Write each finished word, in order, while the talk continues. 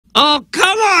Oh,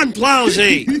 come on,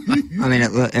 Plowsy! I mean,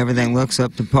 everything looks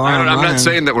up to par. I'm not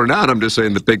saying that we're not. I'm just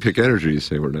saying that Big Pick Energy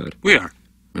say we're not. We are.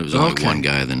 There was only one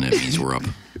guy, then that means we're up.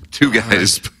 Two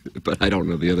guys, but I don't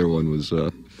know. The other one was...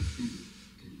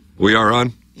 We are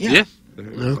on? Yeah.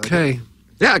 Okay.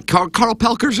 Yeah, Carl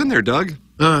Pelker's in there, Doug.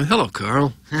 Hello,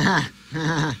 Carl.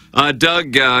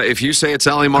 Doug, if you say it's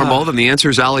Ali Marmol, then the answer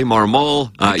is Ali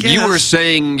Marmol. You were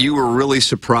saying you were really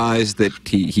surprised that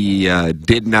he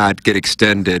did not get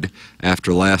extended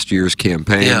after last year's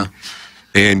campaign. Yeah.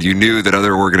 And you knew that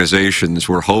other organizations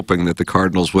were hoping that the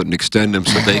Cardinals wouldn't extend him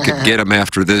so they could get him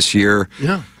after this year.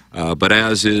 Yeah. But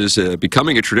as is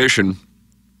becoming a tradition,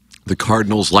 the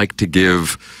Cardinals like to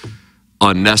give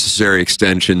unnecessary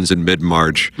extensions in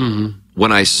mid-March. Mm-hmm.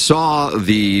 When I saw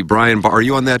the Brian, are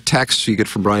you on that text you get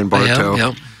from Brian Bartow? I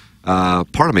am,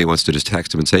 yep. Part of me wants to just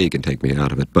text him and say you can take me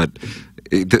out of it, but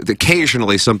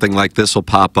occasionally something like this will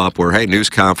pop up where, hey, news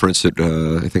conference at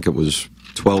I think it was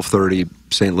 12:30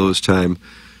 St. Louis time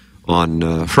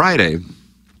on Friday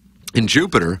in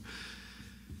Jupiter,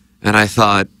 and I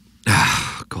thought,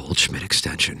 Goldschmidt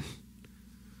extension.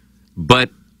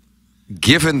 But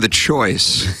given the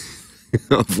choice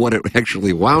of what it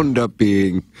actually wound up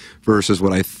being versus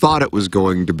what I thought it was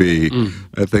going to be,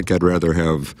 I think I'd rather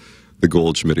have the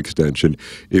Goldschmidt extension.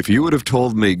 If you would have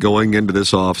told me going into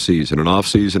this offseason, an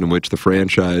offseason in which the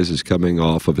franchise is coming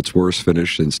off of its worst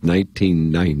finish since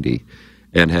 1990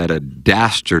 and had a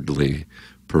dastardly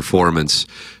performance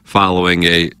following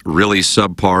a really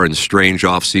subpar and strange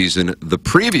offseason the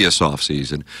previous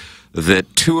offseason,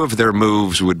 that two of their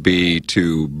moves would be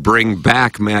to bring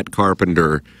back Matt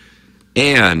Carpenter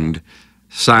and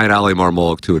sign Ali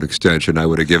Marmol to an extension, I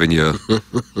would have given you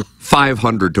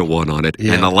 500 to 1 on it.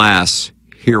 Yeah. And alas,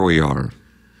 here we are.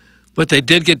 But they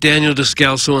did get Daniel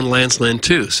Descalso and Lance Lynn,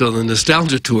 too. So the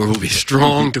nostalgia tour will be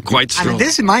strong to quite strong. I mean,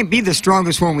 this might be the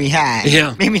strongest one we had.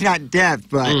 Yeah. Maybe not depth,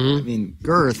 but, I mean,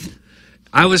 girth.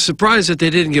 I was surprised that they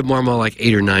didn't give Marmol like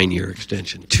 8 or 9 year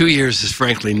extension. 2 years is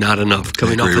frankly not enough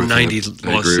coming off a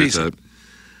 90-loss season.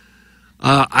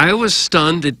 I was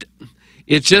stunned that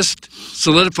it just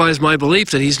solidifies my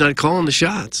belief that he's not calling the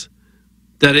shots.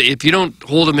 That if you don't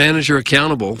hold a manager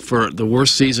accountable for the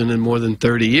worst season in more than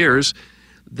 30 years,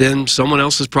 then someone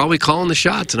else is probably calling the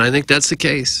shots, and I think that's the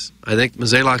case. I think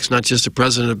Mozeliak's not just the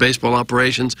president of baseball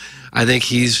operations. I think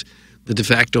he's the de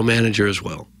facto manager as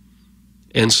well.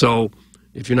 And so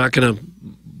if you're not going to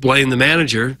blame the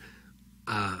manager,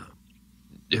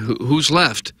 who's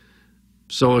left?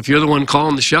 So if you're the one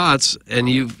calling the shots and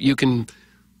you can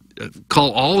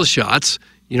call all the shots,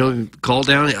 you know, call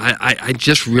down. I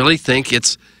just really think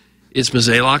it's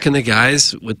Mozeliak and the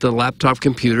guys with the laptop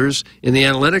computers in the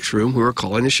analytics room who are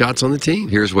calling the shots on the team.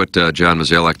 Here's what John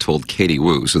Mozeliak told Katie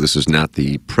Wu. So this is not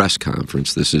the press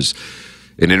conference. This is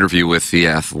an interview with The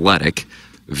Athletic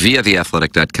via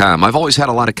theathletic.com. I've always had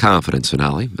a lot of confidence in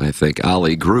Ali. I think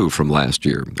Ali grew from last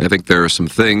year. I think there are some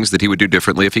things that he would do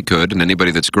differently if he could, and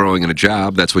anybody that's growing in a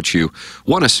job, that's what you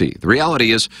want to see. The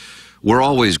reality is we're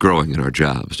always growing in our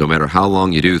jobs. No matter how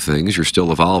long you do things, you're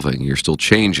still evolving, you're still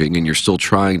changing, and you're still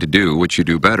trying to do what you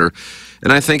do better.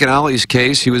 And I think in Ali's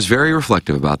case, he was very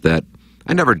reflective about that.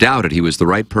 I never doubted he was the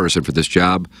right person for this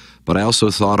job, but I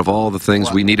also thought of all the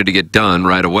things we needed to get done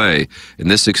right away. And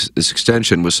this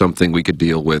extension was something we could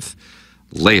deal with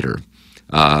later.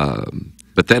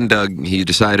 But then, Doug, he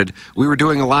decided we were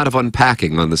doing a lot of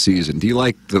unpacking on the season. Do you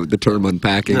like the term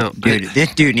unpacking? No. Dude,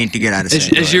 this dude needs to get out of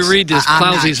St. Louis. As you read this,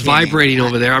 Plowsy's vibrating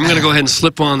over there. I'm going to go ahead and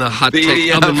slip on the hot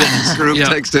take group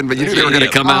text in, but you knew they were going to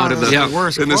come out in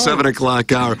the 7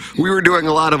 o'clock hour. We were doing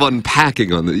a lot of unpacking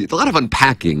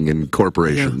in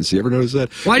corporations. You ever notice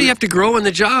that? Why do you have to grow in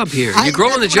the job here? You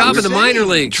grow in the job in the minor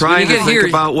leagues. Trying to think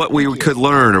about what we could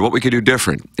learn or what we could do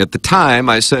different. At the time,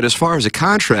 I said, as far as a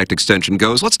contract extension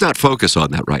goes, let's not focus on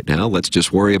that right now. Let's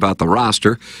just worry about the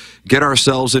roster, get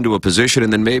ourselves into a position,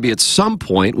 and then maybe at some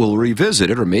point we'll revisit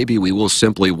it, or maybe we will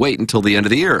simply wait until the end of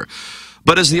the year.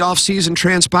 But as the offseason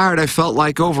transpired, I felt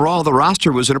like overall the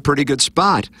roster was in a pretty good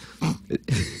spot. I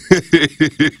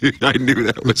knew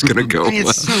that was going to go well.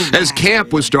 As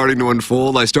camp was starting to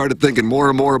unfold, I started thinking more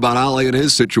and more about Ali and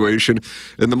his situation.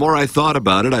 And the more I thought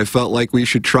about it, I felt like we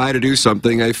should try to do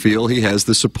something. I feel he has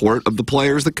the support of the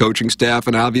players, the coaching staff,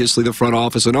 and obviously the front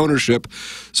office and ownership.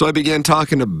 So I began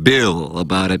talking to Bill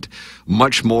about it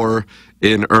much more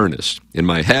in earnest. In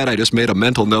my head, I just made a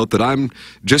mental note that I'm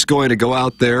just going to go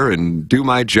out there and do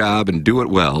my job and do it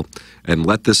well and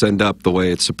let this end up the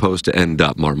way it's supposed to end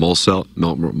up, Marmol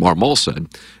said.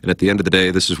 And at the end of the day,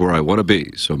 this is where I want to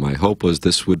be. So my hope was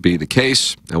this would be the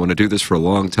case. I want to do this for a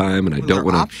long time, and I don't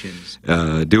want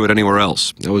to do it anywhere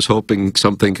else. I was hoping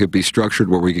something could be structured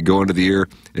where we could go into the year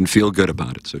and feel good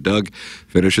about it. So Doug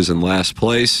finishes in last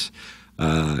place.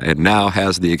 And now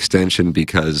has the extension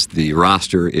because the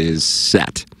roster is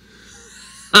set.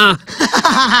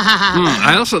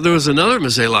 I also, there was another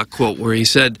Mozeliak quote where he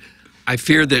said, I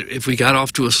feared that if we got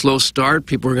off to a slow start,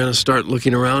 people were going to start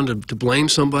looking around to blame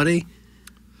somebody.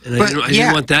 And I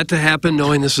didn't want that to happen,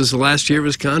 knowing this was the last year of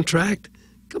his contract.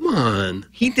 Come on.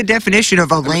 He's the definition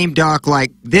of a lame duck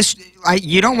like this.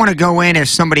 You don't want to go in if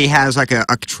somebody has like a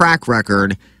track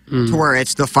record to where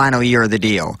it's the final year of the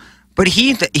deal. But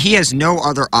he has no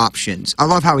other options. I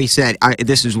love how he said,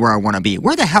 this is where I want to be.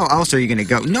 Where the hell else are you going to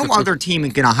go? No other team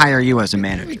is going to hire you as a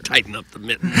manager. Tighten up the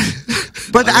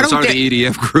mittens. But I don't think the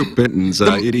EDF Group mittens.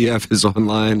 EDF is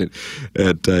online at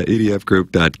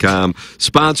edfgroup.com.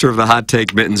 Sponsor of the Hot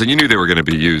Take mittens. And you knew they were going to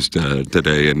be used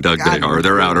today. And Doug, they are.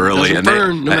 They're out early. And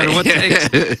burn, no matter what takes.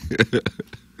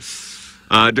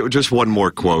 Just one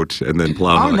more quote, and then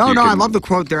Plowhawk. Oh, no, I love the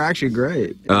quote. They're actually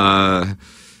great.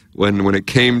 When it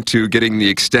came to getting the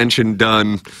extension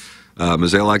done,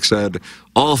 Mozeliak said,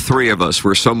 all three of us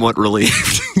were somewhat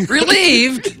relieved.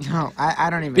 Relieved? No, I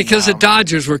don't even Because know. the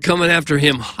Dodgers were coming after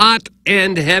him hot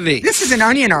and heavy. This is an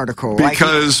Onion article.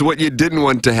 Because what you didn't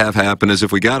want to have happen is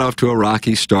if we got off to a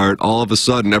rocky start, all of a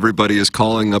sudden everybody is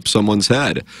calling up someone's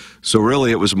head. So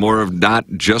really it was more of not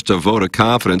just a vote of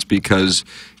confidence because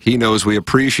he knows we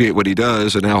appreciate what he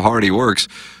does and how hard he works.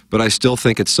 But I still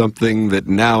think it's something that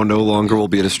now no longer will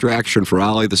be a distraction for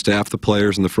Ollie, the staff, the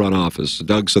players, and the front office.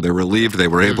 Doug, so they're relieved they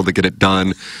were able to get it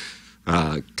done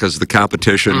because the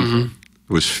competition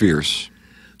was fierce.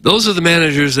 Those are the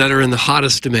managers that are in the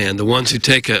hottest demand, the ones who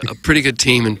take a pretty good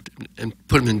team and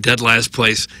put them in dead last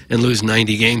place and lose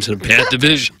 90 games in a bad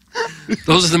division.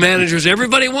 Those are the managers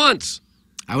everybody wants.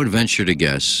 I would venture to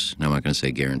guess, now I'm not going to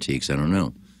say guarantee because I don't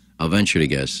know. I'll venture to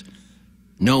guess,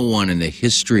 no one in the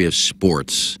history of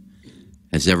sports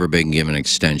has ever been given an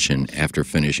extension after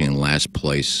finishing in last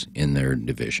place in their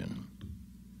division.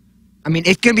 I mean,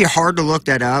 it can be hard to look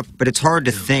that up, but it's hard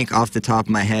to think off the top of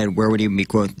my head where would even be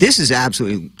quoted. This is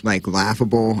absolutely like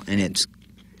laughable, and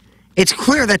it's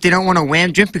clear that they don't want to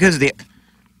win just because of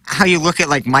how you look at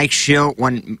like Mike Schilt,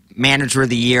 won Manager of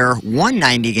the Year, won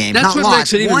 90 games, That's not what lost,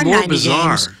 makes it even won more 90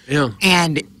 bizarre. games, Yeah.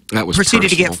 and that was proceeded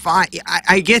personal. to get five.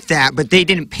 I get that, but they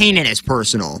didn't paint it as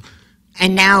personal.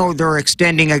 And now they're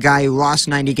extending a guy who lost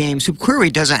 90 games, who clearly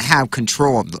doesn't have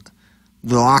control of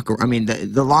the locker room. I mean,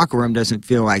 the locker room doesn't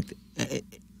feel like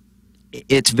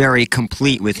it's very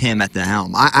complete with him at the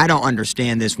helm. I don't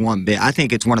understand this one bit. I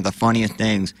think it's one of the funniest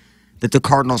things that the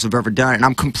Cardinals have ever done. And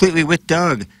I'm completely with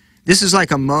Doug. This is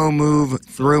like a Mo move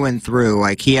through and through.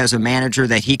 Like he has a manager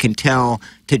that he can tell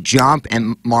to jump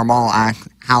and Marmol act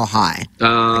how high.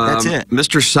 Like, that's it.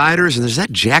 Mr. Siders, and is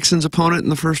that Jackson's opponent in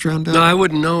the first round? Doug? No, I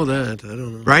wouldn't know that. I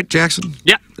don't know. Right, Jackson?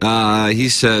 Yeah. He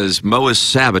says Mo is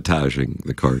sabotaging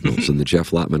the Cardinals in the Jeff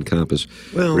Lotman Compass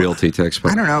Realty text.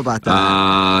 I don't know about that.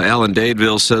 Alan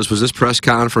Dadeville says, was this press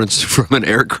conference from an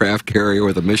aircraft carrier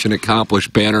with a mission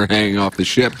accomplished banner hanging off the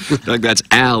ship? Doug, that's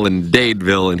Alan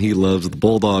Dadeville, and he loves the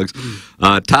Bulldogs.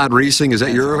 Todd Reesing, is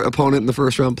that your opponent in the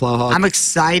first round, Plowhawk? I'm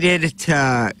excited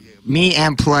to meet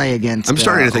and play against. I'm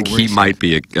starting to think he might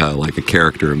be like a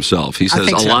character himself. He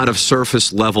says a lot of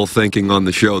surface level thinking on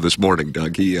the show this morning,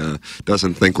 Doug. He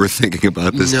doesn't think we're thinking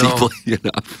about this deeply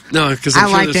enough. No, because I I'm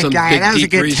sure like there's that some guy. big, That was a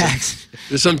deep good reason. text.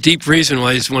 There's some deep reason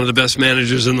why he's one of the best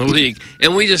managers in the league,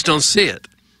 and we just don't see it.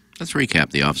 Let's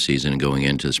recap the offseason and going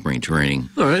into spring training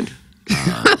All right.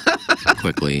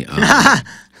 quickly.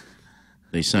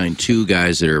 They signed two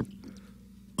guys that are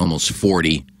almost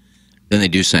 40. Then they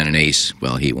do sign an ace.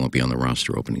 Well, he won't be on the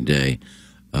roster opening day.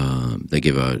 They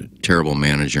give a terrible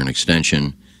manager an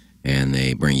extension, and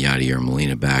they bring Yadier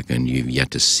Molina back, and you've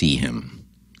yet to see him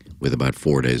with about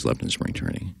 4 days left in spring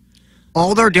training.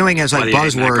 All they're doing is like Matt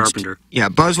buzzwords. Carpenter. Yeah,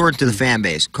 buzzwords to the fan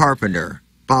base. Carpenter,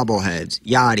 bobbleheads,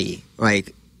 Yachty,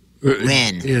 like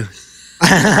Lynn. Yeah.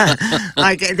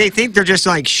 Like they think they're just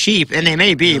like sheep, and they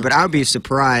may be, but I would be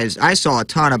surprised. I saw a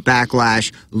ton of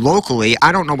backlash locally.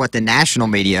 I don't know what the national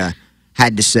media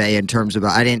had to say in terms of.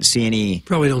 I didn't see any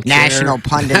Probably don't national care.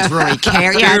 pundits really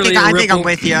care. Yeah, Barely a I think I'm ripple.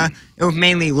 with you. It was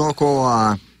mainly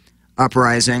local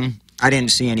uprising. I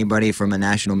didn't see anybody from a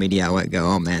national media outlet go,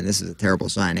 "Oh man, this is a terrible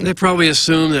signing." They probably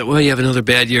assume that, well, you have another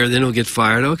bad year, then he'll get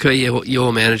fired. Okay, you owe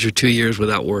a manager 2 years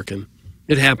without working.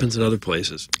 It happens in other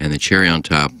places. And the cherry on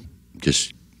top,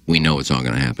 just we know it's all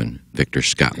going to happen. Victor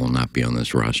Scott will not be on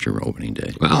this roster opening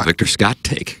day. Well, Victor Scott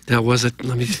take. That was it.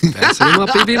 Let me fasten him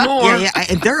up even more. Yeah,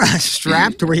 they're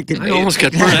strapped where you can. I almost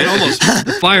got burned.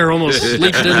 The fire almost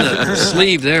leaped in the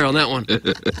sleeve there on that one.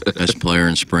 Best player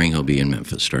in spring, he'll be in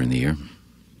Memphis starting the year.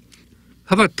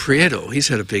 How about Prieto? He's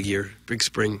had a big year, big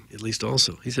spring at least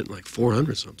also. He's hitting like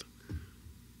 400 something.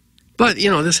 But,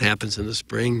 you know, this happens in the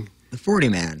spring. The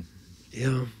 40-man.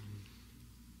 Yeah.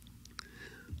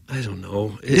 I don't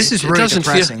know. This is really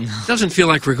depressing. It doesn't feel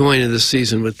like we're going into this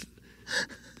season with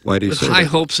high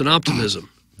hopes and optimism.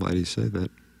 Why do you say that?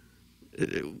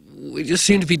 We just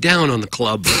seem to be down on the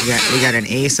club. We got an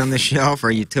ace on the shelf or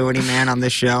a utility man on the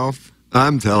shelf.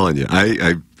 I'm telling you,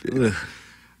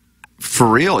 for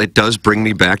real, it does bring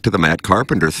me back to the Matt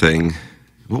Carpenter thing.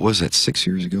 What was that, 6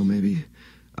 years ago maybe?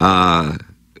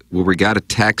 Where we got a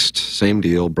text, same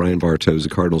deal, Brian Bartos, the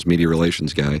Cardinals media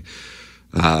relations guy.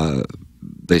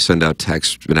 They send out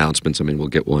text announcements. I mean, we'll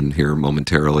get one here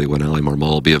momentarily when Ali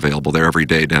Marmol will be available. They're every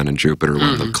day down in Jupiter.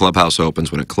 When the clubhouse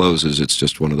opens, when it closes, it's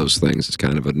just one of those things. It's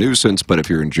kind of a nuisance, but if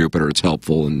you're in Jupiter, it's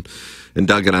helpful. And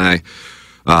Doug and I,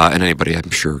 and anybody, I'm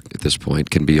sure, at this point,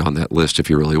 can be on that list if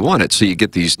you really want it. So you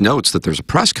get these notes that there's a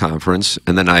press conference,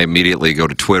 and then I immediately go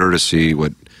to Twitter to see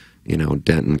what, you know,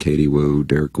 Denton, Katie Wu,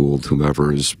 Derek Gould,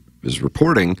 whomever is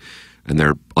reporting, and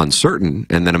they're uncertain.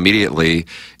 And then immediately,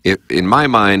 in my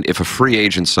mind, if a free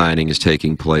agent signing is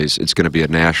taking place, it's going to be a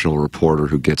national reporter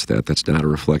who gets that. That's not a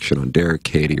reflection on Derek,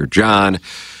 Katie, or John.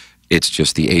 It's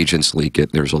just the agents leak it,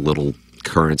 and there's a little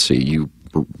currency. You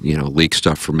know, leak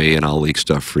stuff for me, and I'll leak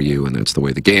stuff for you, and that's the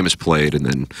way the game is played. And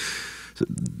then,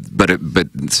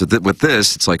 with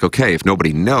this, it's like, okay, if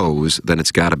nobody knows, then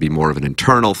it's got to be more of an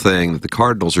internal thing that the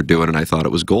Cardinals are doing. And I thought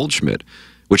it was Goldschmidt,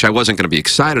 which I wasn't going to be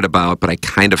excited about, but I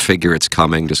kind of figure it's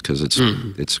coming just because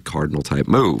it's a Cardinal type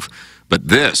move. But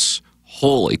this,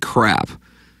 holy crap,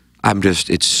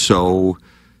 it's so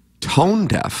tone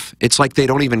deaf. It's like they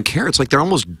don't even care. It's like they're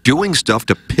almost doing stuff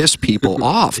to piss people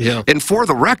off. Yeah. And for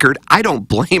the record, I don't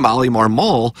blame Ali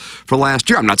Marmol for last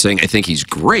year. I'm not saying I think he's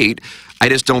great. I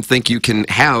just don't think you can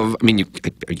have, I mean, you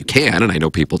can, and I know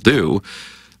people do.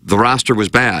 The roster was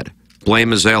bad.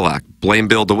 Blame Mozeliak, blame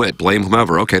Bill DeWitt, blame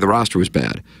whomever. Okay, the roster was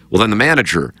bad. Well, then the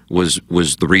manager was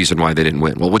the reason why they didn't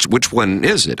win. Well, which one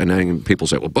is it? And then people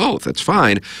say, well, both. That's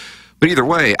fine. But either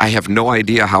way, I have no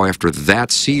idea how after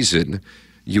that season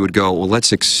you would go, well,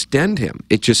 let's extend him.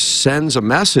 It just sends a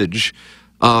message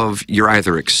of you're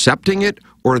either accepting it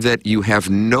or that you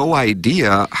have no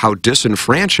idea how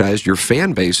disenfranchised your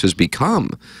fan base has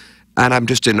become. And I'm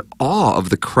just in awe of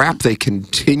the crap they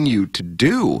continue to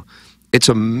do. It's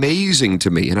amazing to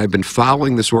me, and I've been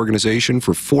following this organization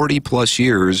for 40-plus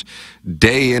years,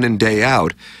 day in and day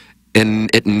out,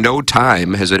 and at no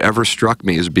time has it ever struck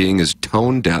me as being as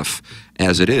tone-deaf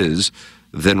as it is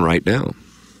than right now.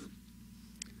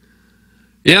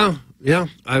 Yeah,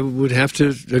 I would have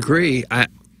to agree.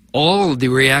 All of the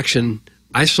reaction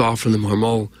I saw from the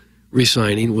Marmol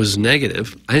re-signing was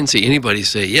negative. I didn't see anybody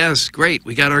say, yes, great,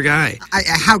 we got our guy.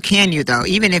 How can you, though?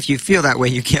 Even if you feel that way,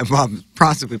 you can't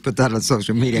possibly put that on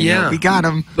social media. Yeah. You know, we got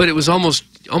him. But it was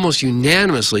almost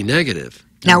unanimously negative.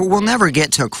 Now, we'll never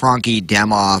get to Kroenke,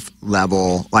 Demoff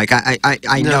level. Like,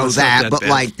 I know that, but,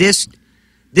 like, this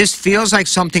feels like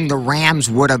something the Rams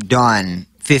would have done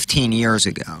 15 years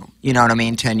ago. You know what I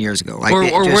mean? 10 years ago. Like,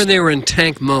 or when they were in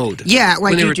tank mode. Yeah.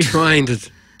 Like when they were trying to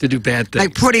do bad things.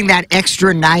 Like putting that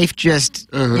extra knife just,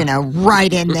 you know,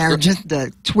 right in there, just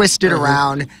to twist it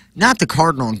around. Not the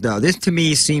Cardinals, though. This, to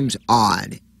me, seems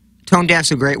odd. Tone deaf's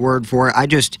a great word for it. I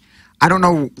don't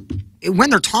know.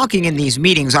 When they're talking in these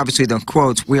meetings, obviously the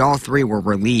quotes, we all three were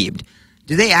relieved.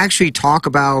 Do they actually talk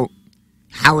about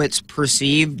how it's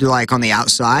perceived, like, on the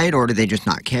outside, or do they just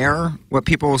not care what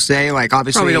people will say? Like,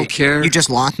 obviously, probably don't care. You just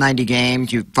lost 90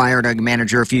 games. You fired a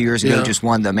manager a few years ago, just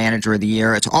won the manager of the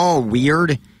year. It's all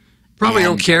weird. Probably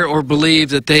don't care or believe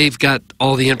that they've got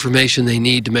all the information they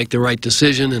need to make the right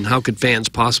decision, and how could fans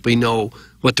possibly know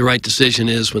what the right decision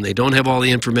is when they don't have all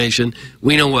the information?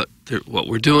 We know what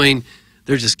we're doing.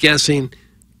 They're just guessing.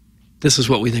 This is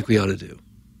what we think we ought to do.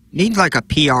 Need like a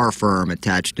PR firm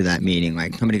attached to that meeting.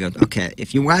 Like somebody goes, okay,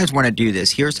 if you guys want to do this,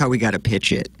 here's how we got to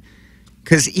pitch it.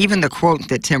 Because even the quote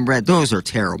that Tim read, those are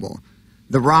terrible.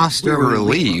 The roster. We were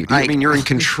relieved. I mean, you're in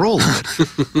control of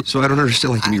it. So I don't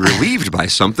understand. Like, to be relieved by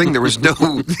something. There was no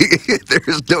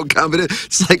confidence.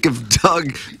 It's like if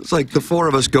Doug, it's like the four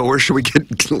of us go, where should we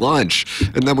get lunch?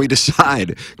 And then we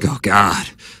decide, oh, God,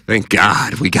 thank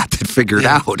God, we got that figured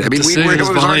out. I mean, it was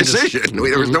our decision.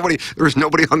 There was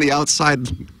nobody on the outside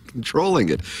controlling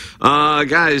it.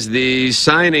 Guys, the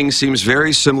signing seems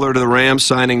very similar to the Rams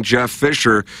signing Jeff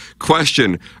Fisher.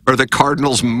 Question, are the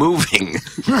Cardinals moving?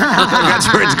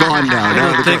 That's where it's gone now.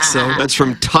 I don't think so. That's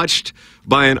from Touched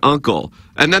by an Uncle.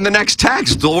 And then the next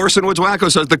text, Orson Woods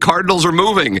Wacko says, the Cardinals are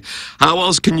moving. How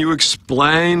else can you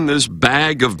explain this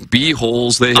bag of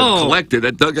b-holes they have collected?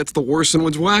 That's the Orson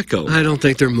Woods Wacko. I don't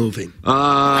think they're moving.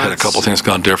 Had a couple things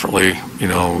gone differently, you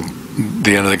know,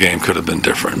 the end of the game could have been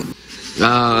different.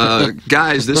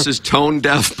 Guys, this is tone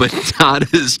deaf, but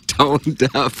not as tone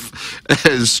deaf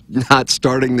as not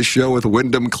starting the show with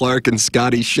Wyndham Clark and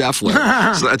Scotty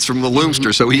Scheffler. So that's from the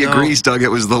Loomster. So he agrees, Doug, it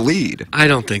was the lead. I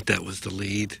don't think that was the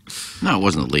lead. No, it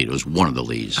wasn't the lead. It was one of the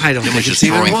leads. I don't think was it's just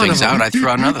either throwing one things of them. out. I threw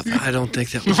out another thing. I don't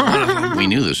think that was one of them. We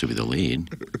knew this would be the lead.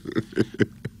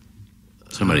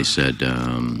 Somebody said,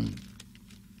 oh,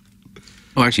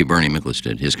 actually, Bernie Miklasz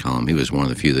did his column. He was one of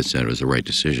the few that said it was the right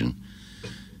decision.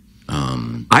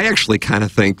 I actually kind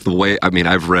of think the way, I mean,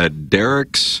 I've read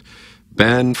Derek's,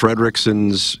 Ben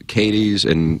Fredrickson's, Katie's,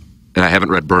 and I haven't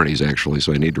read Bernie's, actually,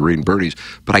 so I need to read Bernie's,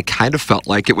 but I kind of felt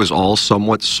like it was all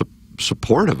somewhat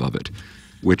supportive of it,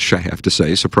 which I have to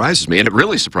say surprises me. And it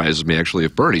really surprises me, actually,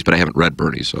 of Bernie's, but I haven't read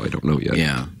Bernie's, so I don't know yet.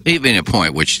 Yeah. Even a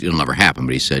point, which it'll never happen,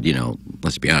 but he said, you know,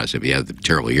 let's be honest, if he had the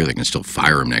terrible year, they can still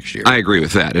fire him next year. I agree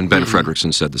with that, and Ben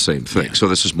Fredrickson said the same thing. Yeah. So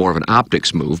this is more of an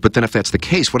optics move, but then if that's the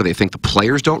case, what do they think? The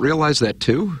players don't realize that,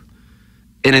 too?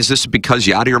 And is this because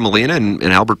Yadier Molina and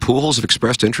Albert Pujols have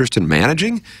expressed interest in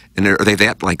managing? And are they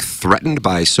that, like, threatened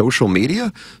by social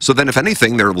media? So then, if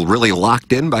anything, they're really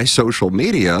locked in by social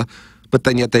media, but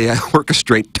then yet they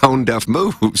orchestrate tone-deaf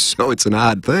moves, so it's an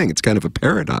odd thing. It's kind of a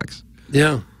paradox.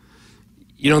 Yeah.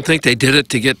 You don't think they did it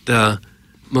to get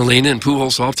Molina and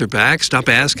Pujols off their back? Stop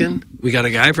asking. We got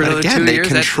a guy for another 2 years.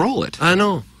 They control it. I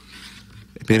know.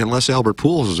 I mean, unless Albert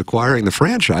Pujols is acquiring the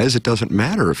franchise, it doesn't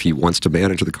matter if he wants to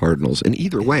manage the Cardinals. And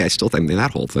either way, I still think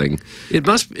that whole thing. It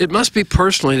must be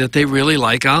personally that they really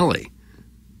like Ollie,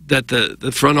 that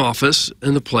the front office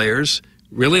and the players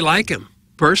really like him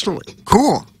personally.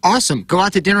 Cool. Awesome. Go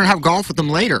out to dinner and have golf with him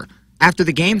later after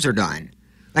the games are done.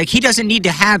 Like, he doesn't need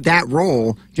to have that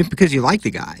role just because you like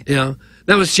the guy. Yeah.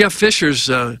 That was Jeff Fisher's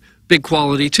big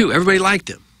quality, too. Everybody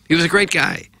liked him. He was a great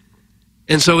guy.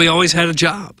 And so he always had a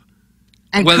job.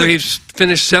 And whether he's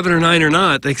finished 7 or 9 or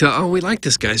not, they thought, oh, we like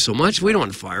this guy so much, we don't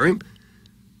want to fire him.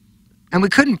 And we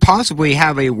couldn't possibly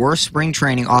have a worse spring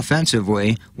training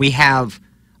offensively. We have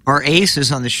our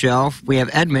aces on the shelf. We have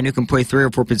Edman, who can play 3 or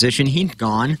 4 position. He's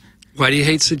gone. Why do you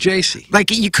hate Sajaci?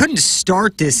 Like, you couldn't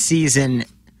start this season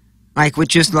like with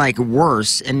just like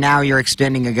worse, and now you're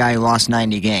extending a guy who lost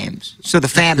 90 games. So the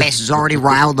fan base is already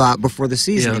riled up before the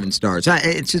season even starts.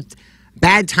 It's just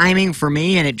bad timing for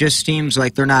me, and it just seems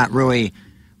like they're not really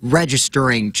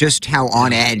registering just how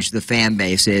on edge the fan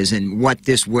base is and what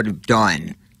this would have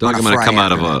done. Doug, I'm going to come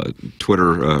out of a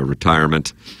Twitter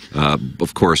retirement.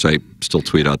 Of course, I still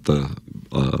tweet out the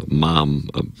mom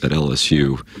at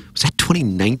LSU. Was that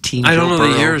 2019? I don't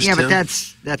know the years. Yeah, but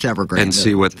that's evergreen. And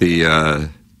see what the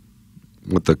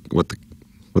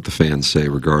fans say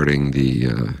regarding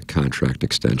the contract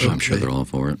extension. I'm sure they're all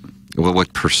for it. Well,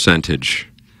 what percentage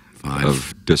 5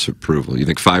 of disapproval? You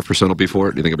think 5% will be for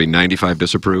it? Do you think it'll be 95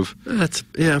 disapprove?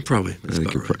 Probably. That's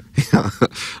about right.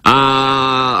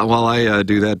 While I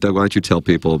do that, Doug, why don't you tell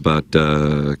people about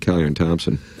Collier and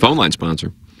Thompson, phone line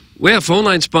sponsor? We have phone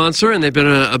line sponsor, and they've been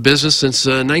a business since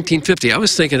 1950. I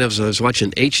was thinking as I was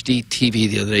watching HGTV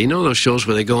the other day. You know those shows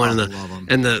where they go in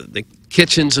and the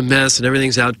kitchen's a mess and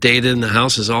everything's outdated and the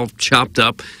house is all chopped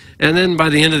up. And then by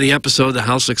the end of the episode, the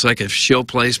house looks like a show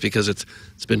place because it's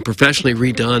been professionally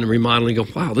redone and remodeled. You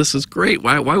go, wow, this is great.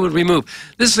 Why would we move?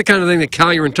 This is the kind of thing that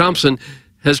Collier and Thompson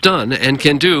has done and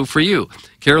can do for you.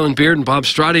 Carolyn Beard and Bob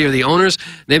Strati are the owners.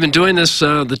 They've been doing this,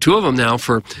 the two of them now,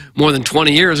 for more than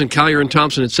 20 years, and Collier and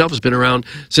Thompson itself has been around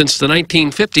since the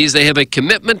 1950s. They have a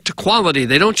commitment to quality.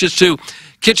 They don't just do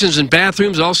kitchens and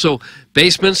bathrooms, also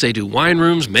basements. They do wine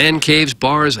rooms, man caves,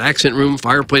 bars, accent room,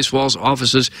 fireplace walls,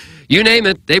 offices. You name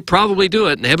it, they probably do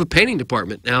it. And they have a painting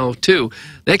department now, too.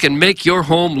 They can make your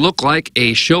home look like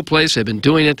a showplace. They've been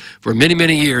doing it for many,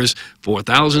 many years for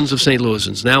thousands of St.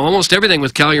 Louisans. Now, almost everything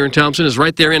with Collier and Thompson is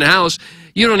right there in-house.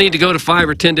 You don't need to go to 5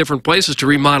 or 10 different places to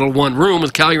remodel one room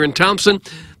with Collier and Thompson.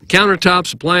 The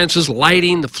countertops, appliances,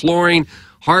 lighting, the flooring,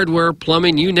 hardware,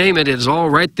 plumbing, you name it, it is all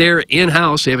right there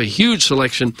in-house. They have a huge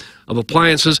selection of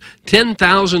appliances,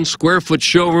 10,000 square foot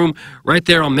showroom right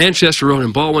there on Manchester Road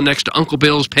in Baldwin next to Uncle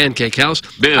Bill's Pancake House.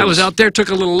 Bill's. I was out there, took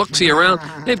a little look-see around.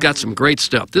 They've got some great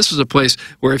stuff. This is a place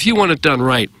where if you want it done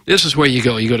right, this is where you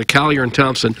go. You go to Collier &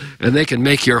 Thompson, and they can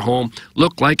make your home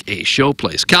look like a show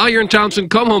place. Collier & Thompson,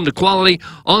 come home to quality,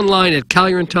 online at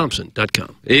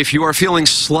collierandthompson.com. If you are feeling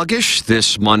sluggish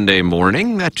this Monday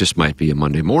morning, that just might be a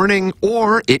Monday morning,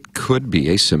 or it could be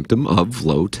a symptom of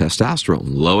low testosterone,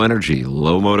 low energy,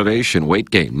 low motivation, weight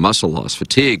gain, muscle loss,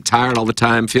 fatigue, tired all the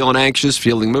time, feeling anxious,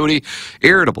 feeling moody,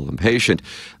 irritable, impatient.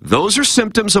 Those are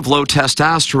symptoms of low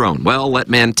testosterone. Well, let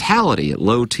Mentality at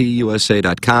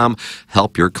lowtusa.com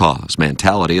help your cause.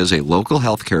 Mentality is a local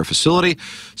healthcare facility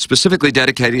specifically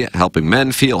dedicated to helping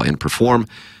men feel and perform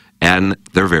and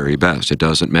their very best. It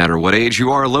doesn't matter what age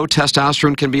you are, low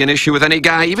testosterone can be an issue with any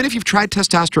guy, even if you've tried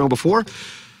testosterone before.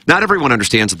 Not everyone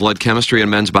understands the blood chemistry in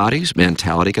men's bodies.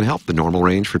 Mentality can help. The normal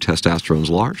range for testosterone is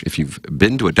large. If you've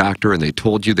been to a doctor and they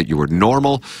told you that you were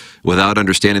normal without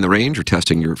understanding the range or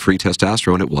testing your free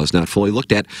testosterone, it was not fully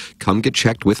looked at, come get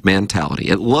checked with Mentality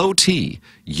at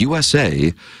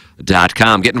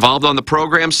lowtusa.com. Get involved on the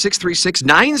program,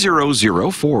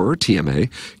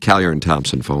 636-9004-TMA, Collier &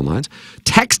 Thompson phone lines.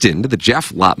 Text into the Jeff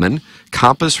Lotman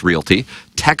Compass Realty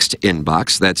text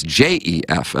inbox. That's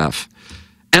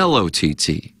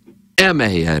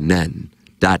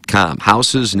JEFFLOTTMANN.com.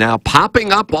 Houses now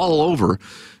popping up all over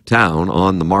town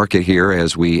on the market here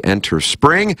as we enter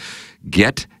spring.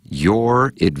 Get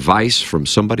your advice from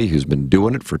somebody who's been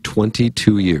doing it for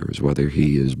 22 years. Whether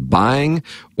he is buying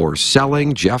or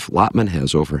selling, Jeff Lotman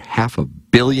has over $500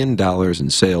 million in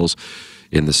sales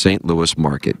in the St. Louis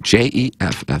market.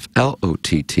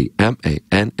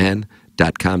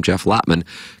 JEFFLOTTMANN.com. Jeff Lotman,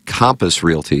 Compass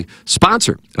Realty,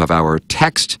 sponsor of our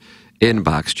text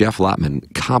inbox. Jeff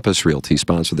Lotman, Compass Realty,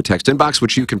 sponsor of the text inbox,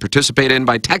 which you can participate in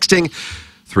by texting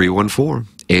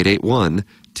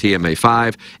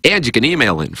 314-881-TMA5. And you can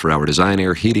email in for our Design,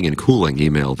 Air, Heating, and Cooling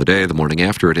email of the day, the morning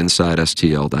after at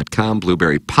InsideSTL.com.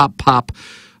 Blueberry Pop Pop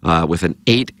with an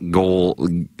 8-goal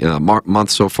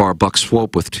month so far. Buck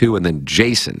Swope with 2, and then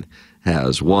Jason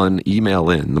has 1. Email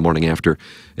in the morning after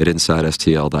at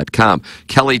InsideSTL.com.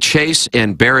 Kelly Chase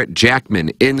and Barrett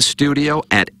Jackman in studio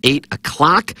at 8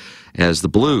 o'clock. As the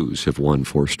Blues have won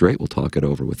 4 straight, we'll talk it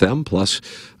over with them, plus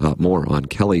more on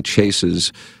Kelly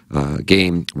Chase's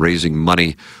game raising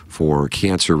money for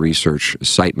cancer research.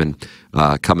 Siteman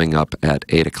coming up at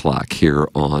 8 o'clock here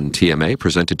on TMA,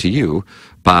 presented to you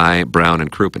by Brown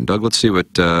and Crouppen. Doug, let's see what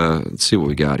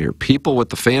we got here. People with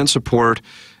the fan support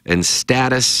and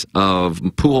status of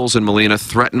Pujols and Molina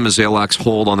threaten Mozeliak's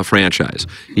hold on the franchise.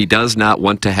 He does not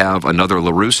want to have another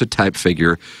La Russa-type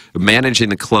figure managing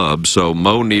the club, so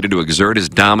Mo needed to exert his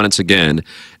dominance again,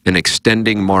 and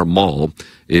extending Marmol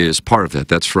is part of that.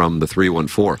 That's from the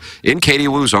 314. In Katie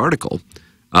Wu's article,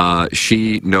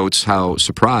 she notes how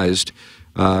surprised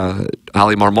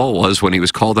Ali Marmol was when he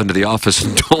was called into the office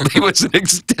and told he was an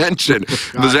extension.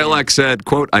 Mozeliak said,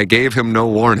 quote, "I gave him no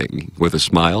warning," with a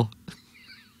smile.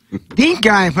 These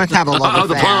guys must have a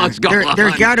love affair.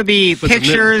 There's got to be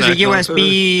pictures, a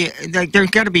USB. Like, there's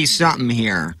got to be something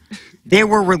here. They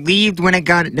were relieved when it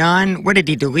got done. What, did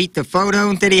he delete the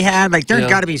photo that he had? Like, there's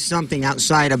got to be something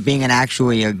outside of being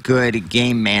actually a good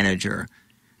game manager.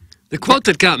 The quote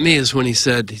that got me is when he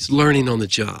said he's learning on the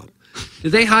job.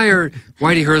 Did they hire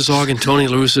Whitey Herzog and Tony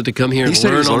La Russa to come here and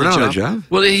learn on the job?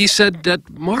 Well, he said that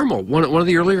Marmol, one of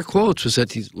the earlier quotes was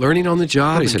that he's learning on the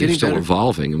job. He said he's still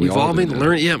evolving. And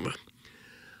learning. Yeah.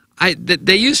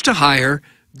 They used to hire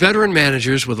veteran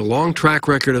managers with a long track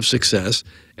record of success,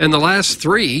 and the last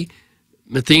 3,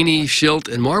 Matheny, Schilt,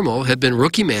 and Marmol, have been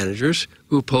rookie managers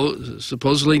who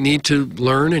supposedly need to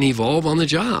learn and evolve on the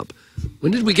job.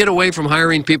 When did we get away from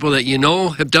hiring people that you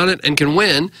know have done it and can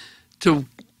win to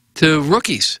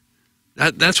rookies?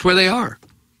 That's where they are.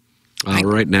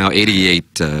 Right now,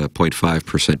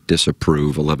 88.5%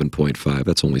 disapprove, 11.5.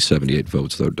 That's only 78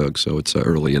 votes, though, Doug, so it's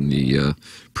early in the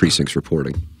precincts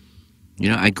reporting. You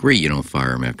know, I agree you don't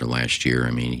fire him after last year.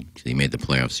 I mean, he made the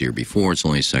playoffs the year before. It's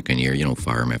only his second year. You don't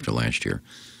fire him after last year.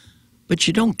 But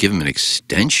you don't give him an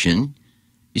extension.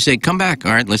 You say, come back.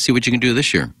 All right, let's see what you can do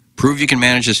this year. Prove you can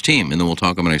manage this team, and then we'll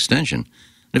talk about an extension.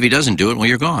 And if he doesn't do it, well,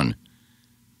 you're gone.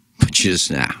 But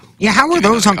just, yeah, how are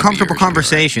those uncomfortable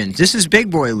conversations? This is big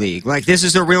boy league. Like, this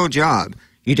is a real job.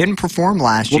 You didn't perform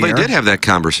last year. Well, they did have that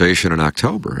conversation in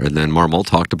October, and then Marmol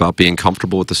talked about being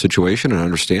comfortable with the situation and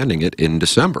understanding it in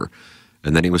December.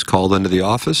 And then he was called into the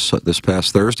office this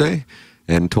past Thursday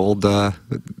and told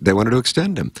they wanted to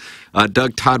extend him.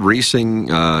 Doug, Todd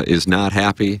Reesing is not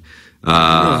happy.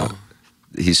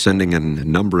 He's sending in a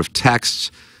number of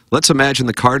texts. Let's imagine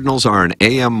the Cardinals are an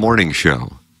AM morning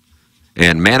show,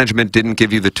 and management didn't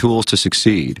give you the tools to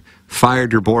succeed,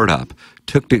 fired your board up,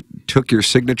 took your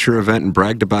signature event and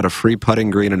bragged about a free putting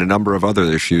green and a number of other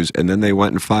issues, and then they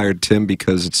went and fired Tim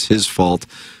because it's his fault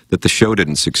that the show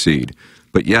didn't succeed.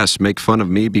 But yes, make fun of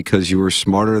me because you were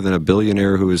smarter than a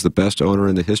billionaire who is the best owner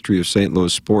in the history of St.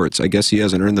 Louis sports. I guess he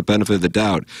hasn't earned the benefit of the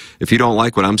doubt. If you don't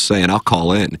like what I'm saying, I'll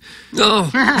call in. No.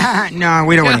 No,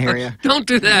 we don't want to hear you. Don't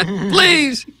do that,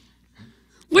 please.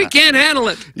 We can't handle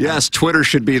it. Yes, Twitter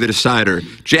should be the decider.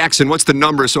 Jackson, what's the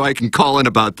number so I can call in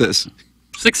about this?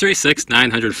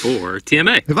 636-904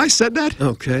 TMA. Have I said that?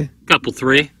 Okay. Couple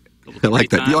three. I like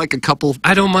that. You like a couple?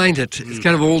 I don't mind it. It's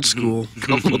kind of old school.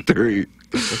 Couple three.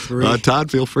 Todd,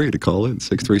 feel free to call in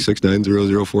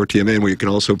 636-9004 TMA, and we can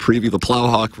also preview the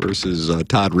Plowhawk versus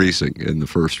Todd Reesing in the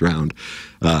first round.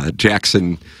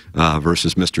 Jackson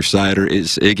versus Mr. Sider,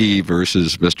 is Iggy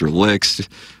versus Mr. Licks,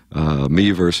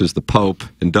 me versus the Pope,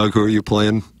 and Doug, who are you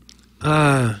playing?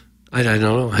 I don't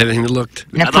know. I haven't even looked.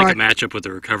 I'd like a matchup with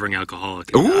a recovering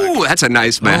alcoholic. Ooh, that's a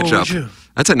nice matchup.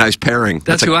 That's a nice pairing.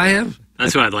 That's who I have?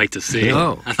 That's what I'd like to see.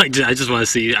 Oh. I just want to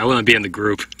see. I want to be in the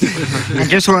group. And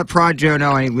just to let Prod Joe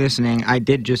know, any listening, I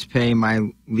did just pay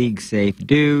my league safe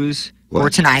dues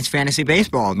for tonight's fantasy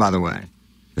baseball, by the way.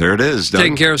 There it is, Doug.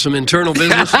 Taking care of some internal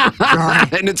business.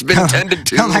 And it's been tended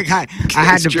to. Oh my God. I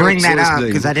had to bring that up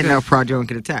because I didn't know if Prod Joe would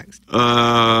get a text.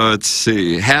 Let's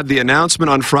see. Had the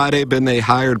announcement on Friday been they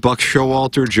hired Buck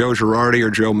Showalter, Joe Girardi, or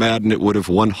Joe Madden, it would have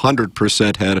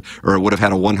 100% had, or it would have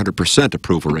had a 100%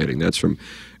 approval rating. That's from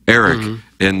Eric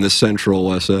in the Central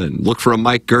West End. Look for a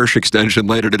Mike Gersh extension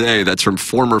later today. That's from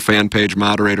former fan page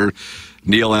moderator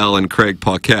Neil Allen, Craig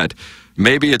Paquette.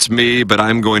 Maybe it's me, but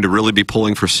I'm going to really be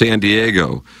pulling for San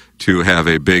Diego to have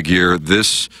a big year.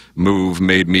 This move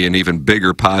made me an even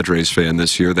bigger Padres fan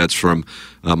this year. That's from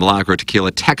Milagro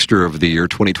Tequila Texture of the Year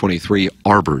 2023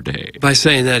 Arbor Day. By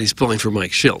saying that, he's pulling for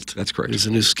Mike Schilt. That's correct. He's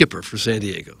a new skipper for San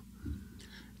Diego.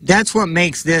 That's what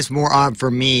makes this more odd for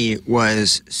me,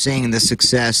 was seeing the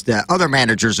success that other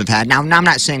managers have had. Now, I'm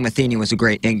not saying Matheny was a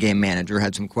great in-game manager,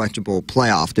 had some questionable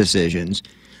playoff decisions,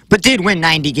 but did win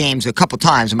 90 games a couple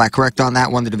times. Am I correct on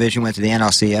that? Won the division, went to the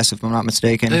NLCS, if I'm not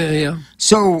mistaken. Yeah.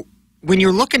 So when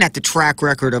you're looking at the track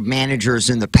record of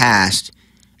managers in the past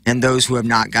and those who have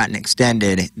not gotten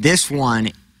extended, this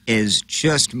one is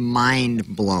just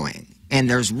mind-blowing. And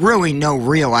there's really no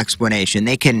real explanation.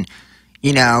 They can,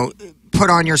 put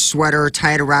on your sweater,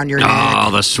 tie it around your neck. Oh,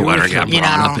 the sweater got brought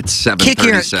up at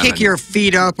 7:37. Kick your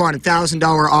feet up on a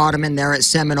 $1,000 ottoman there at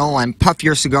Seminole and puff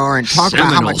your cigar and talk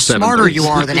about how much smarter you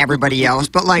are than everybody else.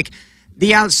 But,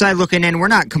 the outside looking in, we're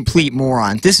not complete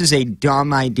morons. This is a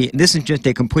dumb idea. This is just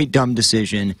a complete dumb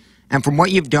decision. And from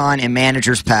what you've done in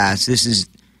managers past, this is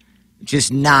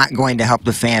just not going to help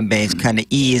the fan base kind of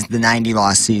ease the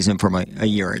 90-loss season from a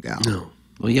year ago. No.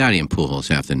 Well, Yachty and Pujols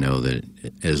have to know that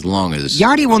as long as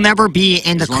Yachty will never be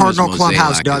in the Cardinal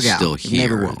clubhouse dugout. Still here,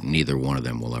 never will. Neither one of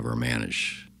them will ever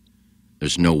manage.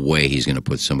 There's no way he's going to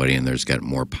put somebody in there that's got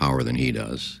more power than he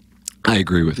does. I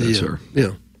agree with that, sir.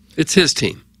 Yeah, it's his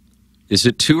team. Is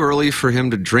it too early for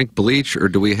him to drink bleach, or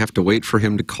do we have to wait for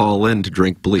him to call in to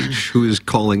drink bleach? Who is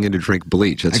calling in to drink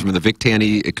bleach? That's from the Vic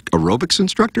Tanny aerobics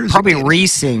instructors? Probably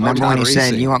Reesing. Remember when he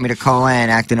said, you want me to call in,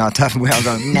 acting all tough and well,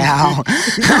 go, no.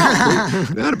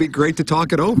 That'd be great to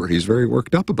talk it over. He's very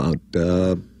worked up about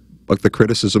the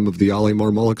criticism of the Ollie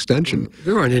Marmol extension.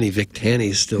 There aren't any Vic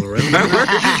Tannys still around.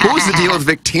 What was the deal with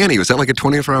Vic Tanny? Was that like a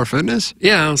 24-hour fitness?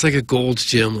 Yeah, it was like a Gold's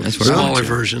Gym. That's a smaller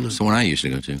version. That's the one I used to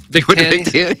go to. Vic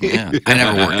Tanny? Yeah, I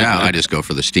never worked out. I just go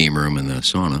for the steam room and the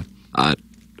sauna.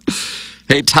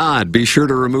 Hey, Todd, be sure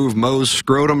to remove Moe's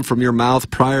scrotum from your mouth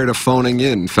prior to phoning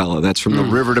in, fella. That's from the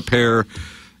River to Pear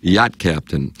yacht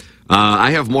captain.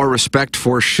 I have more respect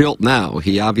for Schilt now.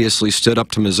 He obviously stood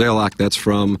up to Mozeliak. That's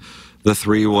from the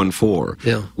 314.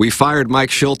 Yeah. We fired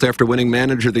Mike Schilt after winning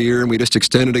Manager of the Year, and we just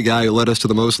extended a guy who led us to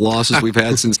the most losses we've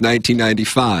had since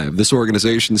 1995. This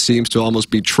organization seems to almost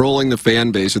be trolling the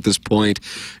fan base at this point,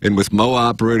 and with Mo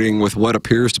operating with what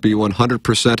appears to be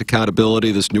 100%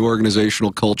 accountability, this new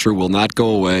organizational culture will not go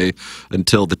away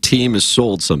until the team is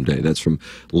sold someday. That's from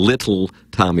Little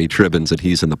Tommy Tribbins, that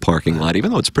he's in the parking lot, even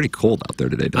though it's pretty cold out there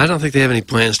today. I don't think they have any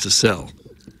plans to sell.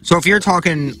 So if you're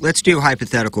talking, let's do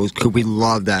hypotheticals, because we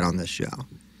love that on this show.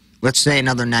 Let's say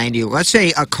another 90, let's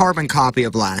say a carbon copy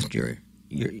of last year.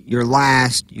 You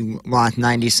lost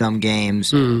 90-some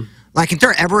games. Is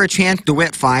there ever a chance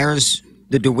DeWitt fires,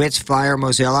 the DeWitts fire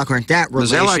Mozeliak, or in that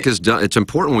relation? Mozeliak is done. It's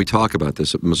important when we talk about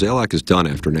this. Mozeliak is done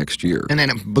after next year. And then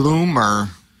Bloom or...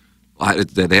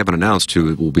 they haven't announced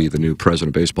who will be the new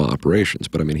president of baseball operations,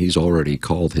 but I mean, he's already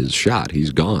called his shot.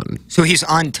 He's gone. So he's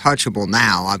untouchable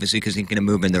now, obviously, because he's going to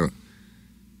move into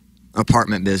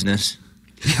apartment business.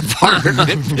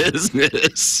 Apartment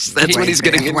business. That's what he's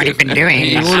getting into. What he's been doing.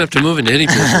 He won't have to move into any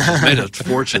business. He's made a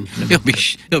fortune.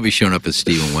 He'll be showing up at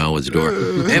Stephen Wellwood's door.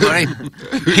 Hey, buddy.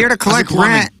 Here to collect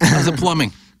rent. How's the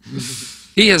plumbing?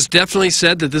 He has definitely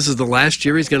said that this is the last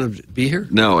year he's going to be here.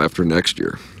 No, after next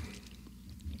year.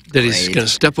 That he's going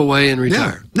to step away and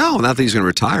retire. Yeah. No, not that he's going to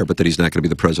retire, but that he's not going to be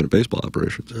the president of baseball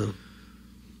operations. Oh.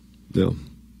 No.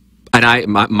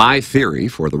 And my theory,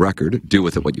 for the record, do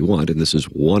with it what you want, and this is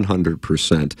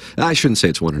 100%. I shouldn't say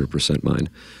it's 100% mine,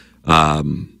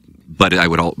 but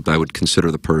I would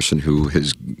consider the person who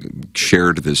has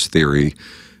shared this theory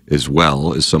as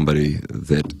well as somebody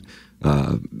that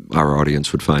our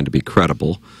audience would find to be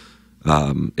credible.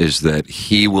 Is that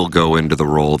he will go into the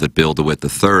role that Bill DeWitt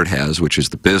III has, which is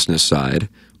the business side,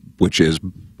 which is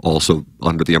also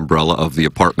under the umbrella of the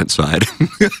apartment side.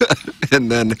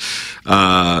 And then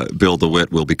Bill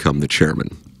DeWitt will become the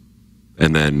chairman.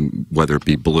 And then whether it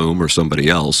be Bloom or somebody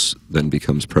else, then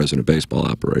becomes president of baseball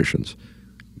operations.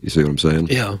 You see what I'm saying?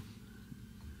 Yeah.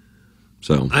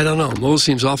 So I don't know. Mo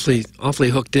seems awfully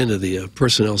hooked into the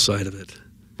personnel side of it.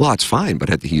 Well, it's fine,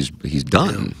 but he's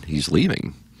done. Yeah. He's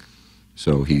leaving.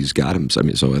 So he's got him. I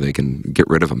mean, so they can get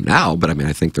rid of him now. But I mean,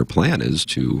 I think their plan is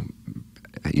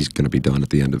he's going to be done at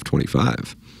the end of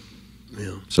 25.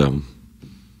 Yeah. So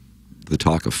the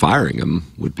talk of firing him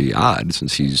would be odd,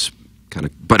 since he's kind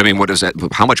of. But I mean, what does that?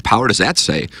 How much power does that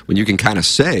say? When you can kind of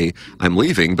say, "I'm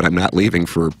leaving, but I'm not leaving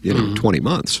for 20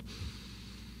 months."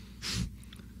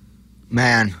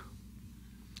 Man,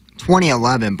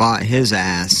 2011 bought his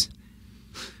ass.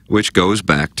 Which goes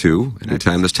back to,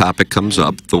 anytime this topic comes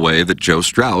up, the way that Joe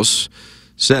Strauss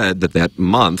said that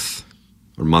month,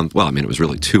 well, I mean, it was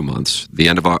really 2 months, the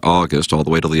end of August all the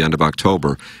way to the end of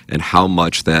October, and how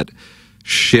much that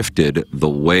shifted the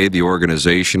way the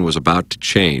organization was about to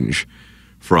change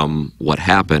from what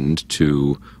happened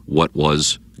to what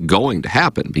was going to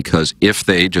happen. Because if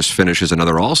they just finish as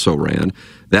another also-ran,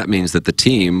 that means that the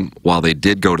team, while they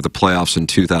did go to the playoffs in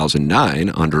 2009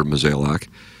 under Mozeliak,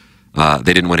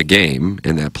 they didn't win a game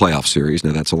in that playoff series.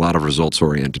 Now, that's a lot of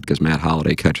results-oriented because Matt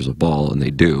Holliday catches a ball, and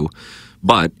they do.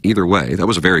 But either way, that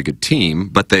was a very good team,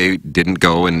 but they didn't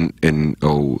go in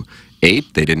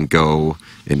 08, they didn't go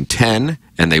in 10,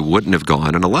 and they wouldn't have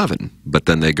gone in 11. But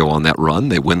then they go on that run,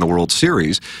 they win the World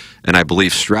Series, and I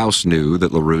believe Strauss knew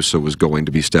that La Russa was going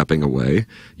to be stepping away.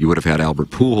 You would have had Albert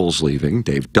Pujols leaving,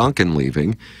 Dave Duncan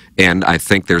leaving, and I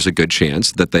think there's a good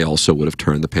chance that they also would have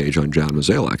turned the page on John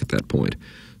Mozeliak at that point.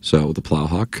 So the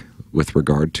Plowhawk, with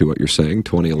regard to what you're saying,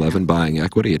 2011 buying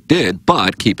equity, it did,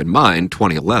 but keep in mind,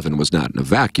 2011 was not in a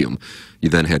vacuum. You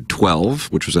then had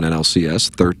 12, which was an NLCS,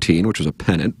 13, which was a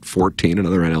pennant, 14,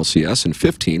 another NLCS, and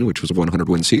 15, which was a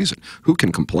 100-win season. Who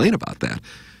can complain about that?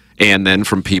 And then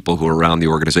from people who were around the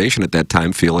organization at that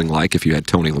time feeling like if you had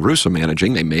Tony La Russa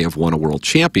managing, they may have won a world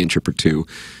championship or two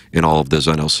in all of those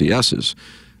NLCSs.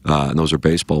 And those are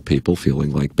baseball people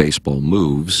feeling like baseball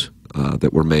moves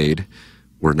that were made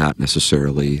were not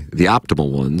necessarily the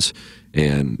optimal ones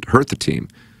and hurt the team.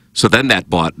 So then that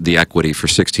bought the equity for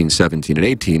 16, 17, and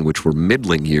 18, which were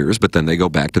middling years, but then they go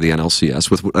back to the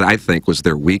NLCS with what I think was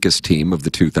their weakest team of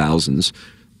the 2000s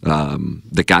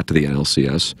that got to the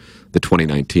NLCS, the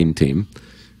 2019 team.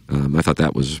 I thought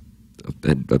that was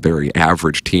a very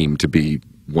average team to be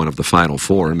one of the Final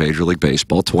Four in Major League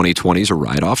Baseball. 2020 is a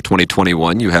write-off.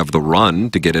 2021, you have the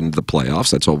run to get into the playoffs.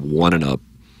 That's a 1 in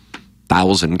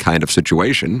 1,000 kind of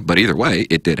situation, but either way,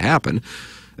 it did happen.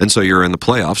 And so you're in the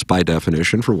playoffs by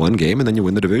definition for one game, and then you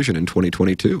win the division in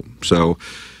 2022. So,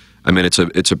 I mean, it's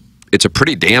a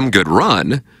pretty damn good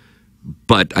run,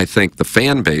 but I think the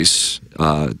fan base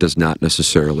does not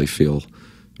necessarily feel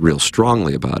real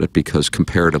strongly about it because,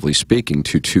 comparatively speaking,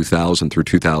 to 2000 through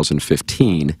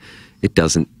 2015, it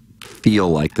doesn't feel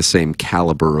like the same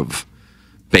caliber of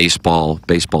baseball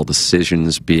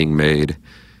decisions being made.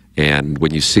 And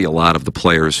when you see a lot of the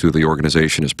players who the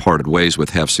organization has parted ways with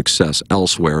have success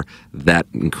elsewhere, that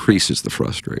increases the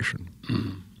frustration.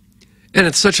 Mm. And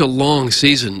it's such a long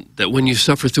season that when you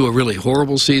suffer through a really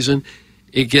horrible season,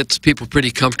 it gets people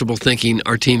pretty comfortable thinking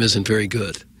our team isn't very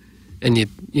good. And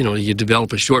you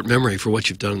develop a short memory for what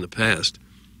you've done in the past.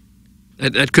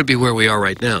 That could be where we are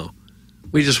right now.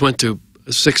 We just went through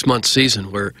a 6-month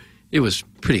season where it was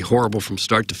pretty horrible from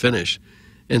start to finish.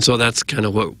 And so that's kind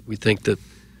of what we think that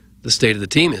the state of the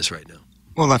team is right now.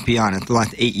 Well, let's be honest. The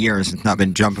last 8 years, it's not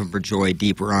been jumping for joy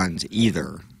deep runs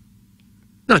either.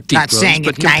 Not deep Not runs, saying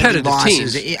but it's 90 competitive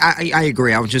losses. teams. I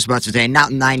agree. I was just about to say,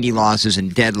 not 90 losses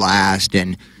and dead last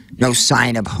and no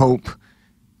sign of hope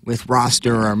with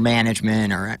roster or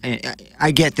management. Or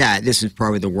I get that. This is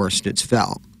probably the worst it's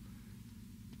felt.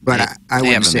 But I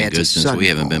wouldn't say it's a sudden we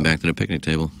haven't been fall. back to the picnic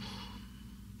table.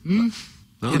 Well,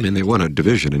 I mean, they won a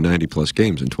division in 90-plus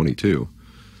games in 22.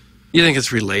 You think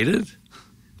it's related?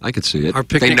 I could see it. Our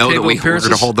picnic they know that table we're going to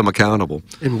appearances? hold them accountable.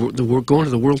 And going to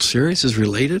the World Series is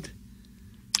related?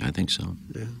 I think so.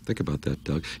 Yeah, think about that,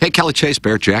 Doug. Hey, Kelly Chase,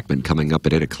 Barrett Jackman coming up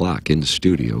at 8 o'clock in the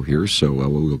studio here. So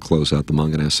we'll close out the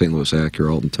Munganess St. Louis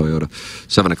Acura Alton Toyota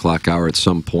 7 o'clock hour at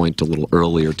some point a little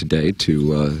earlier today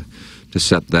to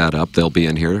set that up. They'll be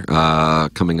in here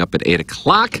coming up at 8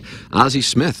 o'clock. Ozzie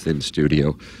Smith in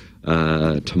studio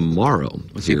tomorrow.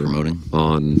 What's he promoting?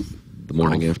 On the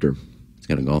morning after. He's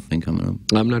got a golf thing coming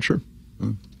up. I'm not sure.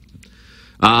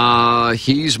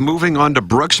 He's moving on to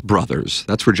Brooks Brothers.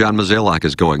 That's where John Mozeliak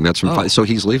is going. That's from so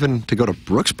he's leaving to go to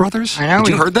Brooks Brothers? I know. Had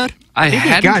you heard that? I think he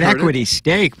hadn't got heard equity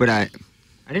stake, but I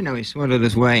didn't know he swindled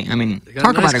his way. I mean, They got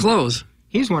talk nice about clothes.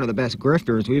 He's one of the best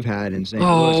grifters we've had in St.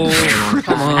 Oh, Louis. in a very long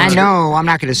come time. on. I know. I'm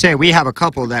not going to say. We have a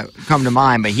couple that come to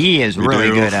mind, but he is really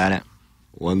do. good at it.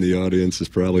 One the audience is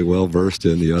probably well versed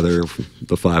in. The other,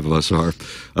 the five of us are.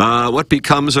 What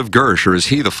becomes of Gersh, or is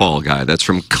he the fall guy? That's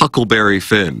from Cuckleberry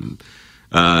Finn.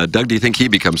 Doug, do you think he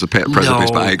becomes the president of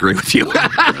baseball? I agree with you.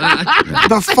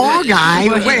 The fall guy.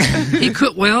 Well, wait. he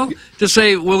could, to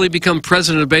say, will he become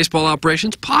president of baseball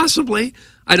operations? Possibly.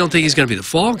 I don't think he's going to be the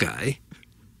fall guy.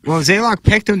 Well, Zaylock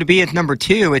picked him to be at number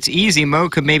 2. It's easy. Mo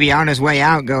could maybe on his way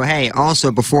out go, hey,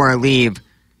 also, before I leave,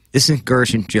 this is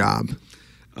Gershon's job.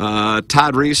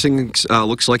 Todd Reesing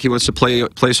looks like he wants to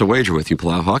place a wager with you,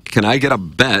 Plowhawk. Can I get a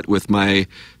bet with my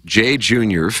Jay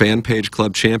Jr. Fan Page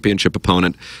Club Championship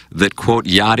opponent that, quote,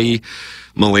 Yadi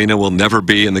Molina will never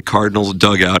be in the Cardinals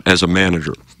dugout as a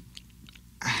manager?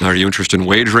 Are you interested in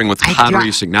wagering with Todd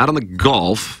Reesing? Not on the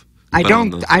golf. I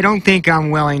don't think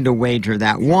I'm willing to wager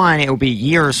that. One, it will be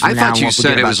years from now. I thought you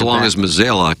said it as long as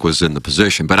Mozeliak was in the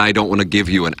position, but I don't want to give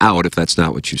you an out if that's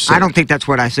not what you said. I don't think that's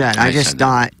what I said. I just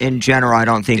thought, in general, I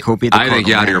don't think he'll be the I think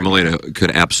Yadier Molina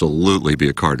could absolutely be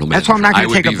a Cardinal manager. That's why I'm not going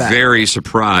to take a bet. I would be very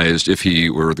surprised if he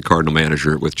were the Cardinal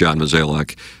manager with John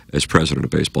Mozeliak as president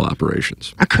of baseball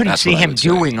operations. I couldn't see him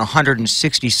doing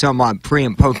 160 some odd pre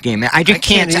and post game. I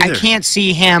can't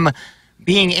see him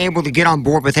being able to get on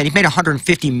board with that. He made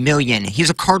 $150 million.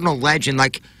 He's a Cardinal legend.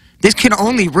 Like, this can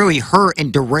only really hurt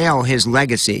and derail his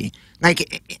legacy.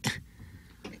 Like,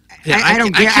 I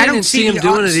don't see him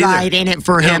doing upside in it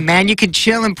for him, man. You can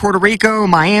chill in Puerto Rico,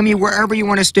 Miami, wherever you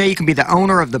want to stay. You can be the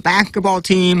owner of the basketball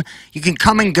team. You can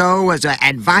come and go as an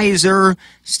advisor,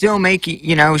 still make,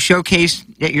 showcase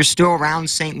that you're still around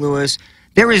St. Louis.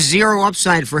 There is zero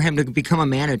upside for him to become a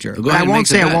manager. But I won't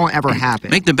say it won't ever happen.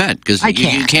 Make the bet, because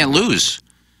you can't lose.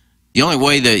 The only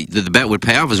way that the bet would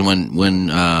pay off is when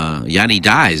Yanni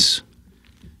dies.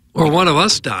 Or one of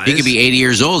us dies. He could be 80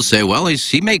 years old and say, well,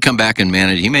 he may come back and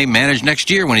manage. He may manage next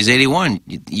year when he's 81.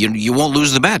 You won't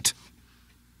lose the bet.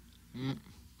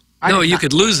 No, you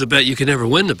could lose the bet. You could never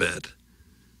win the bet.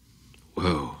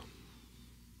 Whoa.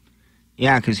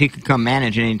 Yeah, because he could come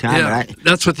manage any time. Yeah,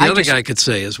 that's what the other guy could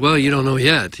say as well. You don't know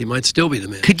yet. He might still be the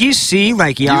man. Could you see,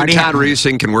 like, Yachty? You and Todd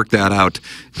Reesing can work that out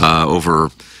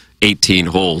over 18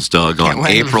 holes, Doug, on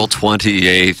April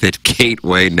 28th at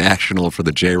Gateway National for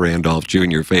the J. Randolph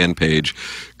Jr. Fan Page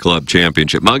Club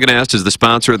Championship. Munganast is the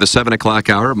sponsor of the 7 o'clock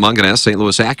hour. Munganast, St.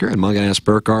 Louis Acura, and Munganast,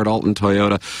 Burkhardt, Alton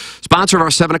Toyota. Sponsor of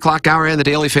our 7 o'clock hour and the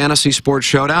Daily Fantasy Sports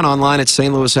Showdown. Online at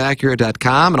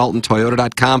stlouisacura.com and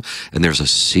altontoyota.com. And there's a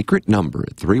secret number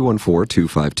at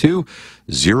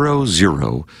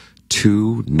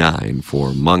 314-252-0029 for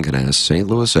Munganast, St.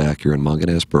 Louis Acura, and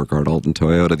Munganast, Burkhardt, Alton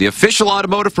Toyota, the official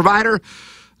automotive provider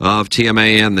of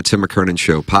TMA and the Tim McKernan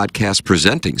Show podcast,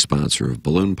 presenting sponsor of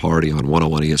Balloon Party on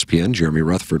 101 ESPN. Jeremy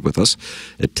Rutherford with us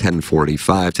at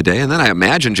 10:45 today. And then I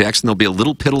imagine, Jackson, there'll be a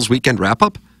Little Piddles weekend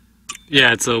wrap-up?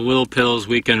 Yeah, it's a Little Piddles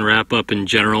weekend wrap-up in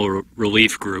General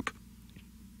Relief Group.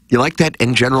 You like that,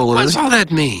 in general? What does all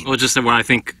that mean? Well, just that I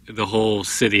think the whole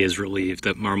city is relieved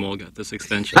that Marmol got this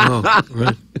extension. Oh,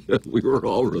 right. We were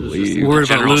all relieved.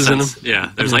 Worried about losing him? Yeah,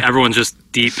 there's like everyone's just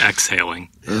deep exhaling.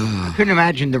 I couldn't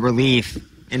imagine the relief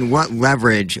and what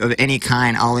leverage of any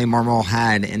kind Ollie Marmol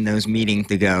had in those meetings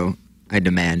to go, I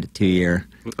demand a 2-year.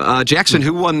 Jackson,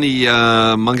 who won the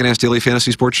Munganast Daily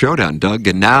Fantasy Sports Showdown? Doug,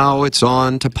 and now it's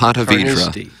on to Ponte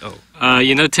Vedra.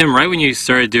 Tim, right when you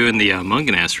started doing the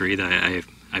Munganast read,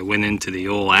 I went into the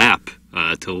old app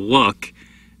to look,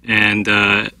 and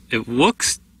it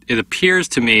appears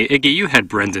to me, Iggy, you had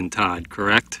Brendan Todd,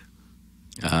 correct?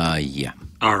 Yeah.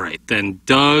 All right, then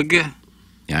Doug,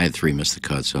 Yeah, I had 3 miss the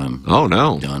cut, so I'm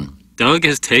done. Doug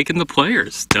has taken the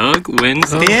players. Doug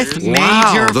wins the Fifth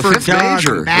major the for fifth Doug.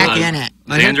 major. Back in it.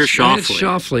 Xander Schauffele. I had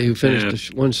Schauffele, who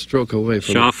finished one stroke away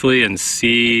from Schauffele and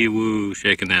Siwoo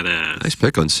shaking that ass. Nice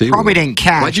pick on Siwoo. Probably didn't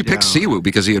catch. Why'd you pick Siwoo?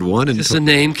 Because he had won? And just the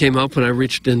name came up when I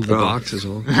reached into the box as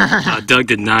well. Doug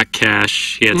did not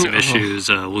cash. He had some issues.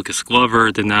 Lucas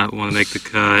Glover did not want to make the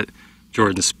cut.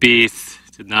 Jordan Spieth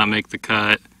did not make the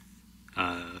cut.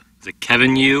 Was it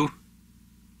Kevin Yu?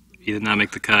 He did not make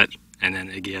the cut. And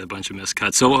then Iggy had a bunch of missed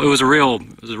cuts. So it was a real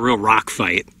rock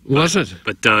fight. Was it?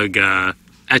 But Doug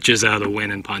etches out a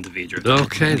win in Ponte Vedra.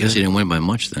 Okay. I guess he didn't win by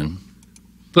much then.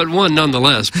 But won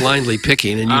nonetheless, blindly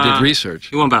picking, and you did research.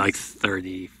 He won by like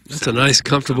 30. That's a nice,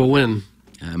 comfortable win.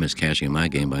 I missed cashing in my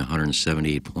game by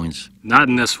 178 points. Not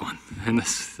in this one. In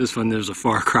this one, there's a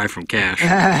far cry from cash.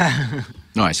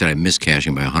 No, I said I missed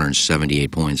cashing by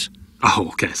 178 points. Oh,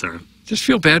 okay, sorry. Just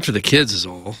feel bad for the kids is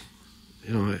all.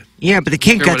 You know, yeah, but the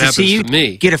kid got to see you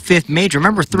get a fifth major.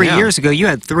 Remember 3 years ago, you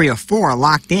had 3 or 4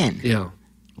 locked in. Yeah.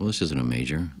 Well, this isn't a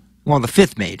major. Well, the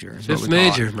fifth major. Fifth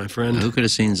major, my friend. Who could have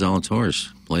seen Zalatoris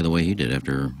play the way he did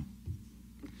after...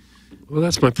 Well,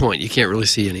 that's my point. You can't really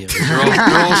see any of them. They're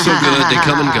all so good. They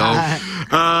come and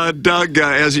go. Doug,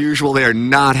 as usual, they are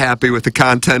not happy with the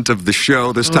content of the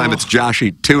show. This time it's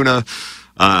Joshie Tuna.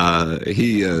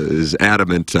 He is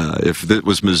adamant if it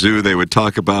was Mizzou, they would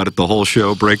talk about it the whole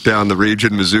show, break down the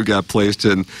region Mizzou got placed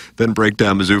in, then break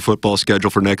down Mizzou football schedule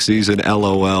for next season.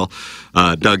 LOL.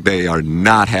 Doug, they are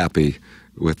not happy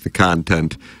with the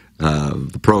content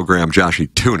of the program. Joshie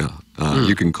Tuna.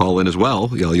 You can call in as well.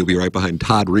 You'll be right behind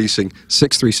Todd Reesing,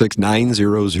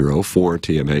 636-9004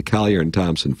 TMA. Collier and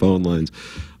Thompson phone lines.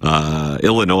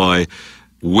 Illinois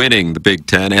winning the Big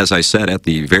Ten, as I said at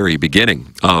the very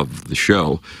beginning of the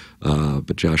show.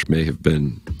 But Josh may have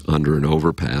been under an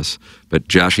overpass. But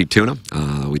Joshie Tuna,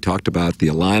 we talked about the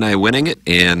Illini winning it,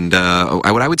 and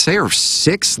what I would say are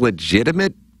 6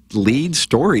 legitimate lead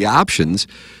story options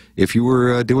if you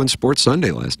were doing Sports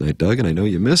Sunday last night, Doug, and I know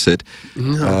you miss it,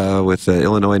 with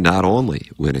Illinois not only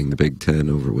winning the Big Ten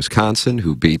over Wisconsin,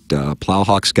 who beat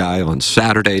Plowhawks guy on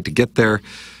Saturday to get there,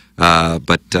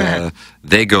 but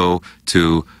they go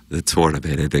to the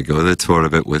tournament, they go to the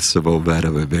tournament with some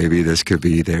momentum, and maybe this could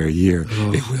be their year.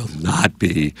 It will not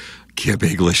be Kim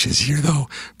English's year, though,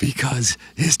 because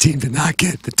his team did not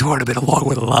get the tournament along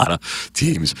with a lot of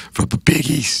teams from the Big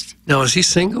East. Now, is he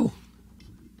single?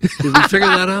 Did we figure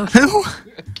that out? Who?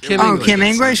 Kim English. Kim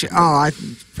English?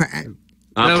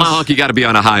 Plowhawk, you got to be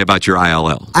on a high about your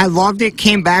ILL. I loved it.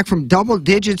 Came back from double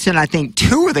digits in, I think,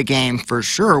 2 of the game for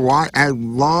sure. I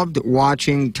loved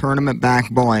watching tournament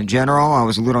basketball in general. I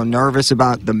was a little nervous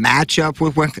about the matchup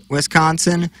with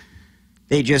Wisconsin.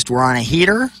 They just were on a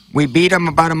heater. We beat them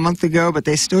about a month ago, but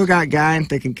they still got guys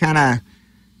that can kind of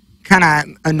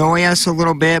annoy us a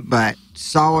little bit, but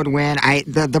solid win.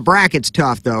 The bracket's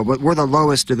tough, though, but we're the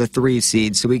lowest of the 3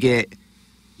 seeds, so we get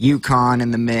UConn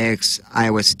in the mix.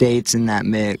 Iowa State's in that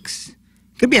mix.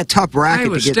 Could be a tough bracket.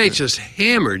 Iowa State just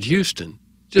hammered Houston.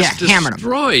 Just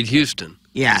destroyed Houston.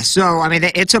 Yeah, so, I mean,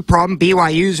 it's a problem.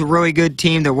 BYU's a really good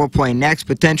team that we'll play next,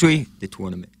 potentially, the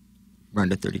tournament. Run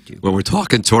to 32. When we're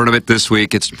talking tournament this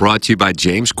week, it's brought to you by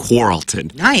James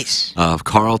Quarlton. Nice. Of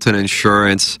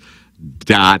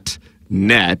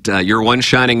CarltonInsurance.net. Your one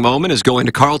shining moment is going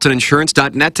to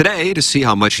CarltonInsurance.net today to see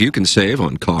how much you can save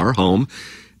on car, home,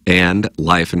 and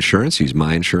life insurance. He's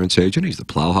my insurance agent. He's the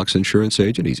Plowhawks insurance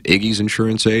agent. He's Iggy's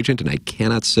insurance agent. And I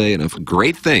cannot say enough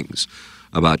great things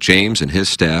about James and his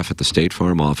staff at the State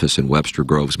Farm office in Webster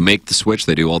Groves. Make the switch.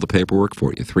 They do all the paperwork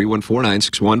for you.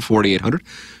 314-961-4800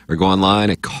 or go online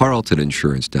at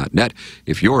CarltonInsurance.net.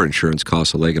 If your insurance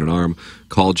costs a leg and an arm,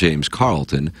 call James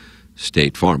Carlton,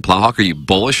 State Farm. Plowhawk, are you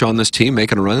bullish on this team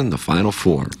making a run in the Final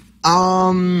Four?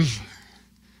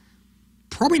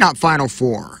 Probably not Final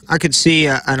Four. I could see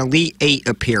an Elite 8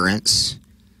 appearance,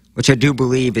 which I do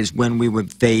believe is when we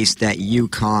would face that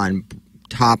UConn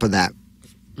top of that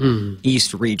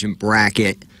East region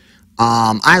bracket.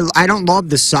 I don't love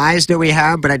the size that we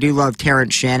have, but I do love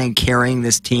Terrence Shannon carrying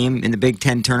this team in the Big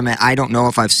Ten tournament. I don't know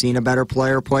if I've seen a better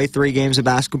player play 3 games of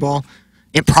basketball.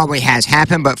 It probably has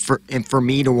happened, but for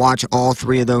me to watch all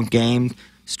 3 of those games,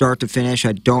 start to finish,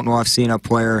 I don't know if I've seen a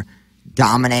player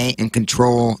dominate and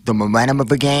control the momentum of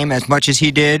a game as much as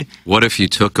he did. What if you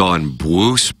took on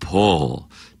Bruce Pohl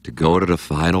to go to the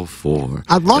Final Four?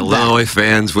 I'd love that. Illinois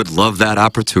fans would love that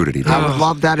opportunity. I would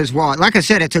love that as well. Like I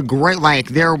said, it's a great,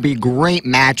 there will be great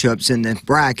matchups in this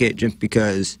bracket just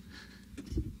because,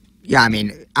 yeah, I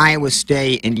mean, Iowa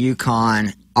State and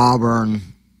UConn, Auburn,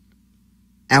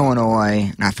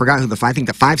 Illinois, and I forgot who I think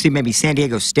the 5 seed, maybe San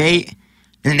Diego State.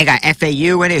 And then they got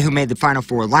FAU in it, who made the Final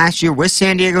Four last year with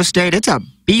San Diego State. It's a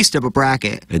beast of a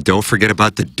bracket. And don't forget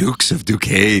about the Dukes of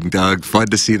Duquesne, Doug. Fun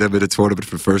to see them in a tournament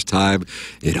for the first time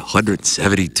in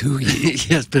 172 years.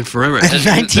 Yeah, it's been forever.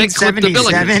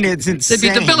 1977, it's insane. They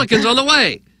beat the Billikens on the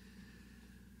way.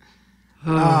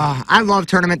 I love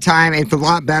tournament time. It's a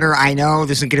lot better. I know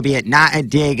this is going to be not a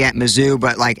dig at Mizzou,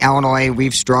 but like Illinois,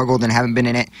 we've struggled and haven't been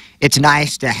in it. It's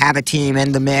nice to have a team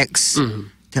in the mix.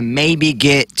 To maybe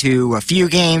get to a few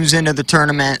games into the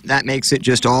tournament. That makes it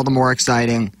just all the more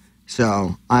exciting.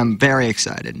 So I'm very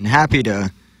excited and happy to,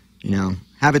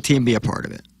 have a team be a part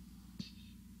of it.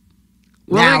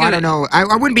 Well, now, I don't know.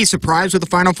 I wouldn't be surprised with the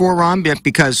Final Four run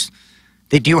because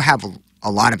they do have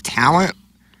a lot of talent.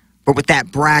 But with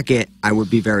that bracket, I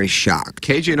would be very shocked.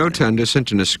 KJ Notan just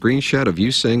sent in a screenshot of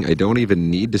you saying, I don't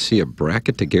even need to see a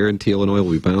bracket to guarantee Illinois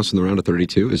will be bouncing the round of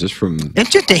 32. Is this from...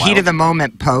 It's just a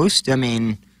heat-of-the-moment post. I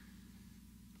mean,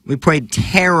 we played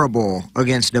terrible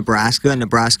against Nebraska, and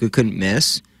Nebraska couldn't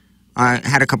miss. I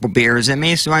had a couple beers in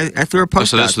me, so I threw a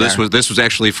post out there. This was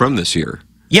actually from this year?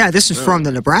 Yeah, this is from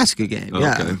the Nebraska game.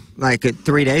 Yeah, like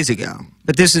 3 days ago.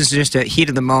 But this is just a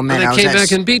heat-of-the-moment. Well, they came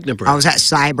back and beat Nebraska. I was at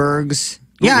Cyberg's.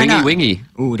 Yeah, Wingy.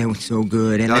 Ooh, that was so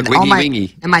good. And Doug, then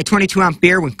wingy. And my 22-ounce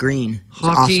beer went green.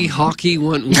 Hockey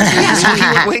went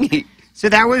wingy. So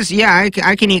that was, I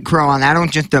can eat crow on that. I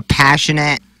don't just a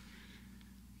passionate,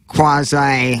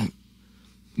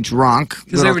 quasi-drunk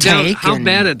Because they were down, how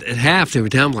bad at half? They were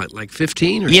down like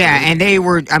 15 or something? Yeah, and they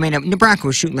were, Nebraska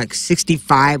was shooting like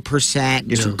 65%,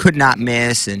 just could not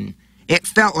miss, and it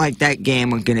felt like that game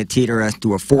was going to teeter us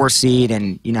to a 4 seed,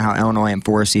 and you know how Illinois and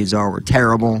 4 seeds are, were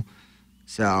terrible.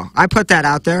 So I put that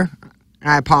out there.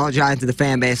 I apologize to the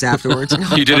fan base afterwards.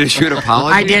 You didn't shoot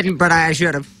apology? I didn't, but I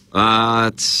should have.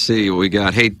 Let's see what we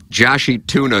got. Hey, Joshy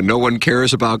Tuna, no one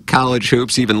cares about college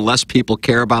hoops. Even less people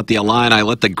care about the Illini.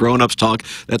 Let the grown-ups talk.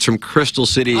 That's from Crystal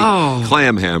City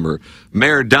Clamhammer.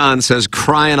 Mayor Don says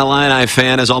crying Illini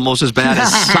fan is almost as bad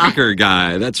as soccer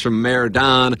guy. That's from Mayor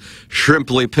Don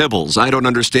Shrimply Pibbles. I don't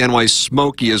understand why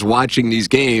Smokey is watching these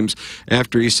games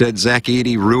after he said Zach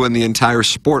Edey ruined the entire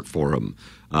sport for him.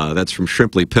 That's from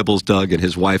Shrimply Pibbles, Doug, and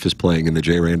his wife is playing in the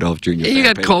J. Randolph Jr. You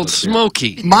got called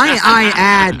Smokey. Might I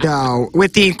add, though,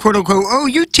 with the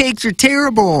quote-unquote, you takes are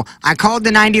terrible. I called the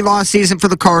 90-loss season for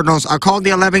the Cardinals. I called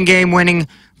the 11-game winning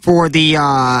for the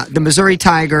Missouri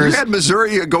Tigers. You had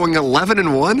Missouri going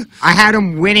 11-1? I had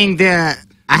them winning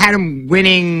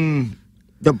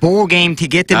the bowl game to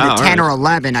get them to 10 or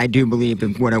 11, I do believe,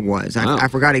 is what it was. I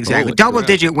forgot exactly.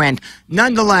 Double-digit win.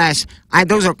 Nonetheless,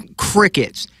 those are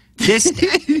crickets.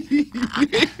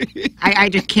 I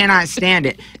just cannot stand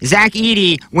it. Zach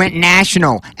Edey went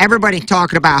national. Everybody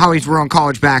talking about how he's ruined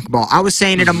college basketball. I was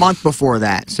saying it a month before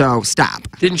that, so stop.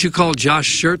 Didn't you call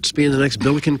Josh Schertz being the next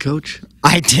Billiken coach?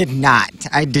 I did not.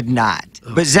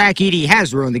 But Zach Edey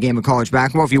has ruined the game of college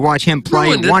basketball. If you watch him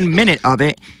play 1 minute of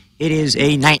it, it is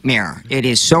a nightmare. It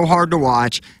is so hard to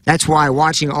watch. That's why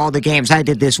watching all the games I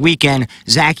did this weekend,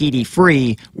 Zach Edey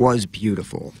free, was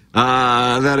beautiful.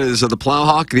 That is the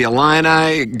Plowhawk, the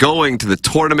Illini, going to the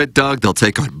tournament, Doug. They'll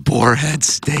take on Morehead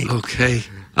State. Okay.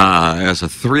 As a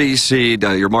 3 seed,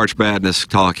 your March Madness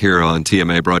talk here on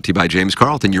TMA, brought to you by James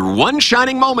Carlton. Your one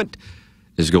shining moment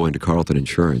is going to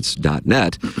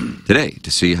carltoninsurance.net today to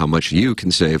see how much you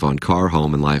can save on car,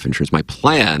 home, and life insurance. My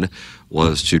plan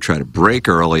was to try to break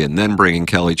early and then bring in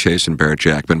Kelly Chase and Barrett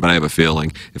Jackman, but I have a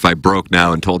feeling if I broke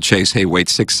now and told Chase, hey, wait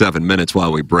 6-7 minutes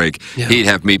while we break, he'd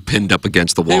have me pinned up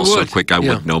against the wall so quick I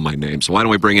wouldn't know my name. So why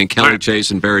don't we bring in Kelly Chase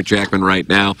and Barrett Jackman right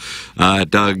now?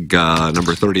 Doug,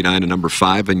 number 39 and number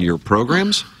 5 in your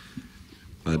programs?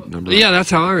 Yeah, that's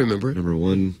how I remember it. Number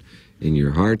 1 in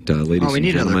your heart, ladies and gentlemen. We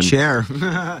need another chair.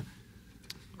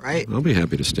 Right? I'll be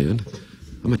happy to stand.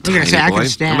 I'm a tiny boy. I can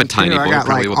stand. I'm a tiny boy. I got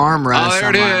like armrests. Oh, there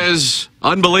it is.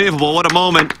 Unbelievable. What a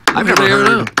moment. I've never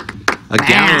heard a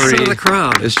gallery of the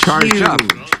crowd is charged up.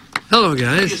 Hello,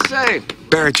 guys. What do you say?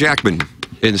 Barrett Jackman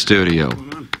in studio.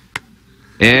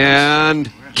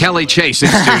 And Kelly Chase in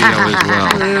studio as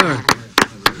well. There they are.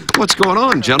 What's going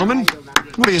on, gentlemen?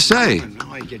 What do you say?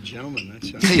 Get gentlemen.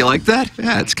 Yeah, you like that?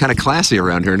 Yeah, it's kind of classy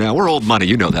around here now. We're old money.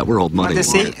 You know that. We're old money. Are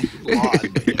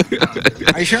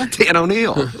you sure? Dan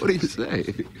O'Neill. What do you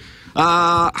say?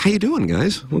 How you doing,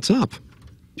 guys? What's up?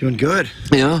 Doing good.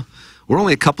 Yeah. We're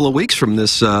only a couple of weeks from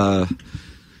this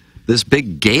this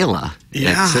big gala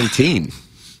at Centene.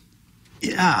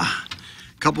 Yeah.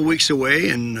 A couple weeks away,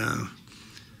 and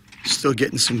still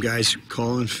getting some guys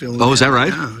calling, filling. Oh, is that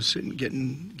right? Yeah, I was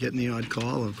getting the odd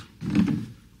call of.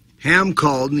 Ham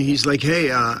called, and he's like,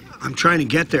 hey, I'm trying to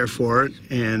get there for it,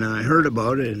 and I heard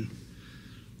about it, and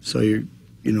so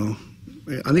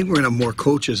I think we're going to have more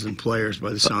coaches than players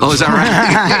by the sound. Oh, is that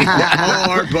right?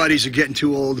 All our buddies are getting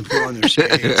too old to put on their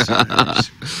skates.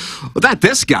 Well,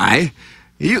 this guy.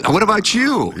 What about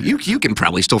you? You can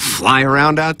probably still fly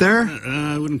around out there.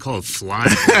 I wouldn't call it flying.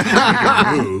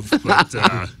 I can move, but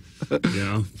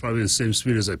probably the same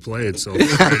speed as I played. So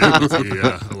right with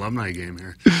the alumni game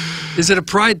here. Is it a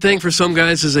pride thing for some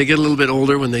guys as they get a little bit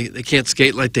older when they can't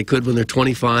skate like they could when they're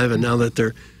 25, and now that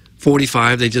they're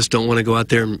 45, they just don't want to go out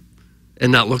there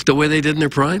and not look the way they did in their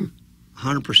prime?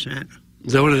 100%.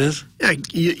 Is that what it is? Yeah,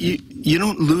 you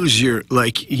don't lose your,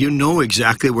 you know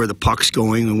exactly where the puck's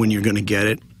going and when you're going to get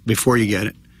it before you get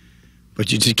it,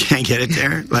 but you just can't get it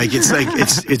there.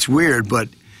 It's weird, but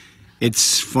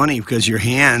it's funny because your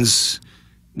hands,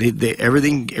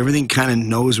 everything kind of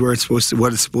knows where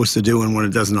what it's supposed to do, and when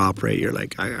it doesn't operate, you're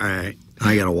like, I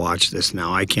got to watch this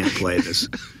now. I can't play this.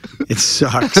 It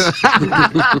sucks.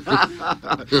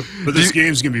 But this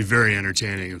game's going to be very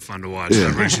entertaining and fun to watch. Yeah.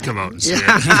 Everybody should come out and see it.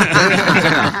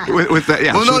 with that,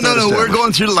 yeah. Well, no. We're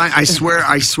going through the line. I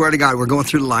swear to God, we're going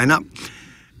through the lineup,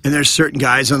 and there's certain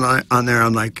guys on there.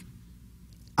 I'm like,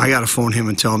 I got to phone him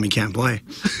and tell him he can't play.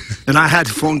 And I had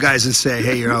to phone guys and say,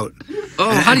 hey, you're out.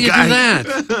 Oh, how do you do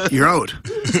that? You're out.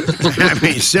 I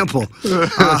mean, simple.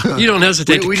 You don't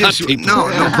hesitate to cut people.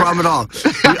 No problem at all.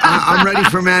 I'm ready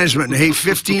for management. Hey,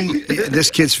 this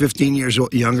kid's 15 years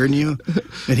younger than you,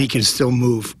 and he can still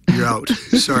move. You're out.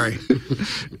 Sorry.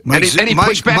 Any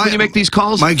pushback when you make these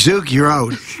calls? Mike Zook, you're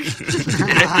out.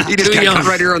 He just got cut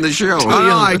right here on the show.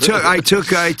 I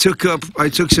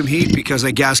took some heat because I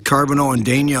gassed Carbonneau and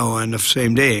Daigneault on the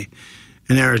same day.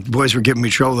 And their boys were giving me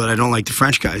trouble that I don't like the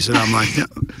French guys. And I'm like,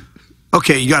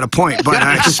 okay, you got a point. But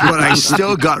I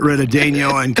still got rid of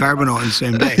Daigneault and Carbonneau on the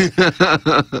same day.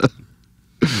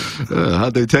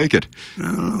 How'd they take it? I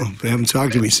don't know. They haven't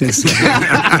talked to me since then.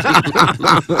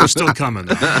 They're still coming,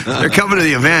 though. They're coming to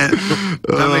the event.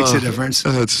 That makes a difference.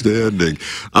 Outstanding.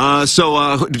 So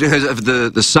have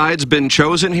the sides been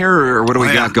chosen here, or what do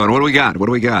we got going? What do we got?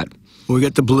 We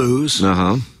got the Blues.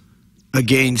 Uh-huh.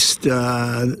 Against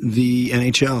the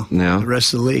NHL, the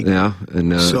rest of the league. Yeah,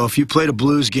 and so if you played a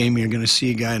Blues game, you're going to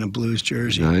see a guy in a Blues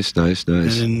jersey. Nice.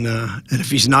 And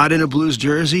if he's not in a Blues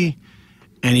jersey,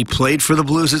 and he played for the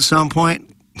Blues at some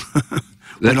point,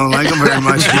 we don't like him very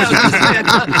much.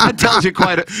 That tells you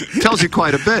quite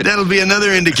a bit. That'll be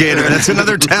another indicator. That's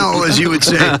another tell, as you would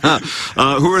say.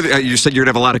 Who are you said you're going to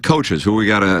have a lot of coaches. Who we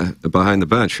got behind the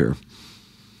bench here?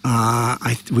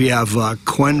 We have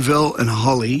Quenneville and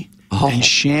Hully. Oh. And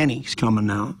Shanny's coming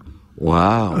now.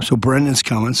 Wow. So Brendan's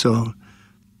coming, so,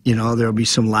 there'll be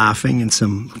some laughing and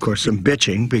of course, some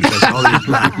bitching because Hully's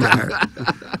back there.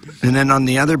 And then on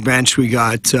the other bench, we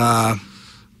got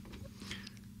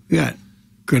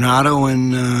Granato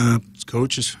and...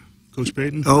 Coach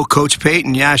Payton? Oh, Coach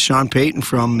Payton, yeah, Sean Payton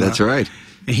from... That's right.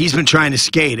 And he's been trying to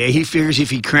skate. He figures if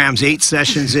he crams 8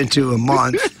 sessions into a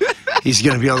month... he's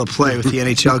going to be able to play with the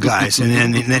NHL guys,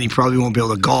 and then he probably won't be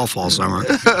able to golf all summer.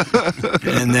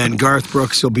 And then Garth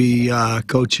Brooks will be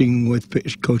coaching with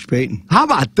Coach Payton. How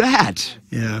about that?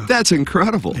 Yeah. That's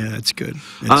incredible. Yeah, that's good.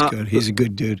 That's good. He's a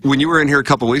good dude. When you were in here a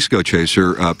couple weeks ago,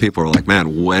 Chaser, people were like,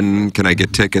 man, when can I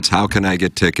get tickets? How can I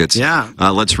get tickets? Yeah.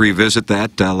 Let's revisit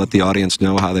that. Let the audience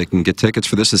know how they can get tickets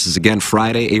for this. This is, again,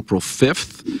 Friday, April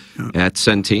 5th at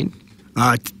Centene.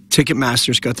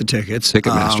 Ticketmaster's got the tickets.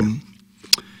 Ticketmaster.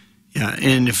 Yeah,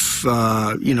 and if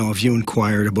if you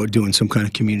inquired about doing some kind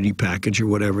of community package or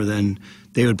whatever, then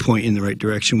they would point you in the right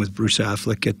direction with Bruce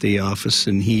Affleck at the office,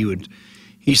 and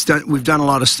we've done a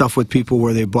lot of stuff with people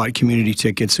where they bought community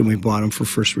tickets, and we bought them for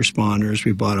first responders,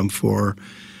 we bought them for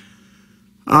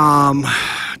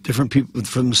different people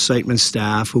from the Siteman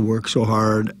staff who work so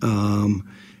hard,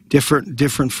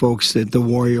 different folks at the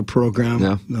Warrior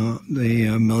program,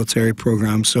 the military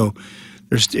program. So.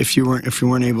 If you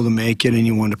weren't able to make it and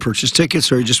you wanted to purchase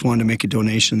tickets or you just wanted to make a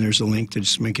donation, there's a link to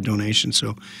just make a donation.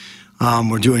 So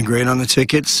we're doing great on the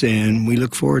tickets, and we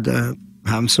look forward to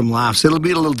having some laughs. It'll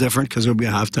be a little different because there'll be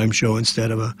a halftime show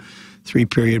instead of a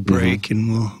 3-period break,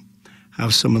 and we'll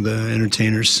have some of the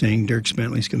entertainers sing. Dirk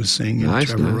Bentley's going to sing, and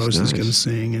Trevor Rosen's going to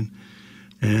sing,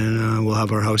 and we'll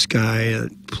have our house guy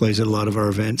that plays at a lot of our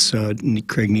events,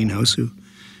 Craig Nienhuis, who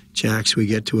jacks. We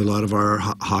get to a lot of our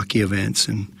hockey events,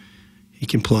 and he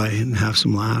can play and have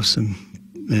some laughs, and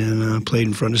played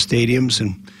in front of stadiums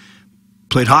and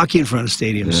played hockey in front of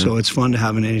stadiums. Yeah. So it's fun to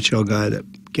have an NHL guy that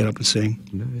get up and sing.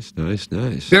 Nice.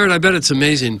 Barrett, I bet it's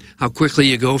amazing how quickly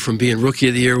you go from being Rookie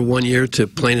of the Year one year to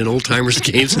playing in old-timers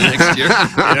games the next year.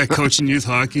 Yeah, coaching youth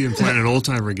hockey and playing in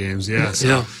old-timer games, yeah.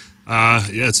 So,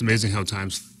 it's amazing how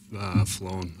time's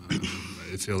flown.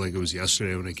 I feel like it was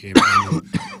yesterday when I came in.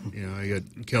 And, I got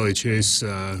Kelly Chase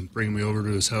bringing me over to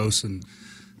his house and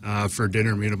for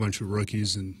dinner, meet a bunch of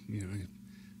rookies, and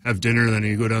have dinner. Then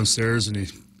you go downstairs and he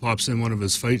pops in one of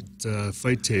his fight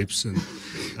tapes, and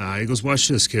he goes, "Watch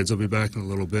this, kids. I'll be back in a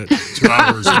little bit." 2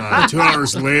 hours. 2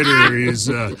 hours later, he's.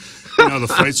 The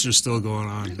fights are still going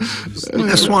on. I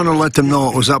just want to let them know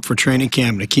it was up for training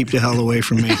camp to keep the hell away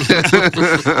from me.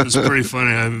 It was pretty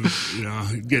funny. I'm,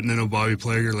 getting to know Bobby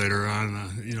Plager later on.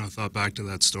 I thought back to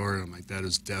that story. And I'm like, that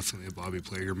is definitely a Bobby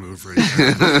Plager move right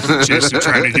there. Jason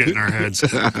trying to get in our heads.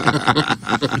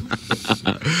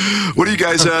 What do you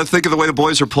guys think of the way the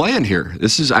boys are playing here?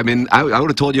 This is, I would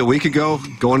have told you a week ago,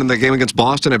 going in the game against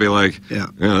Boston, I'd be like,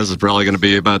 this is probably going to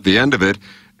be about the end of it.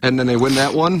 And then they win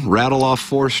that one, rattle off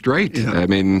 4 straight. Yeah.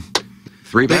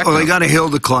 3 back. They got a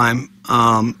hill to climb,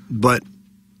 but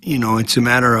it's a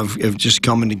matter of just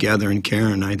coming together and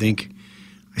caring. I think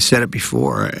I said it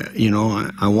before.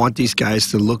 I want these guys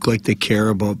to look like they care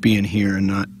about being here and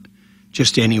not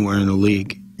just anywhere in the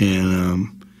league.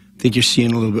 And I think you're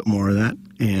seeing a little bit more of that.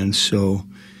 And so,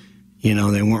 they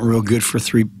weren't real good for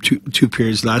two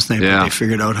periods last night, but they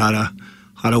figured out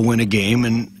how to win a game.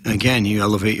 And again, you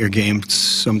elevate your game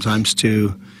sometimes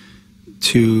to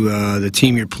the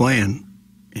team you're playing,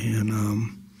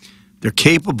 and they're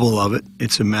capable of it.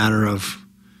 It's a matter of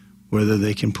whether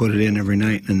they can put it in every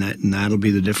night, and that'll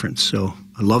be the difference. So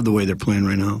I love the way they're playing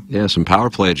right now. Yeah, some power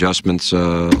play adjustments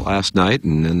last night,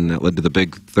 and then that led to the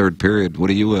big third period. What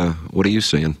are you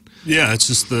seeing? Yeah, it's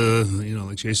just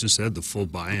like Jason said, the full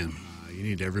buy-in. You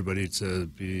need everybody to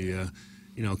be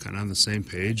kind of on the same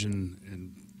page and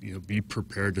be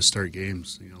prepared to start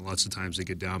games. Lots of times they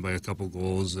get down by a couple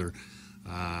goals, or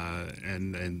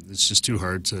and it's just too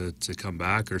hard to come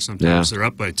back. Or sometimes they're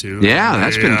up by 2. Yeah,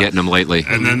 that's been getting them lately.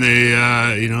 And then they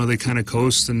they kind of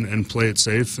coast and play it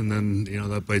safe, and then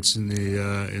that bites in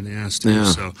the ass too. Yeah.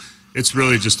 So it's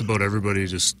really just about everybody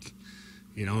just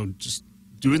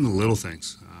doing the little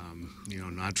things.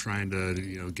 Not trying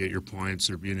to get your points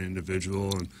or be an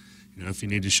individual. And if you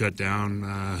need to shut down,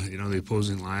 the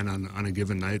opposing line on a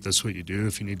given night, that's what you do.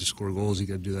 If you need to score goals, you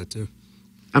got to do that too.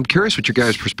 I'm curious what your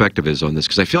guys' perspective is on this,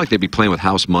 because I feel like they'd be playing with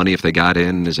house money if they got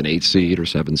in as an 8 seed or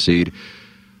 7 seed.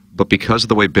 But because of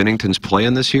the way Binnington's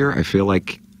playing this year, I feel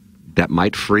like that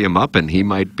might free him up, and he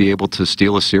might be able to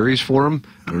steal a series for him.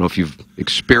 I don't know if you've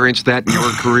experienced that in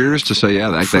your careers to say,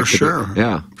 for sure.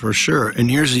 Yeah, for sure.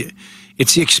 And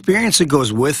it's the experience that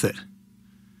goes with it.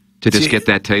 To just get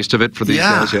that taste of it for these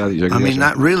guys? Yeah,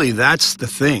 not really. That's the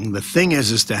thing. The thing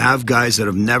is to have guys that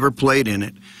have never played in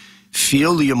it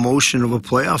feel the emotion of a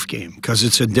playoff game, because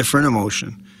it's a different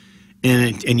emotion.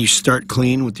 And you start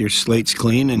clean with your slates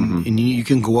clean, and you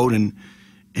can go out and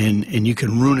you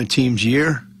can ruin a team's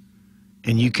year,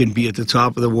 and you can be at the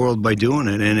top of the world by doing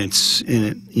it. And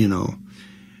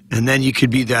and then you could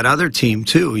be that other team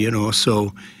too,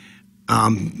 So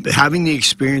having the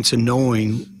experience and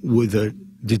knowing with a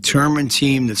determined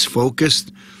team that's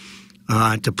focused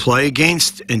to play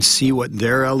against and see what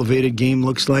their elevated game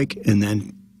looks like, and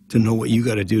then to know what you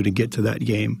got to do to get to that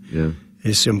game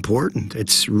is important.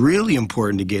 It's really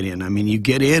important to get in. You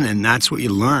get in, and that's what you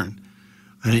learn.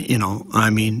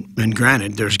 And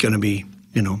granted, there's going to be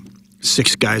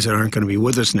 6 guys that aren't going to be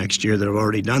with us next year that have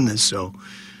already done this. So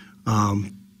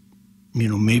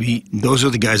maybe those are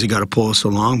the guys that got to pull us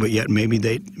along, but yet maybe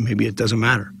it doesn't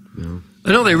matter. Yeah.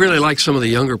 I know they really like some of the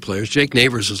younger players. Jake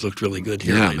Neighbors has looked really good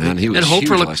here. Yeah, lately. man, he was and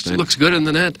Hofer huge looks good in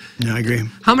the net. Yeah, I agree.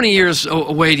 How many years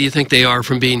away do you think they are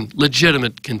from being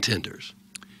legitimate contenders?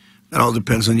 That all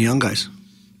depends on the young guys.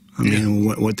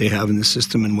 What they have in the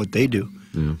system and what they do.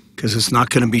 Because it's not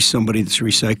going to be somebody that's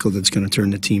recycled that's going to turn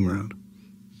the team around.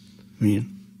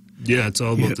 Yeah, it's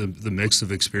all about the mix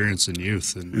of experience and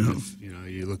youth. And if,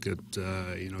 you look at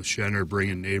Schenner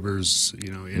bringing Neighbors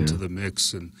into the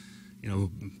mix, and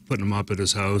putting him up at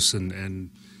his house,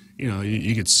 and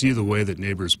you could see the way that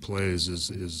Neighbors plays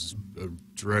is a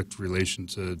direct relation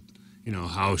to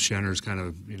how Schenner's kind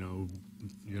of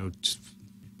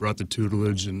brought the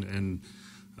tutelage, and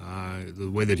the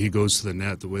way that he goes to the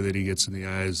net, the way that he gets in the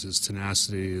eyes, his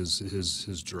tenacity,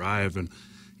 his drive, and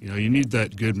you need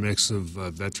that good mix of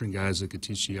veteran guys that could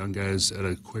teach the young guys at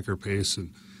a quicker pace.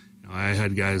 And I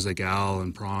had guys like Al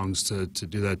and Prongs to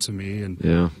do that to me, and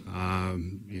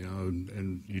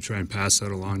and you try and pass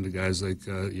that along to guys like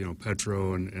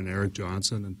Petro and Eric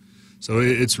Johnson, and so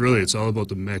it's all about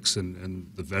the mix and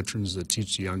the veterans that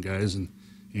teach the young guys, and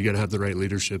you got to have the right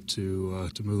leadership to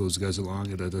move those guys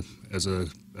along at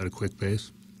a quick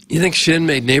pace. You think Shin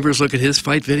made neighbors look at his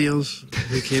fight videos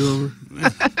when he came over?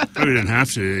 Probably didn't have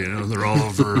to. You know, they're all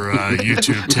over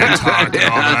YouTube, TikTok,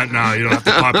 and all that. No, you don't have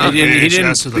to pop in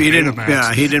VHS or the Betamax.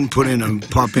 Yeah, he didn't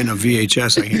pop in a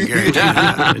VHS. I can guarantee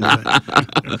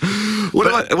that.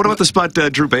 What about the spot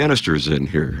Drew Bannister's in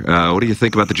here? What do you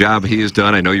think about the job he has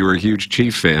done? I know you were a huge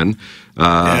Chief fan.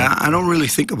 Yeah, I don't really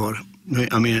think about it.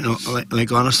 I mean,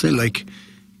 like honestly,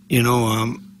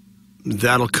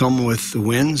 that'll come with the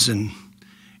wins, and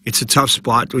it's a tough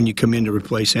spot when you come in to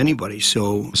replace anybody.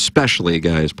 So, especially a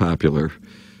guy as popular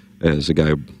as a guy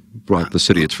who brought the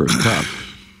city its first cup.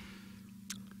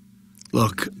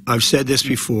 Look, I've said this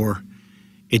before.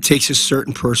 It takes a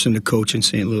certain person to coach in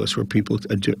St. Louis where people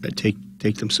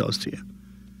take themselves to you.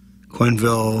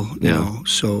 Quenneville, you know.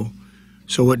 So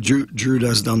what Drew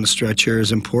does down the stretch here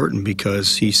is important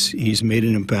because he's made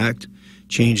an impact,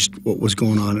 changed what was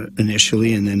going on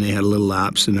initially, and then they had a little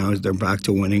lapse, and now they're back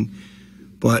to winning.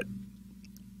 But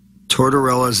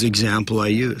Tortorella is the example I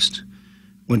used.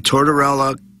 When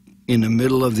Tortorella, in the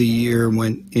middle of the year,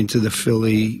 went into the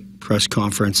Philly press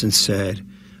conference and said,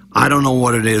 I don't know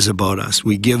what it is about us.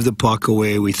 We give the puck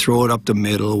away. We throw it up the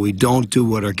middle. We don't do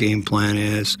what our game plan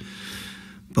is.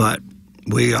 But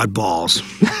we got balls.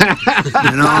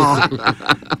 You know,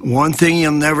 one thing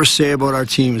you'll never say about our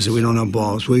team is that we don't have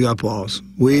balls. We got balls.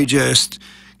 We just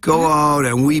go out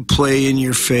and we play in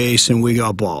your face and we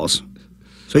got balls.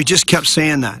 So he just kept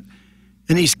saying that.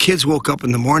 And these kids woke up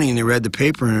in the morning and they read the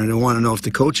paper and they want to know if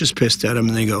the coach is pissed at them,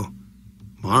 and they go,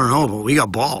 I don't know, but we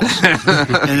got balls.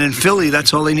 And in Philly,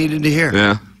 that's all they needed to hear.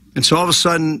 Yeah. And so all of a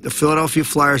sudden, the Philadelphia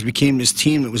Flyers became this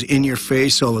team that was in your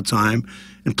face all the time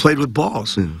and played with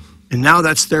balls. Yeah. And now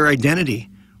that's their identity.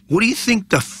 What do you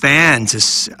think the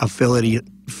fans of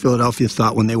Philadelphia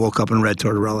thought when they woke up and read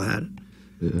Tortorella had it?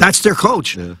 Yeah. That's their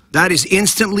coach. Yeah. That is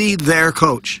instantly their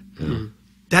coach. Yeah.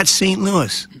 That's St.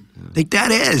 Louis. Like, that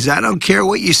is. I don't care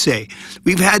what you say.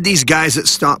 We've had these guys that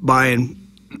stop by and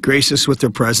grace us with their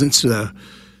presence, the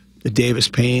Davis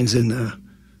Paynes and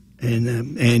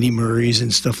the Andy Murrays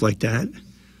and stuff like that.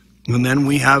 And then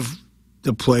we have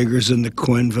the Plagers and the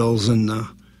Quennevilles and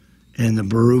the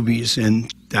Berubis,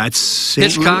 and that's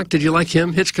St. Hitchcock. Louis. Did you like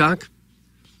him, Hitchcock?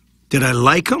 Did I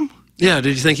like him? Yeah.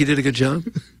 Did you think he did a good job?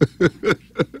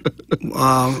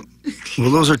 Well,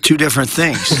 those are two different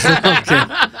things. Okay.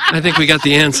 I think we got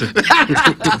the answer.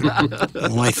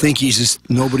 Well, I think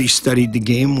nobody studied the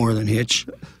game more than Hitch.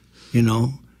 You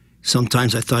know,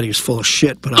 sometimes I thought he was full of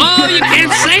shit, but you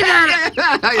can't say that.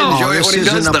 I enjoy it when he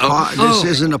does, though. This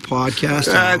isn't a podcast.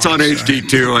 It's on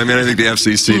HD2. I mean, I think the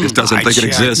FCC just doesn't think it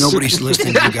exists. Nobody's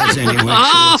listening to you guys anyway.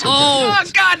 Oh,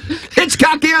 God.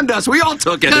 Hitchcock and us. We all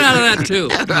took it. Get out of that, too.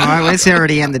 All right, it's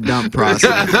already in the dump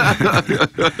process.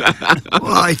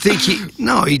 Well, I think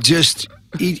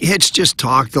Hitch just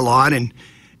talked a lot, and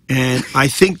I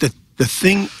think that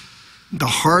the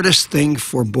hardest thing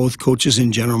for both coaches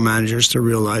and general managers to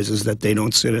realize is that they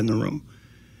don't sit in the room.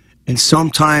 And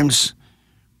sometimes,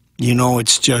 you know,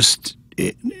 it's just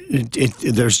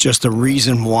there's just a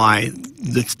reason why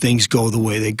the things go the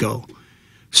way they go.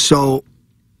 So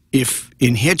if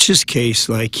in Hitch's case,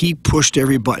 like, he pushed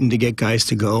every button to get guys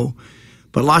to go,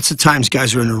 but lots of times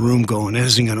guys are in a room going, it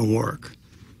isn't going to work,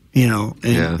 you know.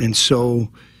 And so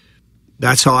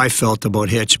that's how I felt about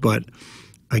Hitch. But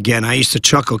again, I used to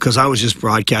chuckle because I was just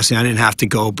broadcasting. I didn't have to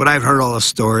go, but I've heard all the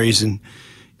stories, and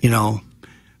you know,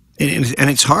 and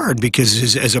it's hard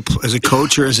because as a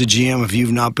coach or as a GM, if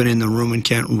you've not been in the room and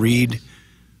can't read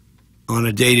on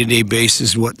a day-to-day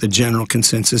basis what the general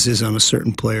consensus is on a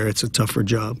certain player, it's a tougher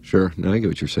job. Sure, now I get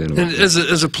what you're saying. And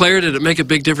as a player, did it make a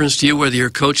big difference to you whether your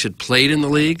coach had played in the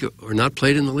league or not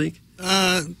played in the league?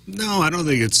 No, I don't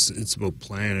think it's about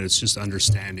playing. It's just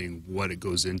understanding what it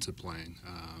goes into playing.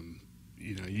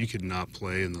 You know, you could not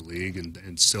play in the league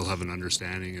and still have an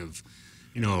understanding of,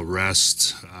 you know,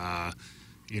 rest.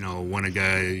 You know, when a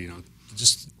guy, you know,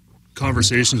 just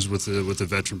conversations with the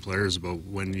veteran players about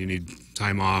when you need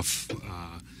time off.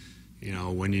 You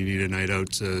know, when you need a night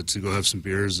out to go have some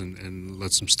beers and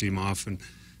let some steam off. And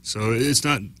so it's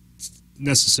not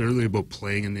necessarily about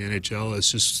playing in the NHL. It's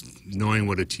just knowing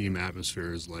what a team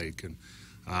atmosphere is like. And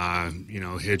you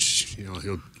know, Hitch, you know,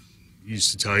 he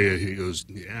used to tell you, he goes,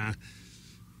 yeah,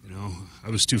 you know, I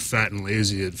was too fat and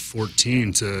lazy at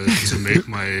 14 to make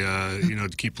my you know,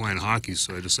 to keep playing hockey,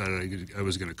 so I decided I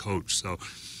was going to coach. So,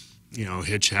 you know,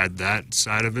 Hitch had that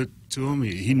side of it to him.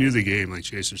 He knew the game, like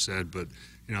Chaser said, but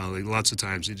you know, like, lots of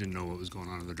times he didn't know what was going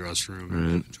on in the dressing room,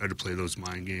 and tried to play those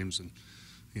mind games, and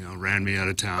you know, ran me out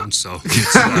of town. So,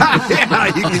 yeah,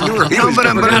 you were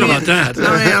forgot about that.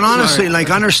 And honestly, like,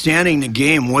 understanding the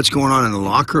game, what's going on in the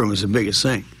locker room is the biggest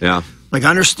thing. Yeah. like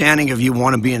understanding if you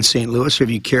want to be in St. Louis, or if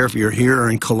you care if you're here or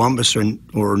in Columbus or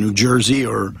New Jersey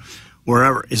or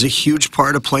wherever, is a huge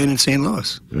part of playing in St.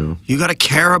 Louis. Yeah. You got to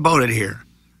care about it here.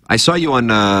 I saw you on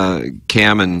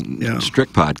Cam and Strick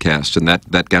podcast, and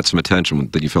that got some attention.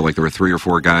 That you felt like there were 3 or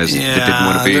 4 guys that didn't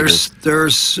want to be here.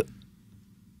 There's.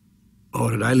 Oh,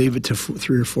 did I leave it to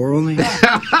 3 or 4 only?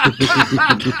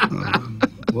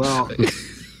 Well,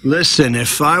 listen,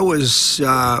 if I was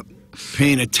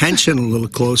paying attention a little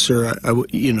closer,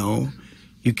 you know,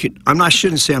 you could.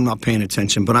 Shouldn't say I'm not paying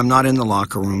attention, but I'm not in the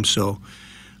locker room, so.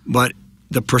 But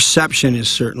the perception is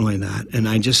certainly that, and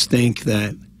I just think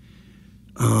that.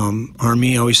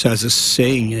 Army always has this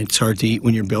saying, it's hard to eat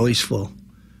when your belly's full.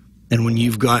 And when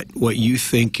you've got what you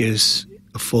think is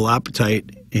a full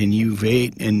appetite and you've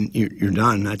ate and you're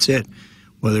done, that's it.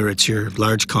 Whether it's your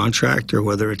large contract or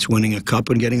whether it's winning a cup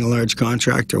and getting a large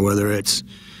contract or whether it's,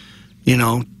 you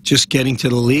know, just getting to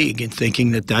the league and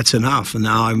thinking that that's enough and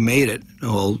now I've made it.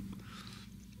 Well,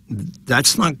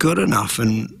 that's not good enough.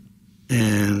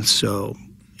 And so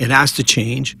it has to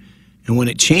change. And when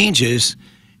it changes,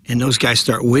 and those guys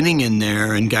start winning in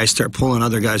there and guys start pulling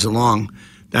other guys along,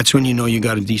 that's when you know you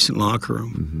got a decent locker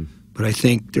room. Mm-hmm. But I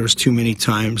think there's too many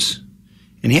times,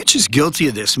 and Hitch is guilty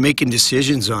of this, making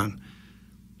decisions on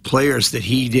players that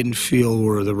he didn't feel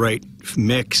were the right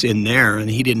mix in there, and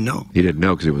he didn't know. He didn't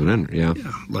know because he wasn't in, yeah.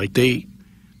 Like they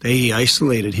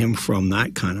isolated him from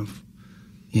that kind of,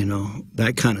 you know,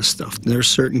 that kind of stuff. And there's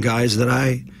certain guys that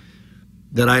I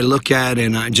look at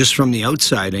and just from the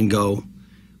outside and go,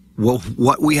 well,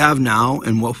 what we have now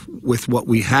and with what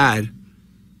we had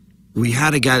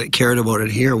a guy that cared about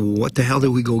it here. What the hell did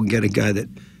we go and get a guy that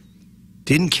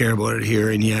didn't care about it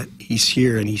here, and yet he's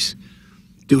here and he's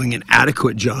doing an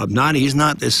adequate job? He's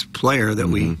not this player that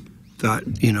we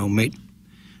thought, you know, made.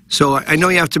 So I know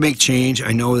you have to make change.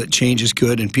 I know that change is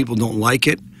good and people don't like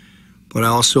it, but I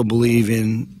also believe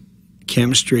in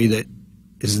chemistry that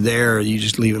is there. You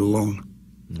just leave it alone.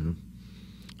 Mm-hmm.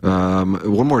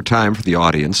 One more time for the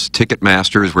audience.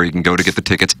 Ticketmaster is where you can go to get the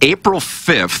tickets. April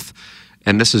 5th,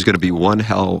 and this is going to be one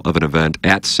hell of an event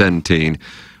at Centene.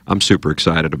 I'm super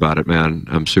excited about it, man.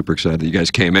 I'm super excited that you guys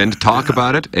came in to talk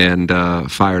about it and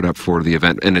fired up for the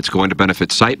event. And it's going to benefit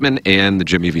Siteman and the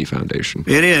Jimmy V Foundation.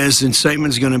 It is, and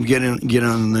Siteman's going to get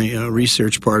on the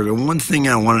research part of it. One thing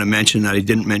I wanted to mention that I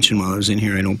didn't mention while I was in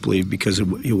here, I don't believe, because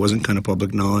it wasn't kind of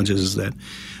public knowledge, is that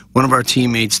one of our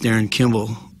teammates, Darren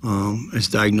Kimball, is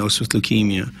diagnosed with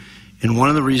leukemia. And one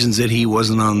of the reasons that he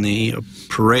wasn't on the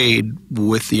parade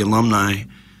with the alumni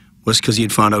was because he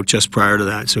had found out just prior to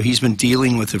that. So he's been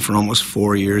dealing with it for almost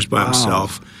 4 years by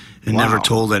himself and never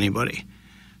told anybody.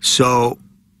 So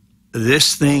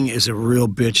this thing is a real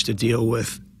bitch to deal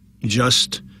with,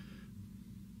 just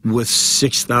with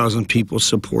 6,000 people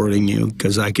supporting you,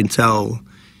 because I can tell,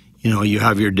 you know, you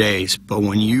have your days. But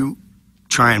when you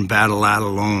try and battle that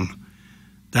alone,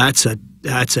 that's a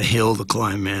hill to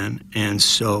climb, man. And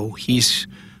so he's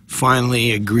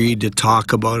finally agreed to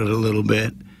talk about it a little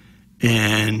bit,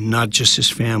 and not just his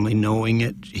family knowing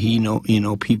it.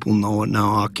 People know it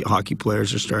now. Hockey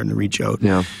players are starting to reach out.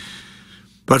 Yeah.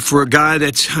 But for a guy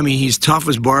that's, I mean, he's tough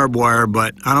as barbed wire,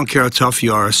 but I don't care how tough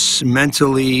you are.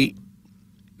 Mentally,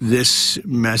 this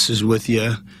messes with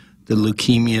you. The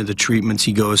leukemia, the treatments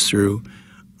he goes through.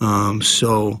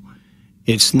 So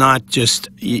it's not just,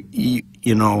 you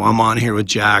know, I'm on here with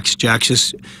Jax. Jax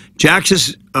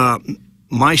is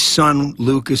my son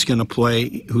Luke is going to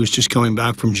play, who's just coming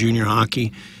back from junior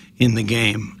hockey, in the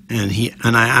game. And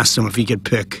I asked him if he could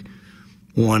pick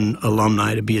one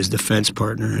alumni to be his defense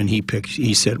partner, and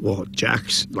he said, well,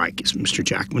 Jack's, like, is Mr.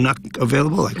 Jackman not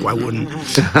available? Like, why wouldn't,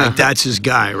 like, that's his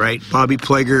guy, right? Bobby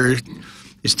Plager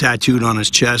is tattooed on his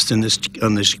chest on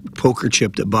this poker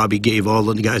chip that Bobby gave all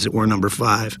the guys that wore number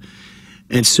 5.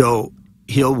 And so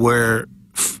he'll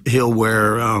probably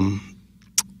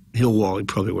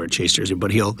wear a Chase jersey,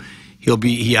 but he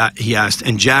asked,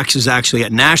 and Jax is actually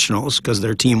at Nationals because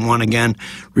their team won again,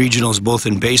 regionals both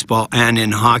in baseball and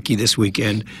in hockey this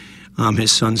weekend,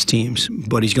 his son's teams.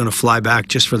 But he's going to fly back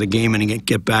just for the game and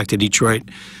get back to Detroit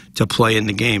to play in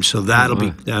the game. So that'll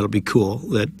be cool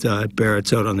that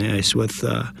Barrett's out on the ice with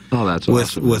awesome.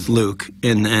 with Luke.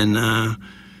 And then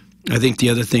I think the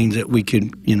other thing that we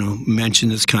could, you know, mention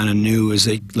that's kind of new is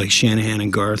like Shanahan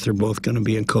and Garth are both going to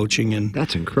be in coaching, and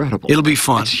that's incredible. It'll be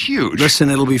fun. It's huge. Listen,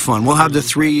 it'll be fun. We'll have the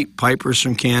 3 pipers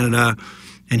from Canada,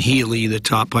 and Healy, the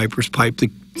top pipers, pipe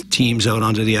the teams out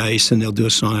onto the ice, and they'll do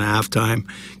a song at halftime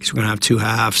because we're going to have 2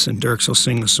 halves, and Dirks will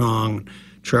sing a song,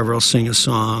 Trevor will sing a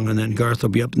song, and then Garth will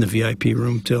be up in the VIP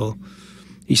room till,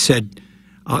 he said,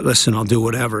 listen, I'll do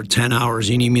whatever. 10 hours.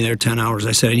 You need me there 10 hours.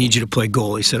 I said, I need you to play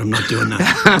goal. He said, I'm not doing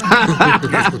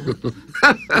that.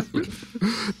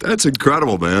 That's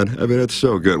incredible, man. I mean, it's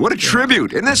so good. What a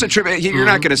tribute. And that's a tribute. You're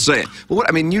not going to say it. Well, what,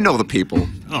 I mean, you know the people.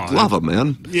 Love them,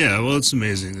 man. Yeah, well, it's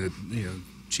amazing that,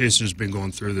 Chaser's been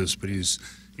going through this, but he's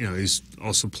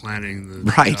also planning one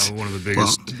of the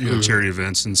biggest charity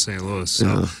events in St. Louis.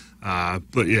 So,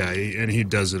 but yeah, he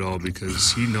does it all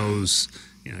because he knows,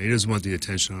 he doesn't want the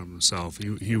attention on himself.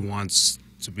 He wants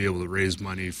to be able to raise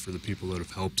money for the people that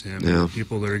have helped him, and the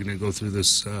people that are going to go through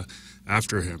this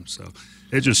after him. So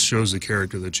it just shows the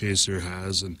character that Chaser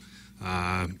has, and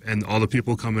all the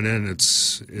people coming in,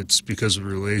 it's because of a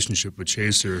relationship with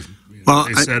Chaser.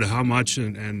 They said how much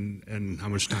and how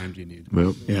much time do you need?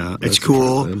 Well, yeah, it's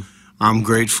cool. I'm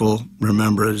grateful.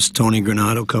 Remember, there's Tony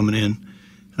Granato coming in,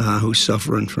 who's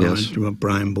suffering from it.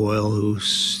 Brian Boyle,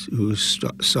 who's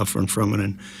suffering from it,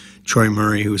 and Troy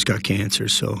Murray, who's got cancer.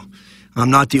 So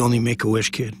I'm not the only Make-A-Wish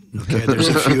kid. Okay, there's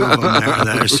a few of them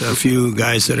there. There's a few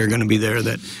guys that are going to be there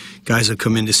that guys have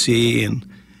come in to see and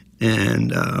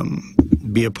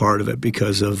be a part of it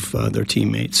because of their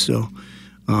teammates. So,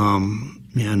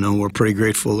 we're pretty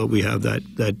grateful that we have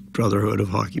that brotherhood of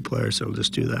hockey players that'll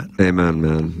just do that. Amen,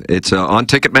 man. It's on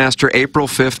Ticketmaster, April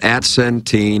 5th at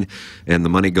Centene, and the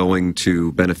money going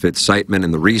to benefit Siteman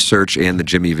and the research and the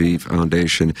Jimmy V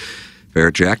Foundation.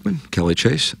 Barrett Jackman, Kelly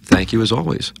Chase, thank you as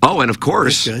always. Oh, and of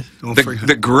course,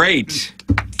 the great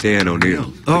Dan O'Neill.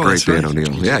 The great Dan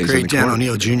O'Neill. Yeah, he's great Dan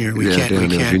O'Neill Jr. We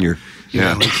can't. Jr.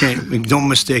 Yeah. Don't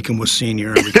mistake him with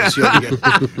senior because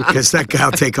that guy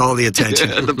will take all the attention.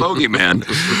 The bogeyman.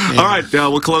 All right,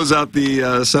 we'll close out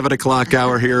the 7 o'clock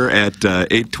hour here at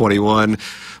 8:21.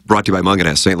 Brought to you by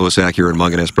Munganess, St. Louis Acura and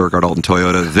Munganess, Burkhardt Alton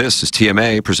Toyota. This is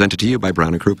TMA, presented to you by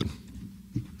Brown & Crouppen.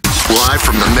 Live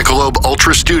from the Michelob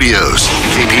Ultra Studios,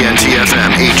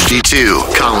 KPNT-FM HD2,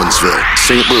 Collinsville,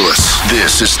 St. Louis.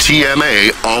 This is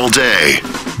TMA All Day.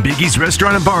 Biggie's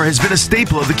Restaurant and Bar has been a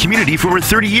staple of the community for over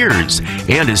 30 years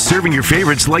and is serving your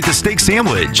favorites like the steak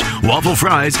sandwich, waffle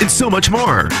fries, and so much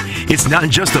more. It's not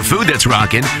just the food that's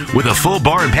rocking. With a full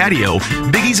bar and patio,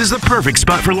 Biggie's is the perfect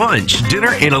spot for lunch,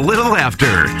 dinner, and a little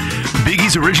laughter.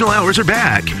 Biggie's original hours are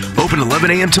back. Open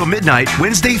 11 a.m. till midnight,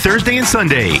 Wednesday, Thursday, and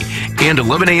Sunday. And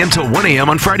 11 a.m. till 1 a.m.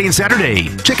 on Friday and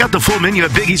Saturday. Check out the full menu at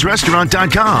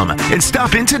biggiesrestaurant.com and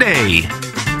stop in today.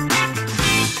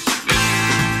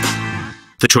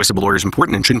 The choice of a lawyer is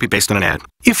important and shouldn't be based on an ad.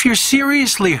 If you're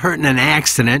seriously hurt in an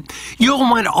accident, you'll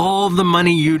want all the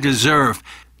money you deserve.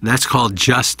 That's called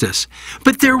justice.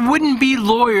 But there wouldn't be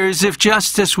lawyers if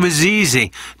justice was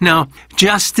easy. No,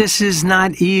 justice is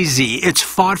not easy. It's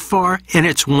fought for and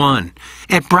it's won.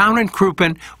 At Brown &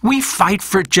 Crouppen, we fight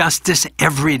for justice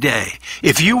every day.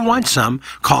 If you want some,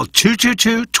 call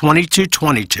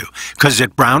 222-2222. Because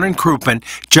at Brown & Crouppen,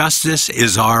 justice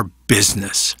is our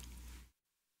business.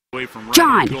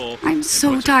 John, I'm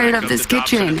so tired of this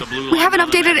kitchen. We haven't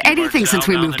updated anything since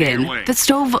we moved in. The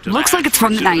stove looks like it's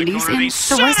from the 90s, and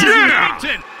the rest is...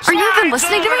 Are you even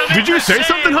listening to me? Did you say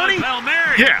something, honey?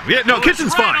 Yeah, no,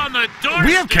 kitchen's fine.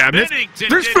 We have cabinets.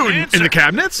 There's food in the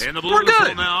cabinets. We're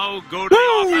good. Oh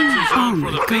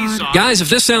my God. Guys, if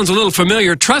this sounds a little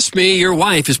familiar, trust me, your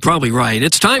wife is probably right.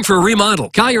 It's time for a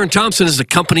remodel. Collier & Thompson is the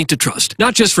company to trust.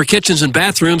 Not just for kitchens and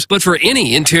bathrooms, but for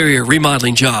any interior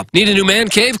remodeling job. Need a new man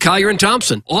cave? Collier &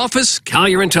 Thompson. Office?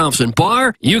 Collier & Thompson.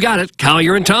 Bar? You got it.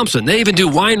 Collier & Thompson. They even do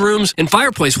wine rooms and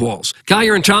fireplace walls.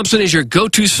 Collier & Thompson is your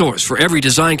go-to source for every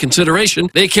design consideration.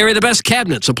 They carry the best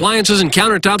cabinets, appliances, and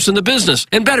countertops in the business.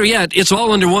 And better yet, it's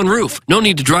all under one roof. No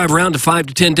need to drive around to 5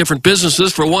 to 10 different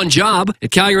businesses for one job.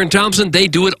 At Collier & Thompson, they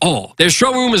do it all. Their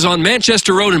showroom is on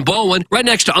Manchester Road in Baldwin, right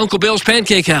next to Uncle Bill's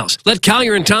Pancake House. Let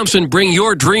Collier & Thompson bring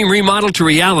your dream remodel to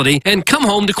reality and come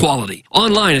home to quality.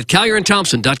 Online at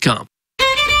collierandthompson.com.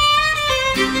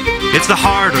 It's the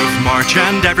heart of March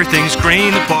and everything's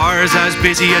green. The bar's as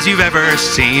busy as you've ever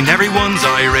seen. Everyone's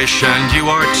Irish and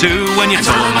you are too. When you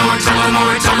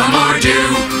Tullamore do.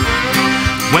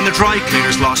 When the dry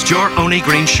cleaners lost your only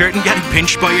green shirt and getting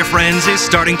pinched by your friends is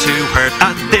starting to hurt.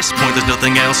 At this point there's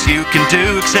nothing else you can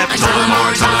do except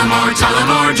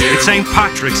Tullamore do. It's St.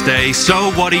 Patrick's Day,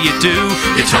 so what do? You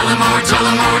Tullamore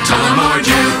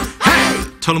do. Hey!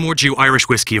 Tullamore Dew Irish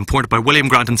Whiskey, imported by William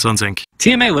Grant & Sons, Inc.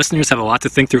 TMA listeners have a lot to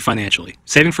think through financially.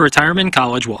 Saving for retirement and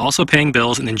college while also paying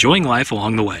bills and enjoying life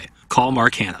along the way. Call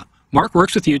Mark Hanna. Mark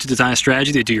works with you to design a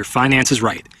strategy to do your finances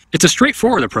right. It's a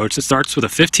straightforward approach that starts with a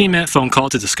 15-minute phone call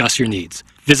to discuss your needs.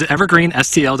 Visit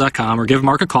evergreenstl.com or give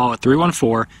Mark a call at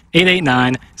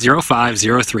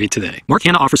 314-889-0503 today. Mark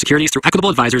Hanna offers securities through Equitable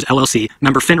Advisors, LLC,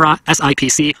 member FINRA,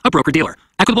 SIPC, a broker-dealer.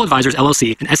 Equitable Advisors,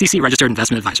 LLC, an SEC-registered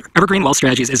investment advisor. Evergreen Wealth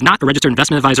Strategies is not a registered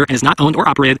investment advisor and is not owned or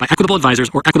operated by Equitable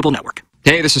Advisors or Equitable Network.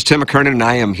 Hey, this is Tim McKernan, and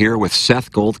I am here with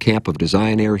Seth Goldcamp of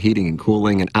Design Air Heating and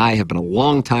Cooling, and I have been a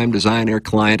long-time Design Air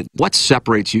client. What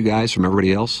separates you guys from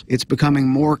everybody else? It's becoming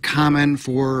more common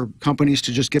for companies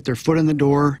to just get their foot in the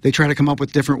door. They try to come up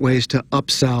with different ways to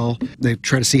upsell. They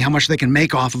try to see how much they can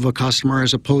make off of a customer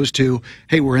as opposed to,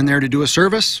 hey, we're in there to do a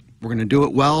service. We're going to do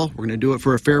it well. We're going to do it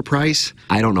for a fair price.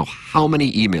 I don't know how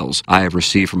many emails I have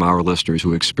received from our listeners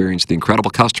who experience the incredible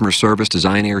customer service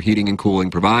Design Air Heating and Cooling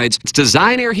provides. It's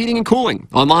Design Air Heating and Cooling,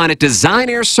 online at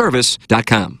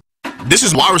designairservice.com. This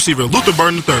is wide receiver Luther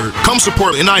Burden III. Come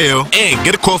support NIL and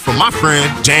get a quote from my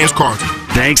friend James Carlton.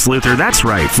 Thanks, Luther. That's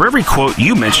right. For every quote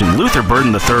you mention, Luther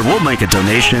Burden III will make a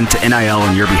donation to NIL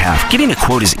on your behalf. Getting a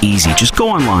quote is easy. Just go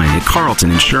online at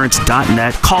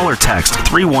carltoninsurance.net. Call or text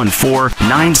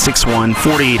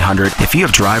 314-961-4800. If you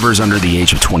have drivers under the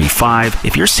age of 25,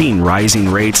 if you're seeing rising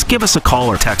rates, give us a call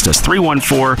or text us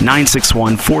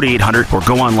 314-961-4800 or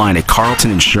go online at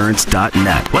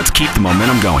carltoninsurance.net. Let's keep the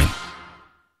momentum going.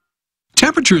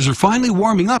 Temperatures are finally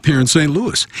warming up here in St.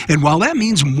 Louis, and while that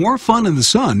means more fun in the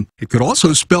sun, it could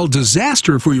also spell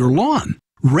disaster for your lawn.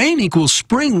 Rain equals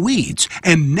spring weeds,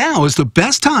 and now is the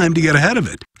best time to get ahead of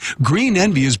it. Green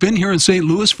Envy has been here in St.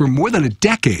 Louis for more than a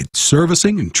decade,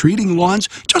 servicing and treating lawns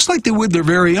just like they would their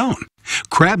very own.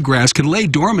 Crabgrass can lay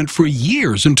dormant for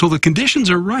years until the conditions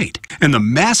are right, and the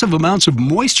massive amounts of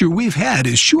moisture we've had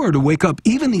is sure to wake up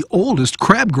even the oldest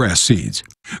crabgrass seeds.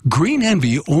 Green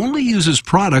Envy only uses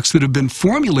products that have been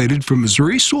formulated for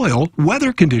Missouri soil,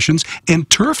 weather conditions, and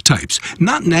turf types,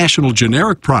 not national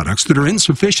generic products that are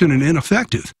insufficient and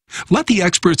ineffective. Let the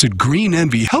experts at Green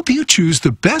Envy help you choose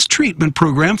the best treatment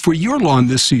program for your lawn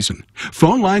this season.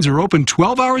 Phone lines are open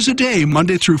 12 hours a day,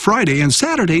 Monday through Friday, and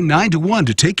Saturday 9 to 1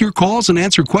 to take your calls and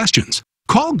answer questions.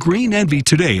 Call Green Envy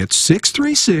today at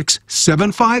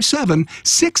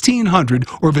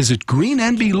 636-757-1600 or visit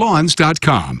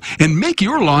greenenvylawns.com and make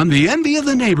your lawn the envy of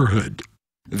the neighborhood.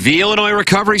 The Illinois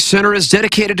Recovery Center is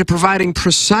dedicated to providing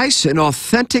precise and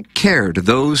authentic care to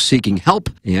those seeking help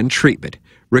and treatment.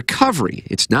 Recovery,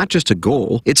 it's not just a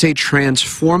goal, it's a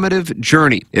transformative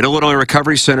journey. At Illinois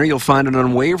Recovery Center, you'll find an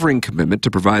unwavering commitment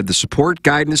to provide the support,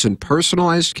 guidance, and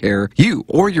personalized care you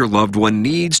or your loved one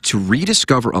needs to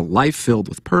rediscover a life filled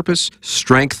with purpose,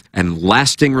 strength, and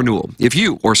lasting renewal. If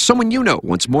you or someone you know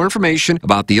wants more information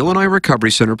about the Illinois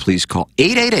Recovery Center, please call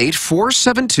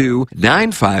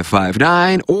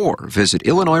 888-472-9559 or visit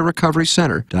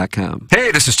IllinoisRecoveryCenter.com.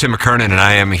 Hey, this is Tim McKernan, and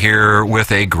I am here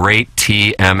with a great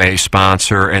TMA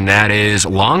sponsor, and that is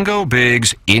Longo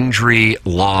Biggs Injury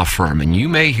Law Firm. And you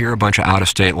may hear a bunch of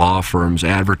out-of-state law firms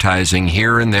advertising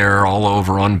here and there all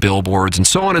over on billboards and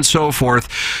so on and so forth.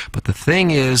 But the thing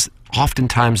is,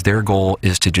 oftentimes their goal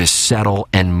is to just settle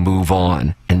and move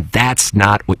on. And that's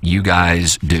not what you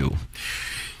guys do.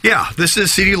 Yeah, this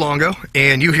is CD Longo,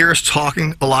 and you hear us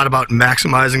talking a lot about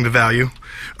maximizing the value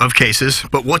of cases,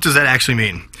 but what does that actually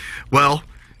mean? Well,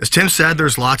 as Tim said,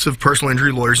 there's lots of personal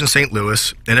injury lawyers in St.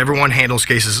 Louis, and everyone handles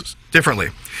cases differently.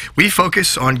 We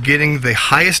focus on getting the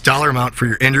highest dollar amount for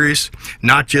your injuries,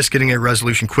 not just getting a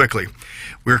resolution quickly.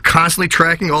 We're constantly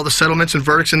tracking all the settlements and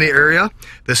verdicts in the area.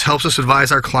 This helps us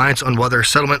advise our clients on whether a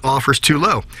settlement offer is too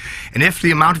low. And if the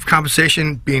amount of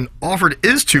compensation being offered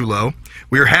is too low,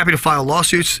 we are happy to file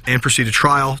lawsuits and proceed to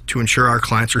trial to ensure our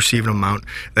clients receive an amount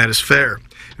that is fair.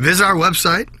 Visit our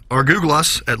website or Google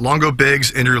us at Longo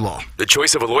Biggs Injury Law. The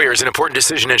choice of a lawyer is an important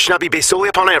decision and should not be based solely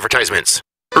upon advertisements.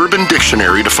 Urban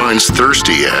Dictionary defines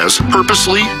thirsty as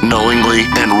purposely, knowingly,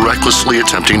 and recklessly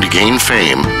attempting to gain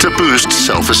fame to boost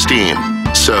self-esteem.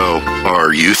 So,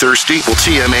 are you thirsty? Well,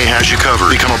 TMA has you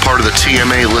covered. Become a part of the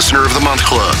TMA Listener of the Month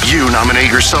Club. You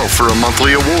nominate yourself for a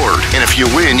monthly award. And if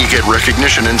you win, you get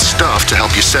recognition and stuff to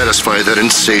help you satisfy that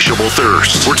insatiable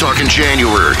thirst. We're talking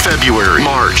January, February,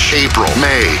 March, April,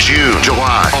 May, June,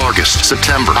 July, August,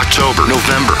 September, October,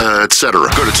 November, etc.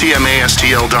 Go to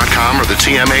TMASTL.com or the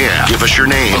TMA app. Give us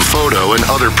your name, a photo, and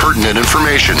other pertinent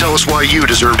information. Tell us why you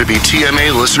deserve to be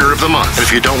TMA Listener of the Month. And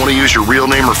if you don't want to use your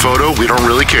real name or photo, we don't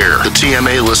really care. The TMA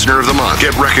Listener of the Month.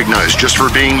 Get recognized just for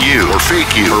being you or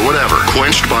fake you or whatever.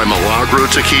 Quenched by Milagro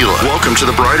Tequila. Welcome to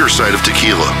the brighter side of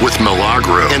tequila with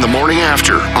Milagro in the morning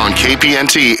after on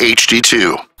KPNT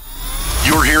HD2.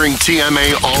 You're hearing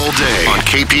TMA all day on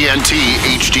KPNT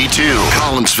HD2,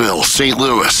 Collinsville, St.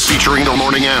 Louis. Featuring the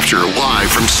morning after, live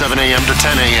from 7 a.m. to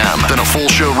 10 a.m. Then a full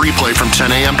show replay from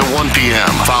 10 a.m. to 1 p.m.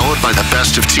 Followed by the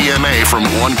best of TMA from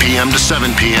 1 p.m. to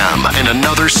 7 p.m. And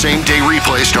another same-day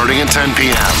replay starting at 10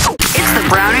 p.m. It's the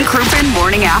Brown and Crouppen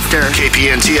Morning After.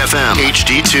 KPNT FM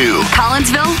HD2.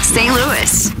 Collinsville, St.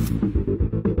 Louis.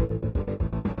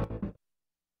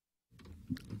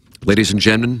 Ladies and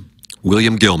gentlemen,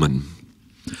 William Gilman.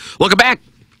 Welcome back.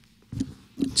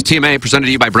 It's TMA presented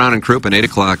to you by Brown and Crouppen, 8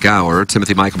 o'clock hour.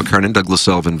 Timothy Michael McKernan, Douglas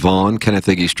Sullivan Vaughn, Kenneth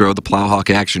Iggy Strode, the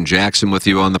Plowhawk Action Jackson with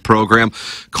you on the program.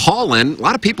 Call in. A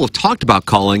lot of people have talked about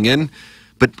calling in,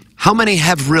 but how many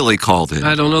have really called in?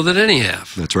 I don't know that any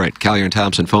have. That's right. Collier and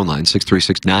Thompson phone line,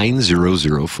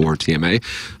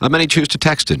 636-9004-TMA. Many choose to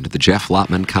text into the Jeff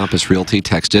Lotman Compass Realty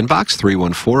text inbox,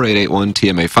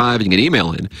 314-881-TMA5. You can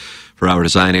email in for our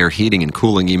Design, Air, Heating, and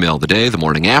Cooling email of the day, the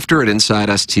morning after at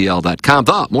InsideSTL.com.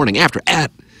 The morning after at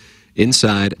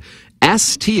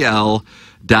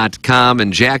InsideSTL.com.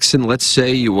 And Jackson, let's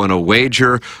say you want to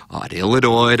wager on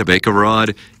Illinois to make a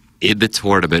run in the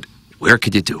tournament. Where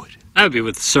could you do it? That would be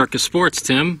with Circus Sports,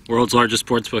 Tim. World's largest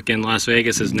sportsbook in Las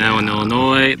Vegas is now in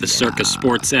Illinois. The Circus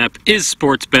Sports app is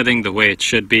sports betting the way it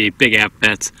should be. Big app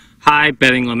bets, high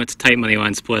betting limits, tight money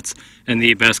line splits, and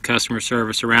the best customer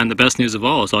service around. The best news of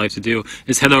all is all you have to do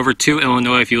is head over to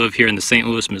Illinois if you live here in the St.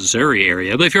 Louis, Missouri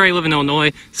area. But if you already live in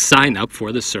Illinois, sign up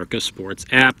for the Circus Sports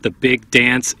app. The big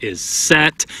dance is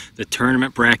set. The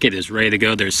tournament bracket is ready to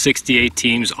go. There's 68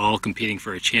 teams all competing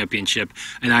for a championship,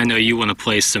 and I know you want to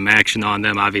place some action on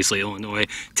them. Obviously, Illinois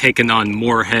taking on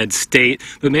Moorhead State,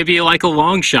 but maybe you like a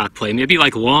long shot play. Maybe you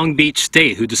like Long Beach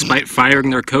State, who despite firing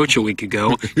their coach a week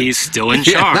ago, he's still in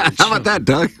charge. How about that,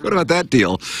 Doug? What about that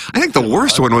deal? I think the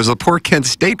worst one was the poor Kent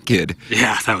State kid.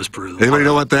 Yeah, that was brutal. Anybody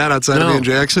know about that outside of me and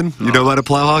Jackson? You know about a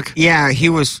Plowhawk? Yeah, he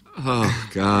was. Oh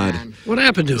God! What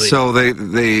happened to him? So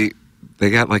they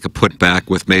got like a putback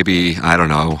with maybe, I don't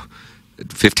know,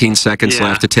 15 seconds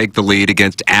left to take the lead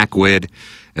against Ackwid,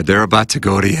 and they're about to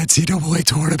go to the NCAA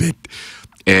tournament,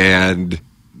 and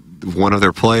one of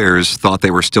their players thought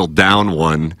they were still down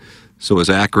one. So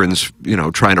as Akron's,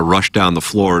 trying to rush down the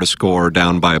floor to score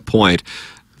down by a point,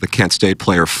 the Kent State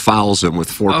player fouls him with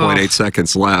 4.8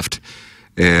 seconds left,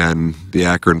 and the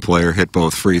Akron player hit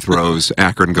both free throws.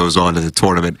 Akron goes on to the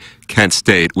tournament. Kent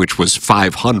State, which was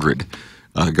 500,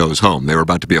 goes home. They were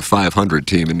about to be a 500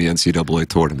 team in the NCAA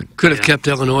tournament. Could have kept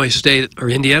Illinois State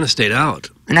or Indiana State out.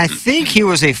 And I think he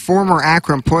was a former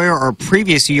Akron player or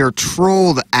previous year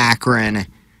trolled Akron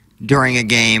during a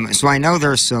game, so I know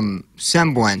there's some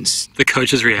semblance. The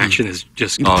coach's reaction is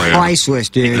just priceless,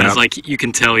 dude. He's like, you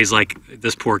can tell he's like,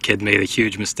 this poor kid made a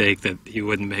huge mistake that he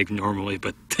wouldn't make normally,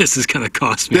 but this is going to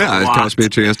cost me a lot. It cost me a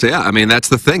chance to. I mean, that's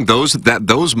the thing. Those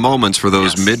moments for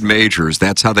those mid-majors,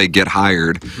 that's how they get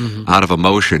hired out of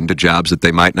emotion to jobs that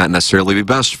they might not necessarily be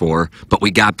best for. But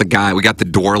we got the guy, we got the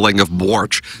Dorling of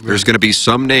Borch. There's going to be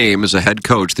some name as a head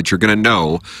coach that you're going to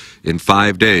know in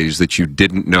 5 days that you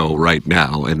didn't know right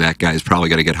now, and that guy's probably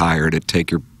going to get hired and take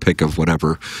your pick of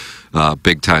whatever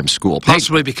big-time school.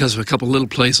 Possibly because of a couple little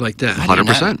plays like that.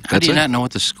 100%. How do you not know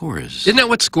what the score is? Isn't that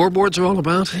what scoreboards are all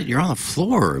about? You're on the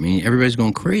floor. I mean, everybody's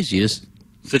going crazy.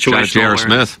 Situational J.R.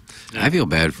 Smith. I feel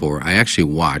bad for her. I actually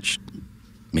watched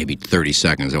maybe 30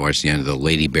 seconds. I watched the end of the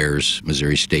Lady Bears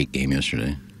Missouri State game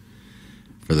yesterday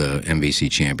for the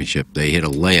MVC championship. They hit a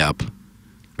layup,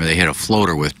 or they hit a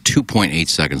floater with 2.8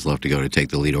 seconds left to go to take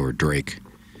the lead over Drake.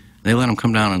 They let them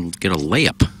come down and get a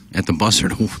layup at the buzzer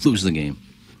to lose the game.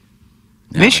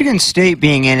 Michigan State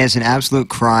being in is an absolute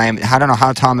crime. I don't know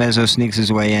how Tom Izzo sneaks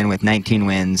his way in with 19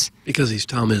 wins. Because he's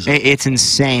Tom Izzo. It's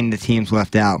insane the teams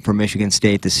left out for Michigan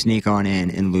State to sneak on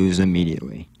in and lose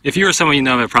immediately. If you or someone you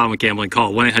know have a problem with gambling,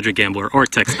 call 1-800-GAMBLER or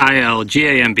text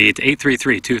ILGAMB to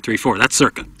 833-234. That's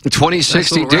Circa. The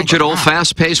 2060 Digital,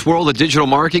 fast-paced world of digital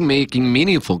marketing, making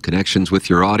meaningful connections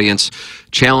with your audience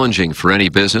challenging for any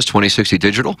business. 2060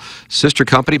 Digital, sister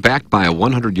company backed by a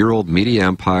 100-year-old media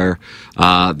empire.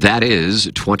 That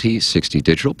is 2060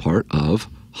 Digital, part of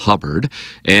Hubbard.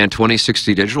 And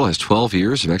 2060 Digital has 12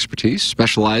 years of expertise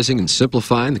specializing in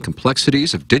simplifying the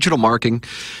complexities of digital marketing,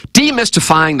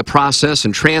 demystifying the process,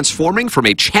 and transforming from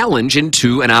a challenge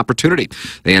into an opportunity.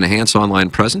 They enhance online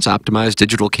presence, optimize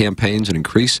digital campaigns, and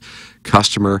increase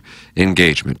customer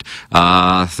engagement.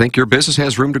 Think your business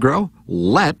has room to grow?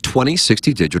 Let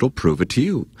 2060 Digital prove it to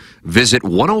you. Visit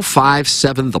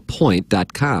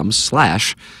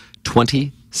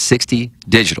 1057thepoint.com/2060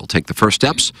 Digital. Take the first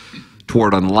steps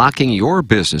toward unlocking your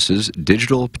business's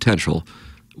digital potential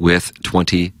with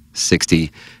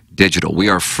 2060 Digital. We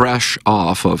are fresh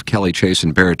off of Kelly Chase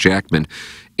and Barrett Jackman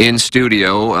in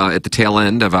studio at the tail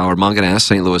end of our Mungenast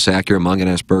St. Louis Acura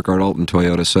Mungenast Burkhardt Alton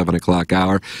Toyota 7 o'clock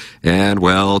hour. And,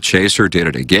 well, Chaser did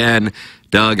it again.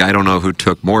 Doug, I don't know who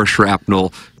took more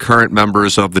shrapnel, current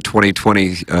members of the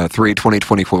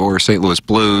 2023-2024 St. Louis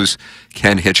Blues,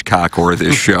 Ken Hitchcock, or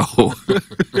this show.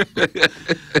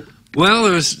 Well,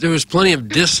 there was plenty of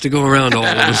discs to go around all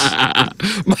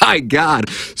those. My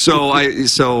God. So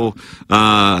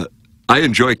I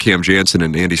enjoy Cam Jansen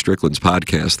and Andy Strickland's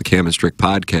podcast, the Cam and Strick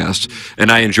podcast, and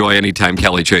I enjoy any time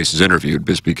Kelly Chase is interviewed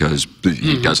just because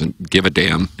he doesn't give a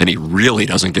damn, and he really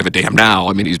doesn't give a damn now.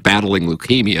 I mean, he's battling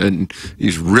leukemia, and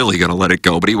he's really going to let it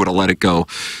go, but he would have let it go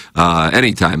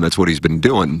anytime. That's what he's been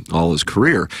doing all his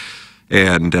career.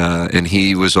 And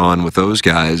he was on with those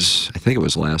guys, I think it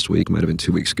was last week, might have been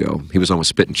 2 weeks ago. He was on with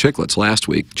Spittin' Chicklets last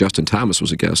week. Justin Thomas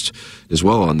was a guest as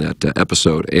well on that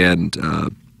episode. And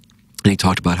he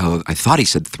talked about how, I thought he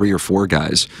said 3 or 4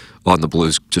 guys on the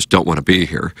Blues just don't want to be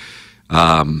here.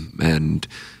 And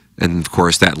of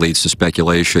course, that leads to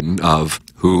speculation of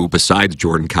who, besides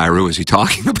Jordan Kyrou, is he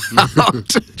talking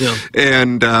about? Yeah.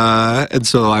 And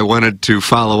so I wanted to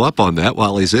follow up on that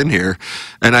while he's in here.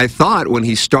 And I thought when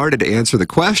he started to answer the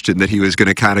question that he was going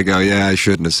to kind of go, yeah, I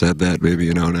shouldn't have said that, maybe,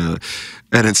 you know. No.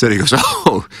 And instead he goes,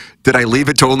 oh, did I leave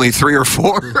it to only 3 or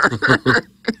 4?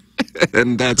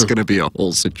 And that's going to be a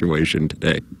whole situation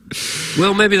today.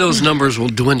 Well, maybe those numbers will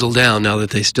dwindle down now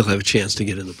that they still have a chance to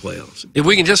get in the playoffs. If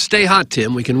we can just stay hot,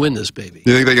 Tim, we can win this baby.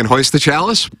 You think they can hoist the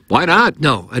chalice? Why not?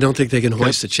 No, I don't think they can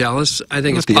hoist the chalice. I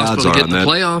think it's possible to get in the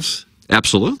playoffs.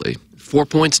 Absolutely. 4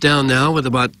 points down now with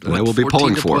about I will be 14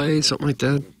 pulling to for play, something like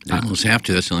that. They almost have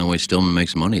to. That's the only way Stillman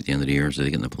makes money at the end of the year is they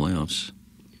get in the playoffs.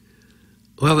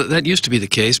 Well, that used to be the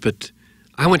case, but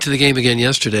I went to the game again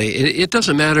yesterday. It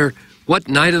doesn't matter what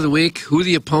night of the week, who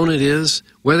the opponent is,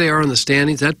 where they are in the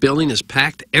standings. That building is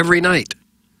packed every night.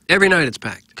 Every night it's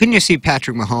packed. Couldn't you see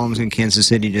Patrick Mahomes in Kansas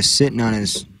City just sitting on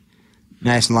his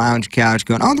nice lounge couch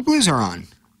going, oh, the Blues are on?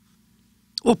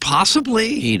 Well,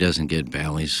 possibly. He doesn't get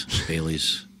Bailey's.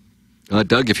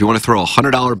 Doug, if you want to throw a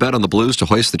 $100 bet on the Blues to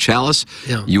hoist the chalice,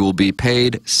 you will be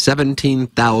paid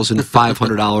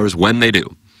 $17,500 when they do.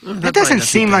 That doesn't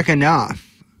seem like enough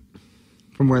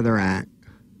from where they're at.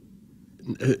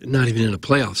 Not even in a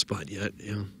playoff spot yet.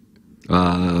 Yeah.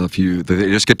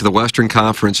 They just get to the Western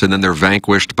Conference and then they're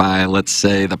vanquished by, let's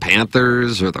say, the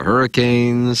Panthers or the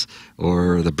Hurricanes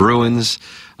or the Bruins.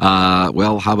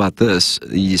 Well, how about this?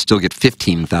 You still get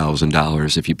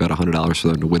 $15,000 if you bet $100 for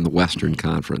them to win the Western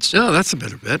Conference. Oh, that's a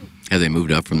better bet. Have they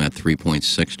moved up from that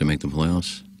 3.6 to make the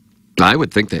playoffs? I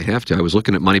would think they have to. I was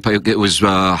looking at Money Pike. It was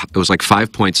like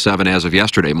 5.7 as of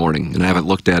yesterday morning, and I haven't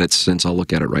looked at it since. I'll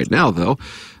look at it right now, though.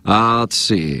 Let's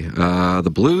see. The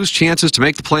Blues' chances to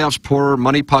make the playoffs per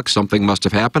Money Puck, something must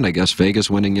have happened. I guess Vegas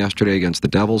winning yesterday against the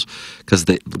Devils because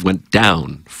they went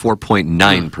down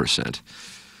 4.9%.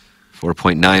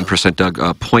 4.9%, Doug.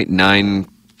 0.9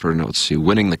 for, no, let's see,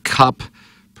 winning the Cup.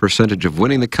 Percentage of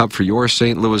winning the Cup for your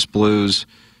St. Louis Blues,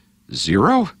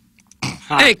 0?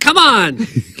 Hey, come on!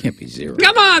 Can't be 0.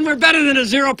 Come on, we're better than a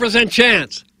 0%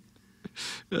 chance.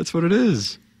 That's what it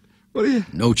is. What are you?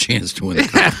 No chance to win the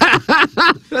Cup.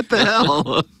 What the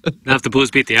hell? Now, if the Blues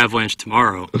beat the Avalanche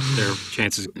tomorrow, their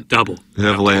chances double. The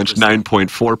Avalanche,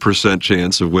 9.4%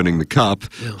 chance of winning the Cup,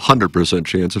 100%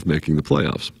 chance of making the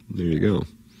playoffs. There you go.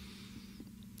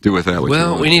 Do with that what you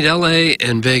want. Well, we need L.A.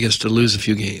 and Vegas to lose a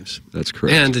few games. That's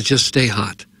correct. And to just stay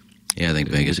hot. Yeah, I think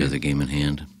Vegas has a game in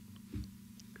hand.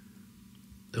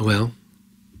 Well.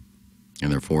 And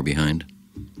they're 4 behind.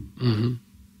 Mm-hmm.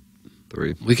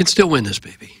 3. We can still win this,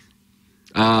 baby.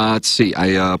 Let's see.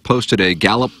 I posted a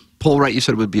Gallup poll, right? You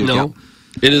said it would be a Gallup? No,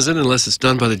 it isn't unless it's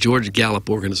done by the George Gallup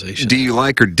organization. Do you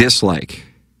like or dislike?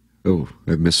 Oh,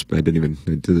 I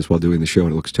did this while doing the show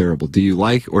and it looks terrible. Do you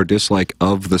like or dislike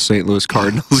of the St. Louis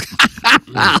Cardinals?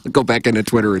 I'll go back into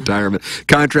Twitter retirement.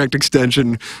 Contract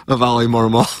extension of Ali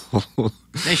Marmol.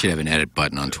 They should have an edit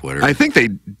button on Twitter. I think they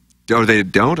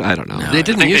don't? I don't know. No, they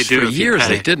didn't use for years.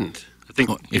 They didn't. I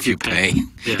think if you pay.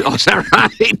 Yeah. Oh, is that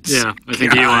right? Yeah, I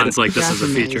think Elon's like, this is a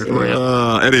feature for you.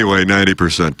 Anyway,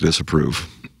 90% disapprove.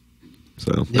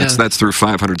 So that's through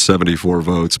 574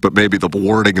 votes, but maybe the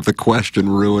wording of the question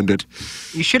ruined it.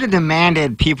 You should have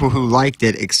demanded people who liked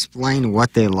it explain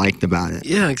what they liked about it.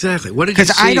 Yeah, exactly. What did you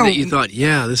see that you thought,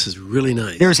 yeah, this is really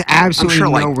nice? There's absolutely I'm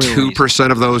sure no like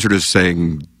 2% of those are just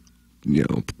saying,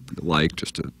 like,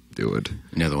 just to do it.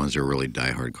 And the other ones are really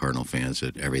diehard Cardinal fans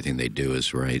that everything they do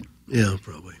is right. Yeah,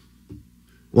 probably.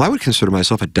 Well, I would consider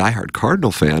myself a diehard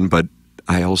Cardinal fan, but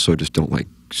I also just don't like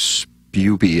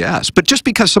spew BS. But just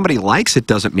because somebody likes it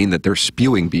doesn't mean that they're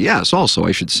spewing BS. Also,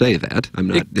 I should say that. I'm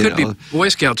not. It could be Boy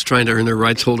Scouts trying to earn their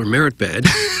rights holder merit badge.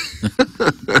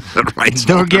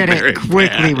 Don't get it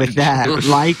quickly with that.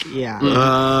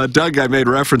 Doug, I made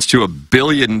reference to 1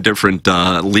 billion different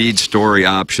lead story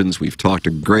options. We've talked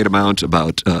a great amount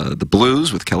about the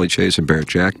Blues with Kelly Chase and Barrett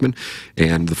Jackman,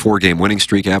 and the 4-game winning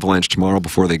streak. Avalanche tomorrow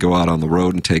before they go out on the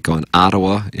road and take on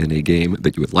Ottawa in a game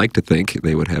that you would like to think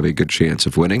they would have a good chance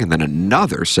of winning. And then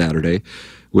another Saturday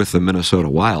with the Minnesota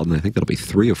Wild, and I think that'll be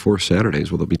 3 or 4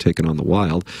 Saturdays where they'll be taking on the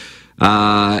Wild.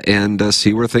 And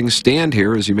see where things stand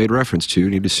here, as you made reference to. You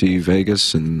need to see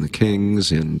Vegas and the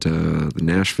Kings and the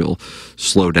Nashville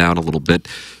slow down a little bit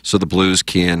so the Blues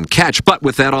can catch. But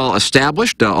with that all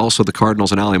established, also the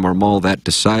Cardinals and Ali Marmol, that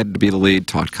decided to be the lead.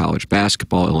 Talked college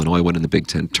basketball. Illinois winning the Big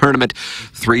Ten tournament.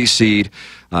 3 seed,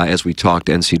 as we talked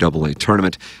NCAA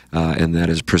tournament. And that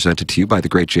is presented to you by the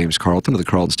great James Carlton of the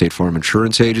Carlton State Farm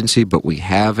Insurance Agency. But we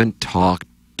haven't talked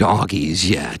doggies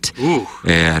yet. Ooh.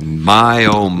 And my,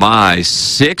 oh my,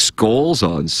 6 goals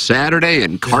on Saturday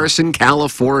in Carson,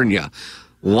 California.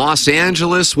 Los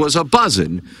Angeles was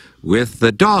a-buzzing with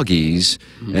the doggies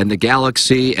and the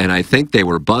Galaxy, and I think they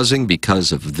were buzzing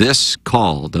because of this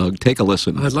call. Doug, take a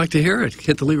listen. I'd like to hear it.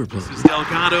 Hit the lever button.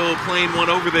 Delgado playing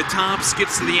one over the top,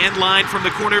 skips to the end line from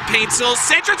the corner, Paintsill,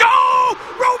 centers, oh!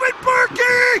 Roman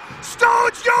Berkey!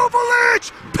 Stones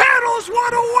Joveljic! Paddles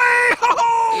one away!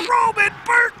 Oh, Roman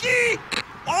Berkey!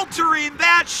 Altering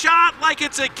that shot like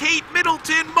it's a Kate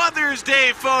Middleton Mother's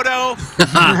Day photo.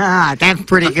 That's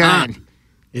pretty good.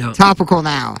 Yeah. Topical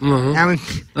now. I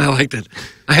like that.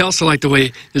 I also like the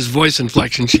way his voice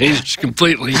inflection changes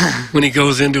completely when he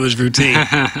goes into his routine.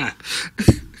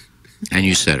 And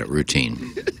you said it,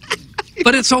 routine.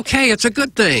 But it's okay. It's a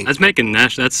good thing. That's making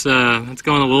Nash. That's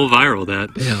going a little viral.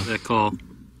 That call.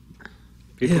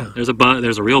 People,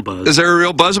 there's a real buzz. Is there a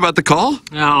real buzz about the call?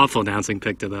 Awful Announcing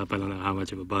picked it up. I don't know how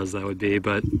much of a buzz that would be,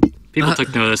 but people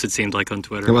took notice. It seemed like on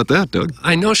Twitter. How about that, Doug?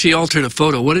 I know she altered a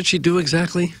photo. What did she do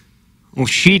exactly? Well,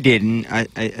 she didn't.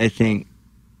 I think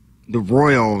the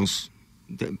Royals,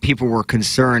 people were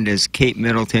concerned as Kate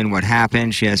Middleton, what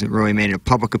happened. She hasn't really made a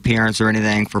public appearance or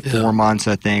anything for 4 months,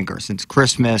 I think, or since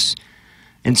Christmas.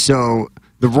 And so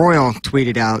the Royal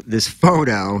tweeted out this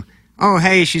photo. Oh,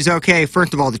 hey, she's okay.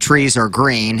 First of all, the trees are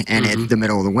green, and it's the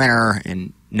middle of the winter,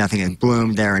 and nothing has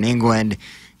bloomed there in England.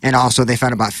 And also, they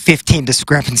found about 15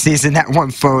 discrepancies in that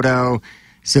one photo.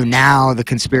 So now the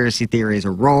conspiracy theories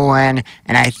are rolling,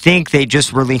 and I think they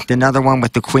just released another one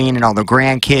with the Queen and all the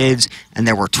grandkids, and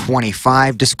there were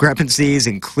 25 discrepancies,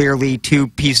 and clearly 2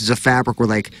 pieces of fabric were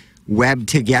like webbed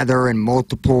together in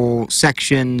multiple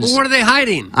sections. Well, what are they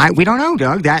hiding? We don't know,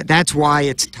 Doug. That's why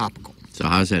it's topical. So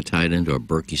how's that tied into a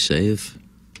Berkey save?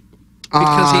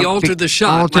 Because he altered the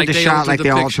shot. Altered the shot like they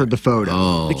altered the photo.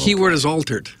 Oh. The key word is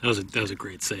altered. That was a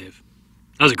great save.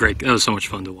 That was so much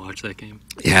fun to watch that game.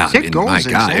 Yeah, 6 goals, my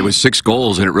God, insane. it was 6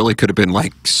 goals, and it really could have been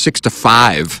like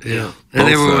 6-5. Yeah, and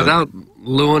they were without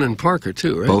Lewin and Parker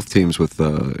too, right? Both teams with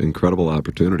incredible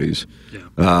opportunities.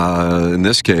 Yeah. In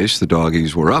this case, the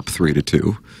Doggies were up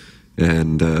 3-2,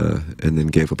 and then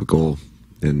gave up a goal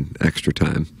in extra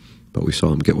time. But we saw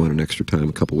them get one in extra time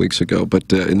a couple weeks ago.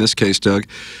 But in this case, Doug,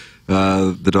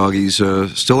 the Doggies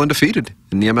still undefeated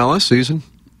in the MLS season.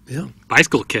 Yeah,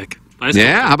 bicycle kick.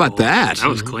 How about that? That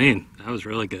was clean. That was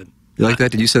really good. You like that?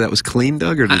 Did you say that was clean,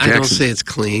 Doug, or did I don't say it's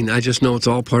clean. I just know it's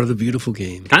all part of the beautiful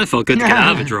game. Kind of felt good to get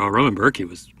out of a draw. Roman Berkey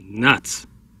was nuts.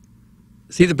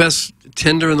 Is he the best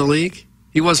tender in the league?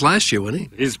 He was last year,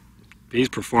 wasn't he? He's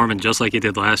performing just like he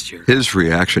did last year. His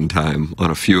reaction time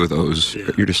on a few of those,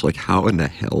 you're just like, how in the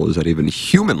hell is that even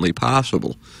humanly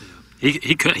possible?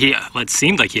 It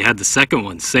seemed like he had the second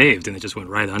one saved, and it just went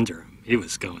right under him. He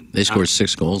was going. They scored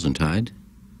 6 goals and tied?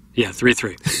 Yeah,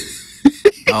 3-3.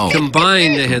 Oh,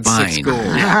 combined, they had 6 goals.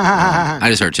 I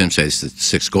just heard Tim say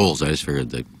 6 goals. I just figured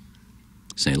that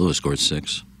St. Louis scored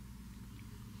 6.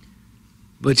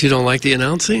 But you don't like the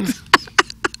announcing?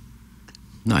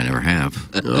 No, I never have.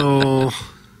 Oh.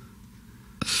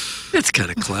 It's kind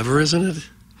of clever, isn't it?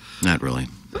 Not really.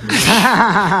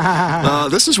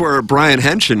 This is where Brian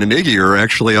Henson and Iggy are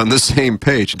actually on the same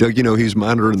page. Doug, you know he's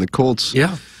monitoring the Colts.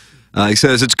 Yeah. He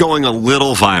says it's going a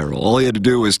little viral. All he had to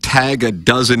do was tag a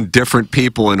dozen different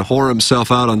people and whore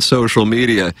himself out on social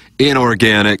media.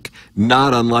 Inorganic,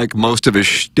 not unlike most of his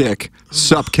shtick.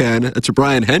 Sup, Ken? It's a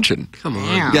Brian Henson. Come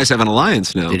on. You guys have an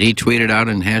alliance now. Did he tweet it out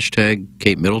in hashtag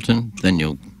Kate Middleton? Then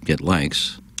you'll get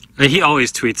likes. He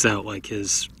always tweets out like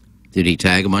his... Did he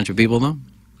tag a bunch of people, though?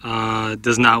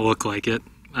 Does not look like it.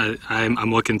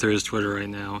 I'm looking through his Twitter right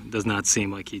now. It does not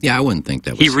seem like he... Yeah, I wouldn't think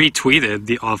that was... He retweeted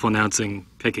the awful announcing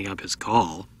picking up his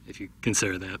call. if you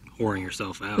consider that whoring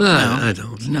yourself out. I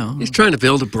don't. No. He's trying to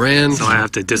build a brand. So I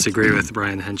have to disagree with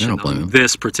Brian Henson on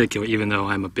this particular, even though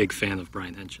I'm a big fan of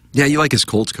Brian Henson. Yeah, you like his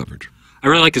Colts coverage. I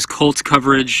really like his Colts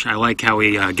coverage. I like how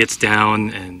he gets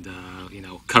down and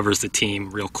covers the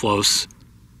team real close.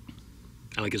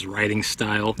 I like his writing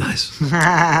style. Nice.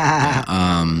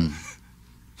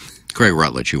 Craig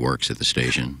Rutledge, who works at the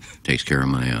station, takes care of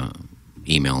my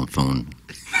email and phone.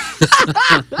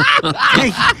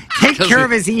 Take care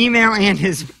of his email and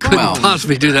his phone. Couldn't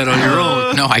possibly do that on your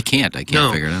own. No, I can't. I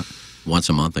can't figure it out. Once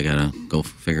a month, I gotta go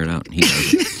figure it out. And he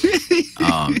does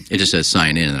it. It just says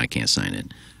sign in, and I can't sign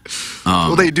in.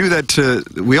 Well, they do that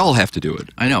we all have to do it.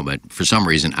 I know, but for some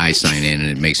reason, I sign in, and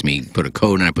it makes me put a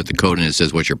code, and I put the code in, and it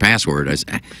says, what's your password?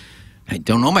 I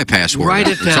don't know my password. Write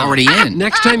it down. It's already in.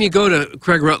 Next time you go to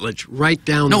Craig Rutledge, write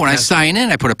down No, the when password. I sign in,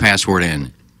 I put a password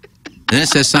in. Then it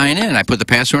says sign in, and I put the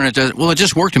password in, and it does. Well, it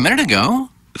just worked a minute ago.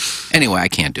 Anyway, I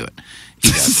can't do it.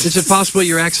 He does. Is it possible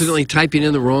you're accidentally typing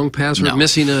in the wrong password,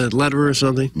 missing a letter or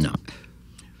something? No.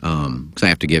 Because I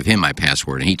have to give him my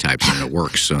password, and he types it, and it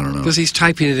works, so I don't know. Because he's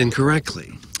typing it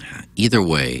incorrectly. Either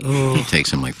way, it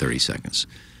takes him like 30 seconds.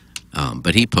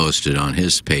 But he posted on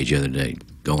his page the other day,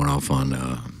 going off on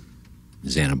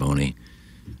Zanaboni,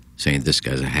 saying this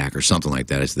guy's a hack or something like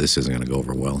that. This isn't going to go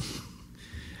over well.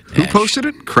 Who posted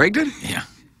it? Craig did? Yeah.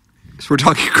 So we're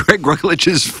talking Craig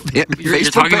Rutledge's Facebook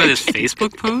You're talking about his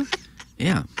Facebook post?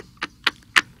 Yeah.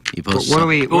 He But what are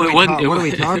we talking about? It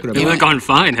would have gone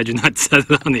fine had you not said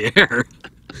it on the air.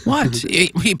 What?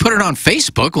 He put it on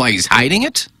Facebook like he's hiding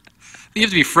it? You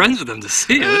have to be friends with him to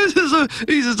see it.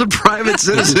 He's just a private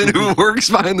citizen who works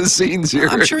behind the scenes here.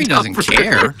 I'm sure he doesn't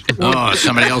care. Oh,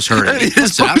 somebody else heard it. He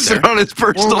just posted it on his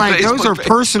personal Facebook those are page.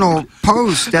 personal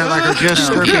posts that are just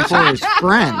looking for his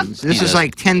friends. This is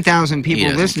like 10,000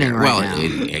 people listening right now.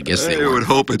 I guess they would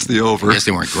hope it's the over. I guess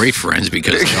they weren't great friends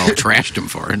because they all trashed him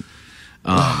for it.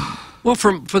 Well,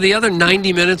 for the other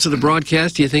 90 minutes of the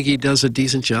broadcast, do you think he does a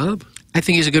decent job? I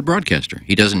think he's a good broadcaster.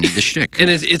 He doesn't need the shtick. And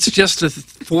it's just a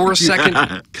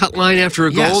 4-second cut line after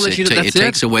a goal? Yes, it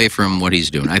takes away from what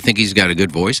he's doing. I think he's got a good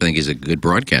voice. I think he's a good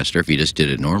broadcaster if he just did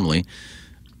it normally.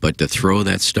 But to throw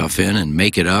that stuff in and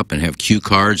make it up and have cue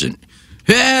cards and,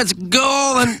 yeah, it's a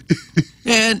goal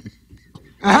and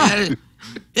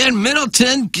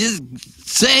Middleton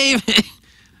save.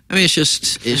 I mean, it's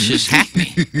just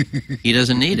hackney. He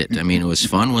doesn't need it. I mean, it was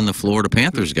fun when the Florida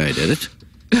Panthers guy did it.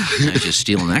 Not just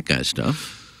stealing that guy's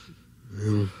stuff.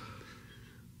 I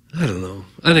don't know.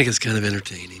 I think it's kind of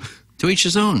entertaining. To each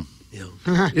his own.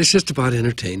 It's just about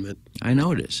entertainment. I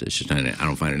know it is. It's just I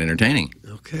don't find it entertaining.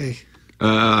 Okay.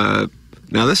 Now,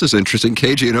 this is interesting.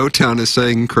 KG in O-Town is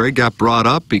saying Craig got brought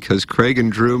up because Craig and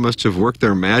Drew must have worked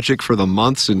their magic for the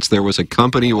month since there was a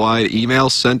company-wide email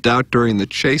sent out during the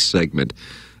Chase segment.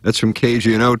 That's from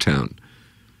KG in O-Town.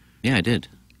 Yeah, I did.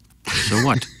 So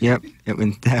what? Yep. It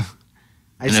went down.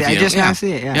 I just now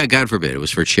see it, Yeah, God forbid. It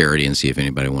was for charity and see if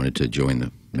anybody wanted to join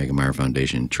the Mega Meyer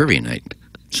Foundation Trivia Night.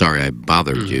 Sorry I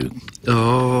bothered you.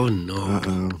 Oh,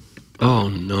 no. Oh,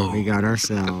 no. We got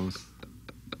ourselves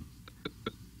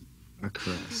a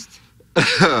crest.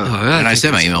 And I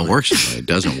said my email works. It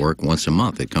doesn't work once a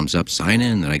month. It comes up, sign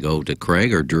in, then I go to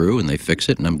Craig or Drew, and they fix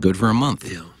it, and I'm good for a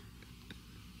month. Yeah.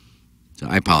 So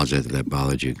I apologize if that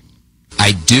bothered you.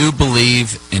 I do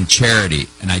believe in charity,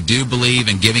 and I do believe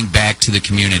in giving back to the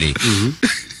community.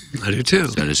 Mm-hmm. I do too.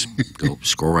 So I just go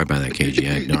scroll right by that KG.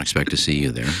 I don't expect to see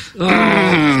you there. Oh,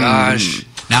 gosh.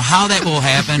 Now, how that will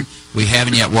happen, we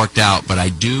haven't yet worked out, but I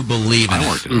do believe in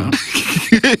worked it out.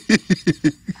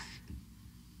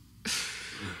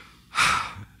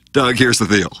 Doug, here's the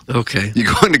deal. Okay. You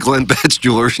go into Glenn Betts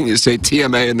Jewelers and you say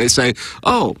TMA, and they say,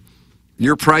 oh,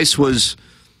 your price was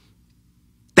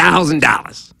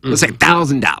 $1,000. Let's say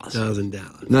 $1,000.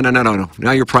 $1,000. No.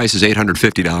 Now your price is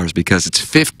 $850 because it's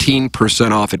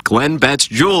 15% off at Glenn Betts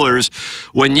Jewelers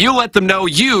when you let them know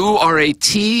you are a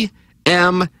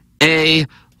TMA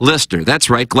listener.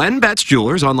 That's right. Glenn Betts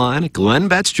Jewelers online at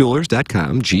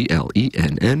glennbettsjewelers.com,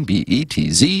 GLENNBETZ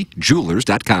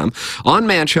jewelers.com, on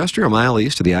Manchester, a mile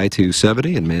east of the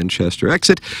I-270 and Manchester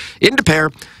exit into Pear.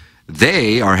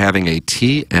 They are having a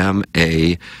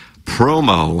TMA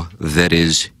promo that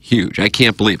is huge. I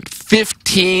can't believe it.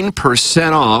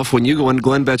 15% off when you go into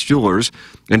Glenn Betts Jewelers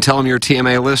and tell them you're a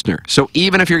TMA listener. So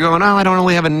even if you're going, oh, I don't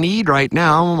really have a need right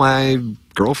now, my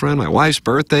girlfriend, my wife's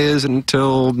birthday is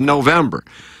until November.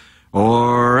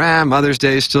 Or Mother's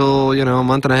Day is still, a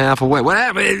month and a half away.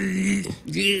 Whatever.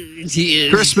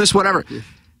 Christmas, whatever.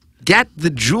 Get the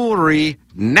jewelry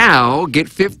now, get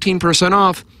 15%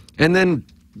 off, and then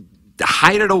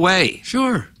hide it away.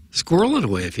 Sure. Squirrel it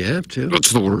away if you have to.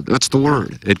 That's the word. That's the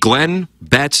word. At Glenn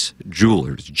Betts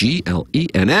Jewelers.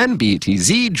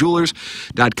 GLENNBETZ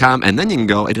Jewelers.com. And then you can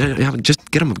go,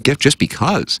 just get them a gift just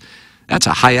because. That's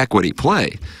a high equity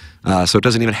play. So it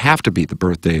doesn't even have to be the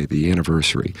birthday, the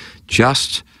anniversary.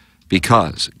 Just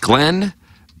because. Glenn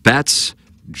Betts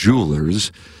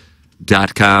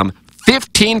Jewelers.com.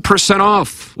 15%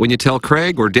 off when you tell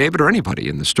Craig or David or anybody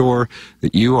in the store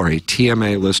that you are a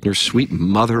TMA listener. Sweet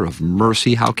mother of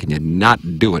mercy. How can you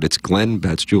not do it? It's Glenn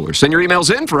Betts Jewelers. Send your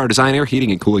emails in for our Design Air Heating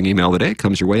and Cooling email today. It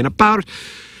comes your way in about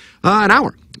an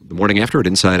hour. The morning after at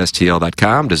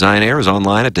InsideSTL.com. Design Air is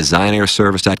online at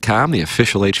DesignAirService.com, the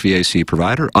official HVAC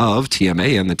provider of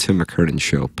TMA and the Tim McKernan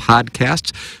Show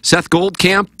podcasts. Seth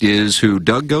Goldcamp is who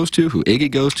Doug goes to, who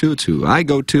Iggy goes to. It's who I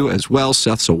go to as well.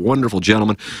 Seth's a wonderful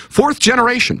gentleman. 4th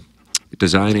generation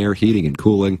Design Air Heating and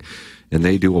Cooling. And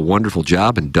they do a wonderful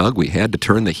job. And, Doug, we had to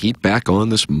turn the heat back on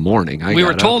this morning. We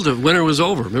were told the winter was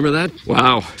over. Remember that?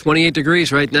 Wow. 28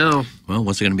 degrees right now. Well,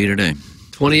 what's it going to be today?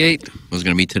 28. What's it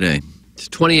going to be today? It's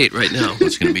 28 right now.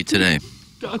 What's going to be today?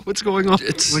 Doug, what's going on?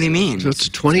 What do you mean? It's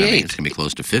 28. It's going to be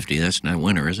close to 50. That's not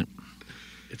winter, is it?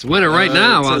 It's winter right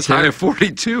now. It's high of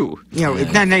 42.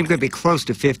 It's not even going to be close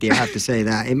to 50, I have to say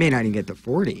that. It may not even get to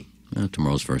 40. Well,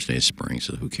 tomorrow's first day of spring,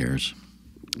 so who cares?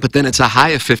 But then it's a high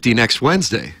of 50 next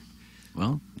Wednesday.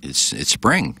 Well, it's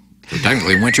spring. So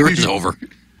technically, winter is over.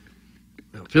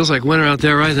 It feels like winter out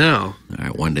there right now. All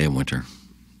right, one day of winter.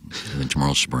 And then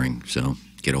tomorrow's spring, so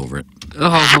get over it.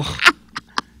 Oh.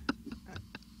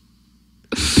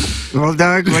 Well,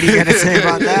 Doug, what do you got to say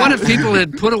about that? What if people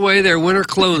had put away their winter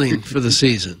clothing for the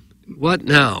season? What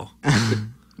now?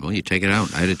 Well, you take it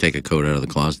out. I had to take a coat out of the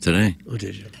closet today. Oh,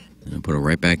 did you? And I put it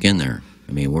right back in there.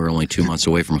 I mean, we're only 2 months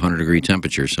away from 100-degree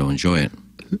temperature, so enjoy it.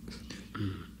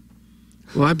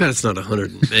 Well, I bet it's not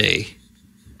 100 in May.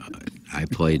 I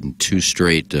played in 2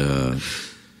 straight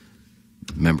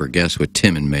member guests with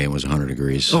Tim in May. It was 100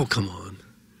 degrees. Oh, come on.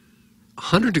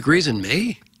 100 degrees in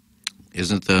May?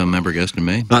 Isn't the member guest in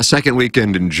May? Second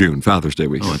weekend in June, Father's Day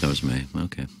weekend. Oh, I thought it was May.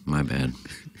 Okay, my bad.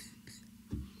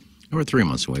 We're 3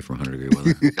 months away from 100-degree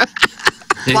weather.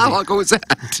 How long ago was that?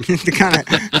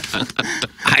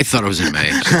 I thought it was in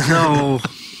May. No.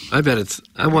 I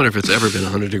wonder if it's ever been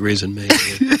 100 degrees in May.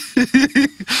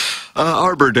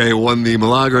 Arbor Day won the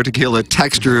Milagro Tequila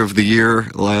Texture of the Year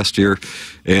last year.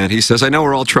 And he says, I know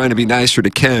we're all trying to be nicer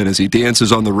to Ken as he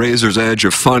dances on the razor's edge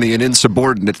of funny and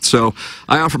insubordinate. So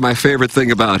I offer my favorite thing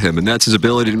about him, and that's his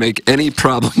ability to make any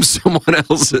problem someone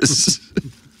else's.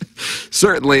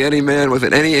 Certainly, any man with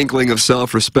any inkling of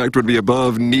self-respect would be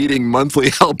above needing monthly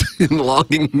help in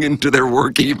logging into their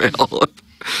work email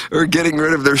or getting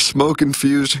rid of their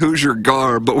smoke-infused Hoosier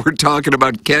garb. But we're talking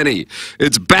about Kenny.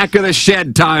 It's back of the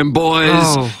shed time, boys.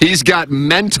 Oh. He's got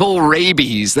mental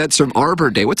rabies. That's from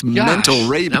Arbor Day. What's mental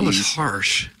rabies? That was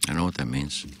harsh. I don't know what that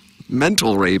means.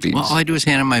 Mental rabies. Well, all I do is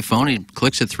hand him my phone. He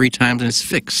clicks it 3 times and it's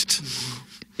fixed.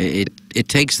 It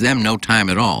takes them no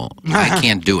time at all. I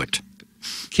can't do it.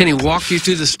 Can he walk you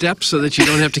through the steps so that you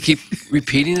don't have to keep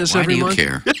repeating this every month? Why do you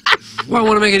care? Well, I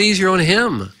want to make it easier on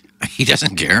him. He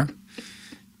doesn't care.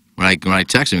 When I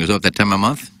text him, he goes, that time of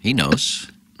month? He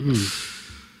knows.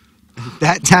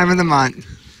 That time of the month.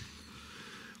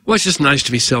 Well, it's just nice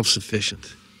to be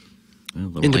self-sufficient. Well, a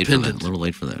little independent. A little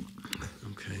late for that.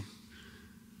 Okay.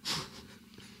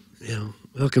 Yeah.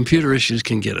 Well, computer issues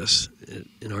can get us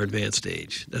in our advanced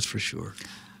age. That's for sure.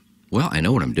 Well, I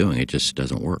know what I'm doing. It just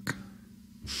doesn't work.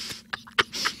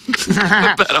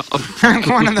 I'm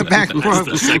going on the back road on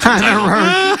the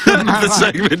road. The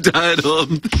segment title.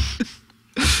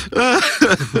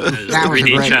 That was a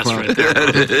great quote.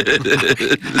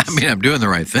 I mean, I'm doing the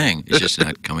right thing. It's just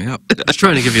not coming up. I was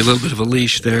trying to give you a little bit of a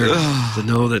leash there to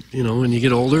know that, when you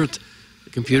get older, the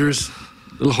computer's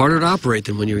a little harder to operate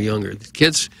than when you were younger. The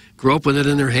kids grow up with it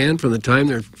in their hand from the time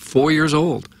they're 4 years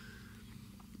old.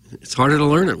 It's harder to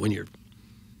learn it when you're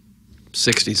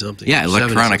 60-something. Yeah,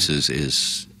 electronics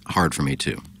is hard for me,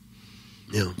 too.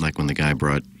 Yeah. Like when the guy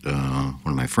brought, one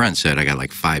of my friends said, I got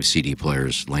like 5 CD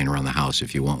players laying around the house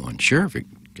if you want one. Sure, if it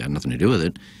got nothing to do with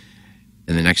it.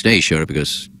 And the next day he showed up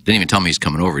because didn't even tell me he's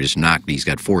coming over. He just knocked. He's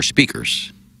got 4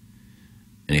 speakers.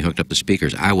 And he hooked up the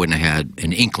speakers. I wouldn't have had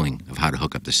an inkling of how to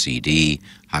hook up the CD,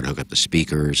 how to hook up the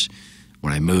speakers.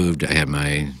 When I moved, I had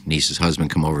my niece's husband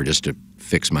come over just to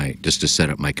set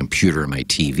up my computer and my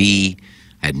TV.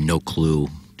 I had no clue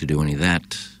to do any of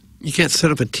that. You can't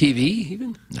set up a TV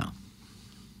even? No.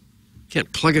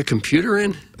 Can't plug a computer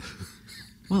in?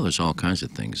 Well, there's all kinds of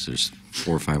things. There's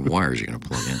 4 or 5 wires you're going to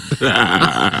plug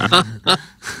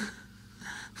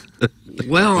in.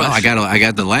 Well, I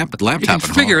got the laptop at home.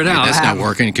 Figure it out. That's not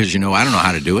working because I don't know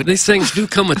how to do it. These things do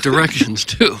come with directions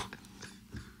too.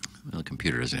 Well, the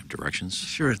computer doesn't have directions.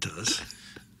 Sure, it does.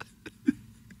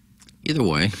 Either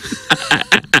way,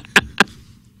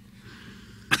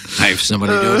 I have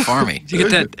somebody do it for me. Did you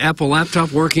get that Apple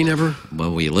laptop working ever?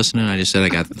 Well, were you listening? I just said I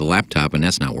got the laptop, and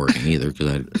that's not working either because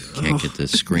I can't get the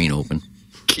screen open.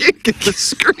 Can't get the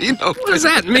screen open. What does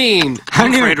that mean?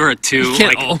 I'm afraid we're at 2. You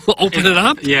can't open it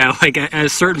up? Yeah, like at a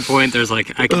certain point, there's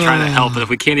like, I can try to help, but if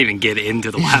we can't even get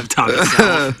into the laptop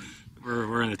itself,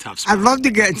 we're in the tough spot. I'd love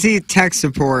to see tech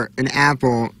support in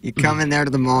Apple. You come in there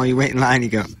to the mall, you wait in line, you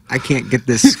go, I can't get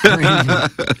this screen. And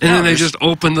then they just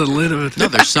open the lid of it. No,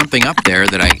 there's something up there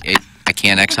that I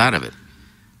can't X out of it.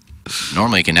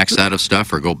 Normally, you can X out of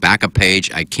stuff or go back a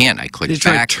page. I can't. I click Did you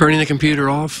try back. turning the computer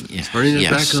off? Yeah. Turning it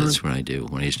Yes, back on? that's what I do.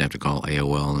 When I used to have to call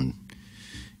AOL in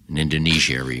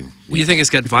Indonesia every week. Do you think it's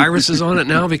got viruses on it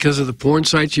now because of the porn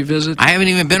sites you visit? I haven't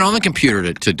even been on the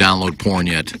computer to download porn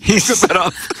yet.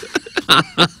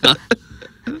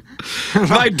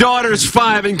 My daughter's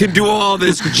 5 and can do all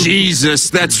this. Jesus,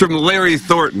 that's from Larry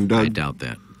Thornton, Doug. I doubt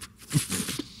that.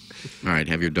 All right,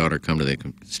 have your daughter come to the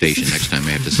station next time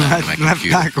I have to sign into my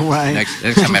computer. Back away. Next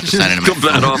time I have to sign into my Come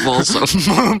that off also.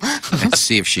 Let's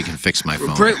see if she can fix my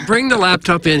phone. Bring the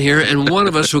laptop in here, and one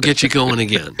of us will get you going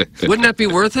again. Wouldn't that be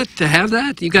worth it to have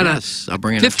that? You got I'll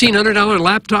bring a it $1,500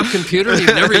 laptop computer, and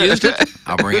you've never used it?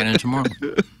 I'll bring it in tomorrow.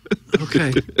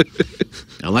 Okay.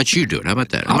 I'll let you do it. How about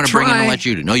that? I'm I'll going to bring it try. and let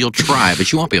you do it. No, you'll try,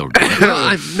 but you won't be able to do it.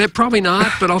 Well, probably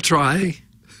not, but I'll try.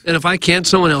 And if I can't,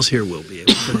 someone else here will be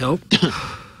able to help.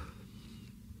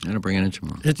 I'm going to bring it in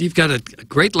tomorrow. You've got a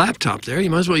great laptop there.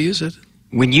 You might as well use it.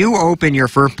 When you open your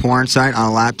first porn site on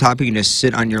a laptop, you can just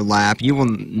sit on your lap. You will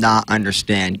not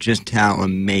understand just how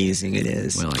amazing it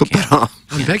is. Well, I can't.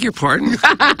 I beg your pardon?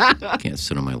 I can't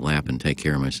sit on my lap and take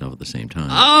care of myself at the same time.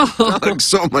 Oh,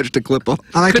 so much to clip off.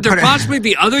 Could there possibly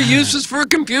be other uses for a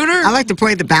computer? I like to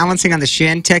play the balancing on the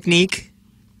shin technique,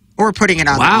 or putting it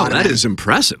on. Wow, the that is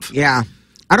impressive. Yeah,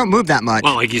 I don't move that much.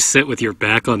 Well, like you sit with your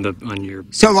back on your.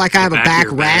 So, like, I have a back back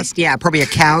of your bed. rest. Yeah, probably a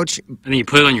couch. And then you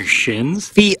put it on your shins.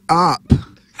 Feet up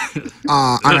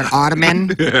on an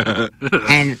ottoman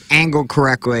and angled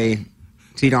correctly,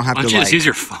 so you don't have Why to don't you just use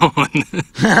your phone?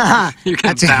 You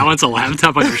can balance a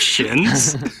laptop on your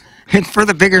shins. It's for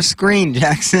the bigger screen,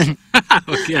 Jackson.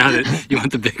 Yeah, you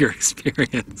want the bigger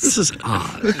experience. This is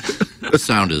odd. The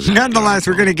sound is. Nonetheless,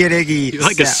 we're gonna get Iggy. You're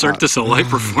like a set Cirque up. du Soleil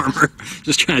performer,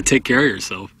 just trying to take care of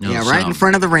yourself. No, Yeah, right in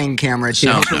front of the ring camera. Too.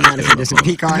 Sound. Just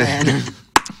peek on in.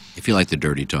 If you like the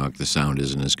dirty talk, the sound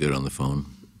isn't as good on the phone.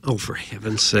 Oh, for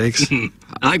heaven's sakes.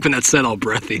 I like when that's said all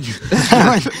breathy.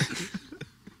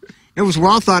 It was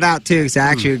well thought out too, because I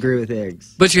actually agree with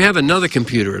Iggs. But you have another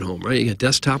computer at home, right? You got a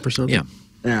desktop or something? Yeah.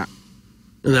 Yeah.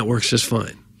 And that works just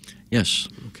fine. Yes.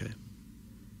 Okay.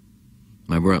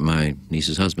 My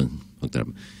niece's husband hooked up.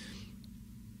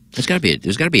 There's got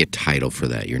to be a title for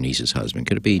that. Your niece's husband.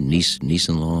 Could it be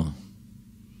niece-in-law?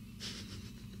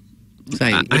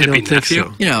 I don't think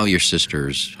so. You know, your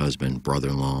sister's husband,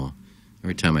 brother-in-law.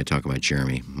 Every time I talk about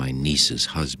Jeremy, my niece's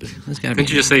husband. That's got to be. Couldn't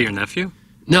you just say your nephew?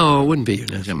 No, it wouldn't be your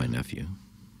That's nephew. not my nephew.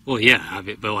 Well, yeah,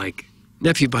 but like.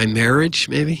 Nephew by marriage,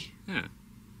 maybe? Yeah.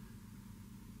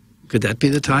 Could that be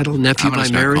the title? Nephew I'm gonna by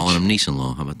start marriage? calling him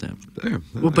niece-in-law. How about that? There.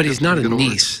 Well, but he's not a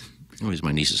niece. Oh, he's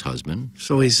my niece's husband.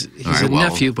 So he's All right, a well,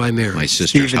 nephew by marriage. My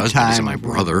sister's Stephen husband isn't Time my would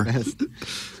work brother. best.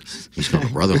 He's called a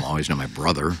brother-in-law. He's not my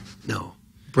brother. No.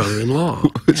 Brother-in-law.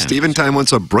 Stephen Time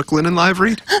wants a Brooklyn in live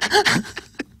read?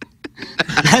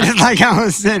 I just like how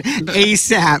it said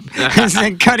ASAP. It's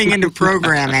like cutting into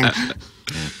programming.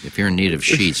 If you're in need of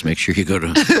sheets, make sure you go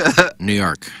to New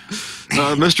York.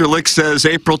 Mr. Lick says,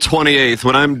 April 28th,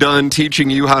 when I'm done teaching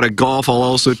you how to golf, I'll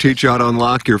also teach you how to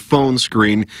unlock your phone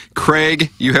screen.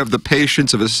 Craig, you have the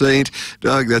patience of a saint.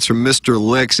 Doug, that's from Mr.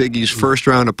 Lick, Iggy's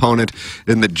first-round opponent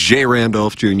in the J.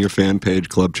 Randolph Jr. Fan Page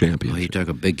Club Championship. Well, you took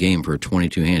a big game for a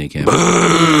 22 handicap.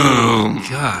 Boom!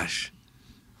 Gosh.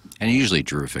 And usually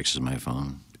Drew fixes my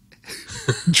phone.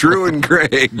 Drew and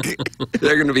Craig,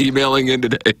 they're going to be emailing in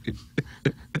today.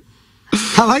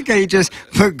 I like how you just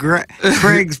put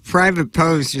Craig's private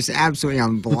post just absolutely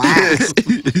on blast.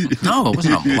 No, it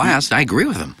wasn't on blast. I agree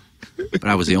with him. But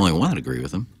I was the only one that agreed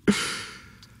with him.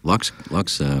 Lux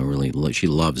really, she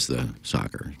loves the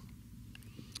soccer.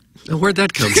 Now, where'd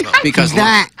that come from? Because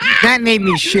that made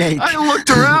me shake. I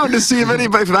looked around to see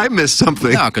if I missed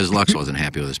something. No, because Lux wasn't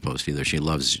happy with his post either. She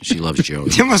loves Joe.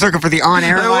 Tim was looking for the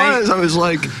on-air light. I was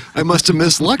like, I must have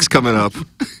missed Lux coming up.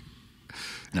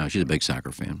 No, she's a big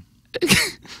soccer fan.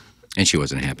 And she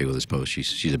wasn't happy with his post.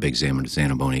 She's a big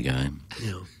Zamboni guy.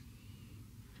 Yeah.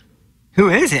 Who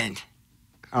isn't?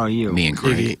 Oh, you. Me and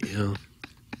Craig.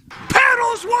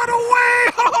 Pedals one away!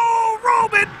 Oh,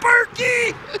 Roman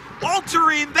Berkey!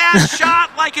 Altering that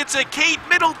shot like it's a Kate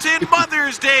Middleton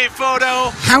Mother's Day photo.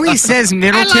 How he says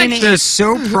Middleton is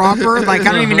so proper. Like,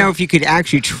 I don't even know if you could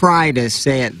actually try to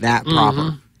say it that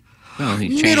proper. Well,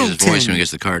 he changes his voice when he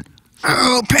gets the card.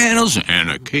 Oh, panels and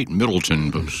a Kate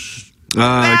Middleton.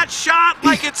 That shot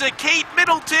like it's a Kate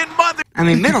Middleton Mother. I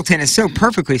mean, Middleton is so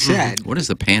perfectly said. What is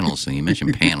the panels thing? You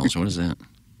mentioned panels. What is that?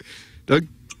 Doug?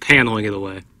 Paneling it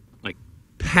away. Like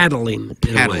paddling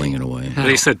it away. But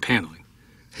he said paneling.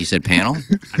 He said panel?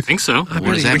 I think so. I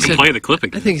What does that mean? Play the clip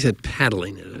again. I think he said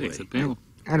paddling it away. I think he said panel.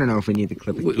 I don't know if we need the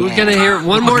clip again. We're going to hear it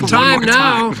one more time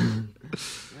now. All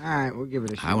right, we'll give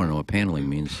it a shot. I want to know what paneling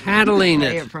means. Paddling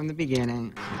Play it. it from the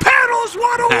beginning. Pedals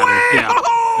one away! Yeah,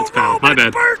 it's paddle. My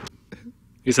bad.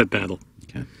 He said paddle.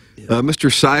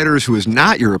 Mr. Siders, who is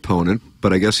not your opponent,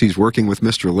 but I guess he's working with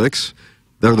Mr. Licks.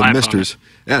 They're the My misters.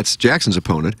 Yeah, it's Jackson's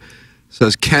opponent.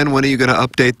 Says, Ken, when are you going to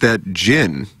update that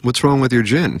gin? What's wrong with your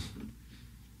gin?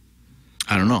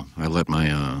 I don't know. I let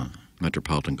my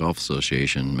Metropolitan Golf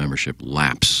Association membership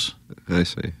lapse. I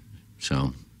see.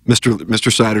 So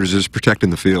Mr. Siders is protecting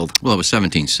the field. Well, it was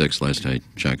 17-6 last I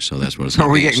checked, so that's what it's So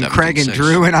going are to we be. getting Craig and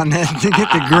Drew in on this to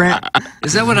get the grant?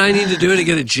 Is that what I need to do to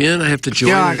get a gin? I have to join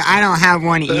Doug, it? I don't have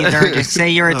one either. Just say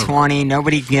you're a 20.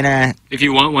 Nobody's gonna. If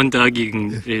you want one, Doug, you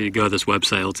can go to this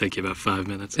website. It'll take you about 5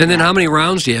 minutes. And then how many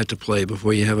rounds do you have to play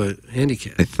before you have a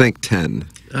handicap? I think 10.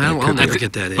 I'll never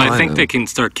get that in. But I think they can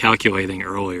start calculating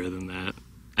earlier than that.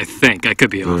 I think. I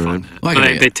could be off on that. Well,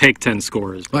 But they take 10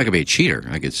 scores. Well, I could be a cheater.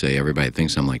 I could say everybody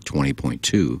thinks I'm like 20.2.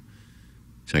 So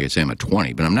I could say I'm a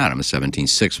 20, but I'm not. I'm a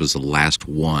 17.6 was the last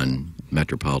one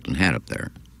Metropolitan had up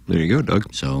there. There you go,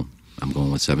 Doug. So I'm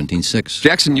going with 17.6.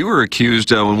 Jackson, you were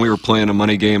accused when we were playing a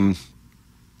money game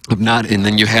of not, and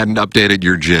then you hadn't updated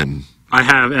your gin. I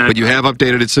have. But you have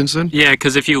updated it since then? Yeah,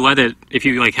 because if you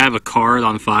like have a card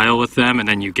on file with them and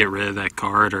then you get rid of that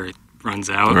card or it runs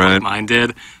out, Right. like mine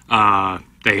did,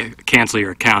 they cancel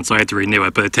your account, so I had to renew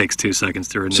it, but it takes 2 seconds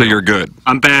to renew. So you're good.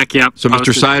 I'm back, yep. So Mr.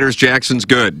 Posted. Siders, Jackson's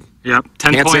good. Yep,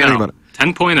 Can't say anything about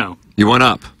 10.0. it. 10.0. You went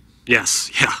up.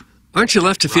 Yes, yeah. Aren't you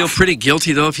left to feel pretty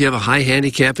guilty, though, if you have a high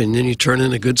handicap and then you turn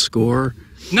in a good score?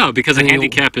 No, because a And you-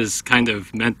 handicap is kind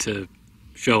of meant to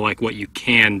show like what you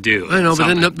can do. I know,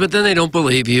 but then they don't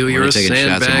believe you. You're a taking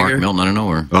shots at Mark sandbagger. Milton out of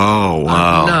nowhere. Oh,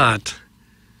 wow. I'm not.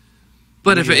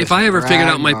 But if I ever figured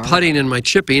out my Mark. putting and my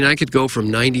chipping, I could go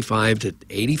from 95 to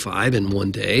 85 in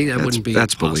one day. That wouldn't be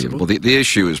That's possible. believable. The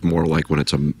issue is more like when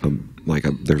it's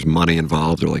there's money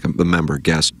involved or like a member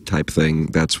guest type thing.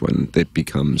 That's when it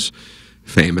becomes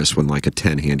famous, when like a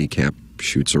 10 handicap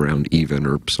shoots around even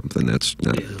or something.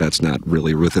 That's not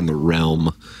really within the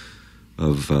realm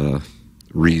of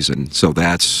reason. So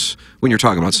that's when you're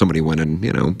talking about somebody winning,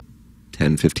 $10,000,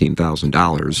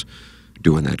 $15,000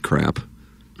 doing that crap.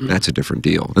 That's a different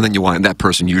deal. And then that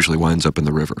person usually winds up in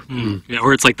the river. Yeah,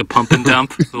 or it's like the pump and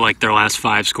dump. Like their last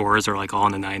 5 scores are like all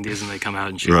in the 90s, and they come out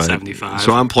and shoot 75.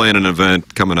 So I'm playing an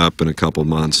event coming up in a couple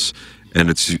months, and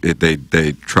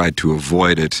they tried to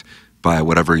avoid it by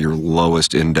whatever your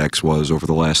lowest index was over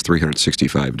the last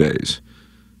 365 days.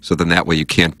 So then that way you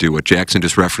can't do what Jackson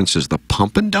just references, the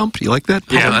pump and dump. You like that?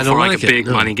 Yeah, I for don't like like a it, big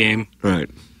no. money game. Right.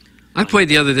 I played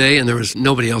the other day, and there was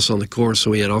nobody else on the course,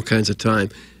 so we had all kinds of time.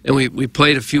 And we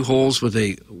played a few holes with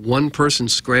a one-person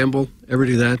scramble. Ever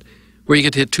do that? Where you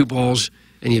get to hit 2 balls,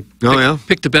 and you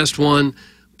pick the best one.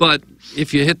 But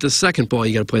if you hit the second ball,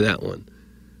 you got to play that one.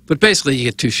 But basically, you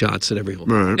get 2 shots at every hole.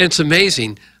 Right. And it's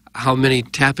amazing how many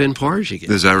tap-in pars you get.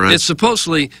 Is that right? It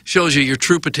supposedly shows you your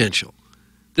true potential.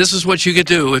 This is what you could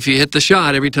do if you hit the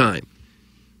shot every time.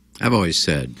 I've always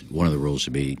said one of the rules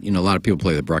should be, a lot of people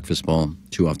play the breakfast ball,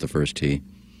 2 off the first tee.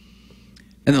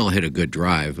 And they'll hit a good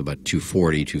drive, about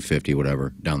 240, 250,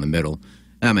 whatever, down the middle.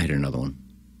 And I'm going to hit another one.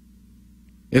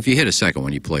 If you hit a second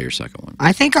one, you play your second one.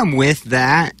 I think I'm with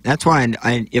that. That's why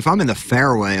if I'm in the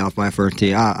fairway off my first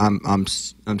tee, I'm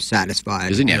satisfied.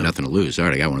 Because then you have nothing to lose. All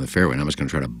right, I got one in the fairway, and I'm just going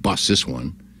to try to bust this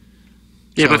one.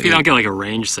 Yeah, So, but if you don't get like a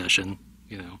range session,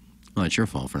 Well, it's your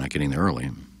fault for not getting there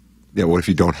early. Yeah, what if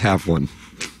you don't have one?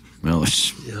 Well,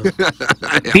 it's...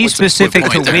 Be specific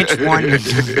to which one.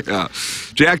 Yeah.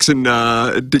 Jackson,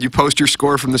 did you post your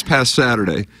score from this past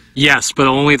Saturday? Yes, but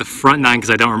only the front 9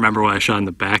 because I don't remember what I shot in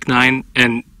the back 9.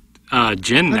 And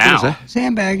Gin now.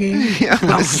 Sandbagging.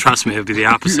 Well, trust me, it would be the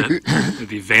opposite. It would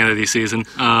be vanity season.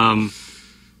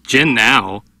 Gin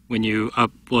now, when you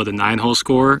upload a 9-hole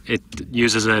score, it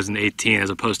uses it as an 18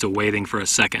 as opposed to waiting for a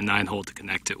second 9-hole to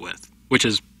connect it with, which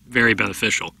is very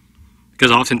beneficial.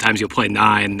 because oftentimes you'll play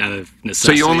 9 out of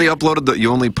necessity. So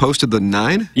you only posted the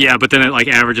 9? Yeah, but then it like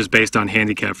averages based on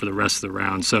handicap for the rest of the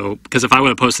round. So because if I would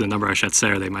have posted the number I shot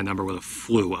Saturday, my number would have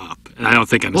flew up, and I don't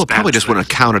think I'm. Well, as bad probably as just that. wouldn't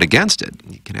have counted against it.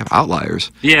 You can have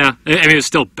outliers. Yeah, I mean it's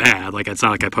still bad. Like it's not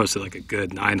like I posted like a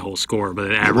good 9-hole score, but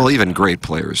it averaged. Well, even great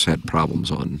players had problems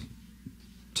on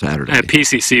Saturday.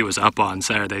 PCC was up on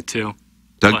Saturday too.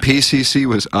 Doug PCC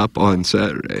was up on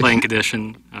Saturday. Playing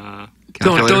condition.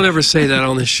 Don't ever say that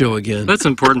on this show again. That's an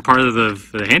important part of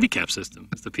the handicap system.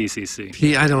 It's the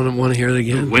PCC. I don't want to hear it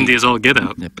again. Windy as all get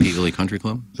out. The Peasley Country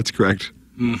Club. That's correct.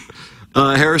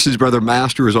 Harrison's brother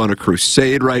Master is on a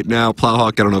crusade right now.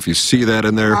 Plowhawk, I don't know if you see that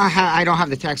in there. I don't have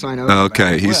the text line open.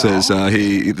 Okay, he says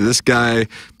this guy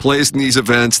plays in these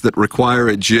events that require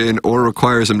a gin or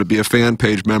requires him to be a fan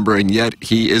page member, and yet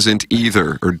he isn't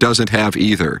either or doesn't have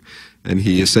either. And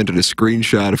he has sent in a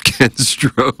screenshot of Ken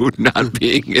Strode not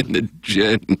being in the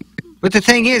gin. But the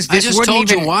thing is, this I just wouldn't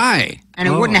told even, you why. And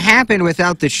it wouldn't happen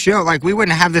without the show. Like, we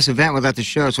wouldn't have this event without the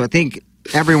show. So I think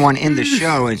everyone in the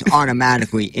show is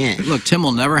automatically in. Look, Tim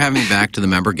will never have me back to the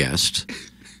member guest.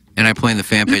 And I play in the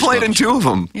fan page. You played in 2 of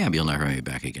them. Yeah, but you'll never have me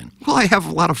back again. Well, I have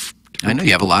a lot of... I know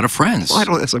you have a lot of friends. Well, I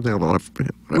don't have a lot of...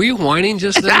 Were you whining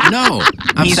just then? No.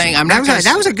 I'm saying I'm not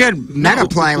that was a good meta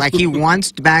play. Like, he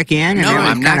wants back in. And No,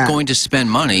 I'm not kinda... going to spend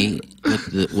money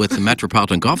with the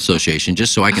Metropolitan Golf Association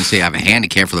just so I can say I have a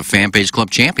handicap for the Fan Page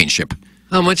Club Championship.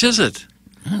 How much is it?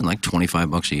 Like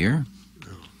 $25 a year.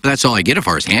 But that's all I get as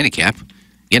far as handicap.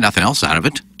 Get nothing else out of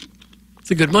it.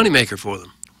 It's a good moneymaker for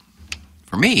them.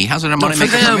 For me? How's it a No,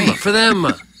 moneymaker for me? For them.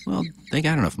 Well, they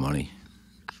got enough money.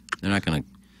 They're not going to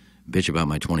bitch about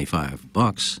my $25. So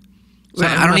Well,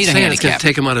 I don't need a I'm not saying it's going handicap. to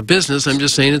take them out of business. I'm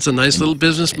just saying it's a nice little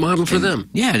business model for them.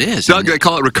 Yeah, it is. Doug, they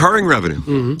call it recurring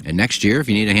revenue. And next year, if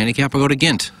you need a handicap, I'll go to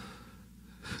Gint.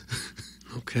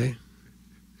 Okay.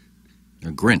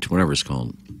 Or Grint, whatever it's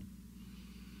called.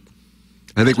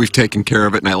 I think we've taken care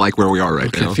of it, and I like where we are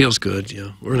right now. It feels good,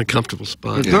 yeah. We're in a comfortable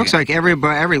spot. It looks like every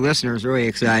listener is really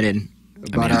excited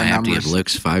about I our have to numbers. get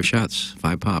licks, 5 shots,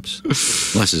 5 pops.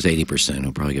 Unless it's 80%,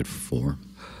 I'll probably get 4.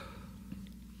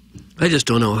 I just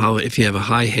don't know how, if you have a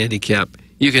high handicap,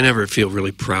 you can ever feel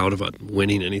really proud about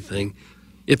winning anything.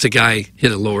 If the guy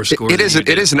hit a lower score. It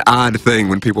is an odd thing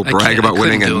when people brag about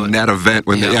winning a net event.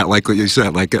 When they, like what you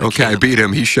said, like, okay, I beat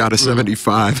him. He shot a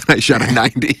 75, and I shot a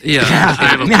 90. Yeah.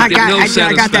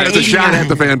 I got that It's a shot at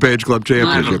the Fan Page Club I have a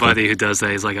Championship. buddy who does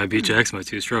that. He's like, I beat Jackson by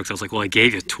 2 strokes. I was like, well, I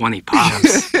gave you 20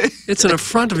 pops. It's an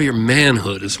affront of your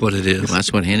manhood is what it is. Well,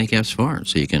 that's what handicap's for,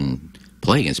 so you can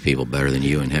play against people better than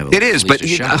you and have It is, at but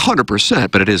least a shot.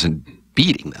 100%, but it isn't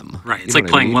beating them. Right. It's like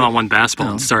playing one-on-one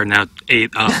basketball and starting out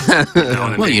 8 up.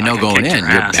 Well, you know Like, I going kicked in,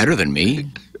 your you're ass. better than me.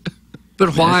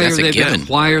 But why That's are a they better? given.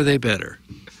 Why are they better?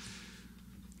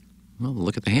 Well,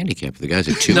 look at the handicap. The guy's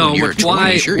at 2 No, and you're but at 20.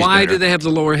 why? Sure he's Why better. do they have the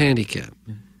lower handicap?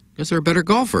 Because they're a better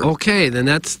golfer. Okay, then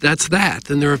that's that.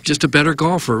 Then they're just a better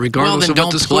golfer, Well, regardless then of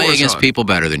what don't the play scores against are. people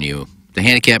better than you. The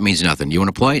handicap means nothing. You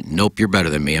want to play? Nope, you're better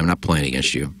than me. I'm not playing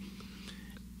against you.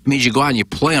 It means you go out and you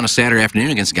play on a Saturday afternoon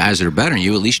against guys that are better than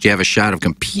you. At least you have a shot of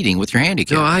competing with your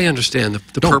handicap. No, I understand the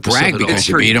Don't purpose brag of it because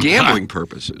all. you beat him. Gambling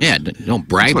purposes. Yeah, don't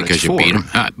brag That's what because it's you beat for.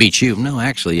 him. Beat you. No,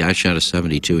 actually, I shot a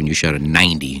 72 and you shot a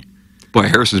 90. Boy,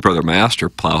 Harrison's brother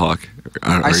Master, Plowhawk.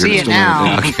 I see it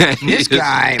now. This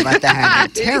guy must have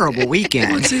had a terrible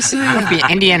weekend. What's he say? Must be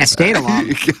an Indiana State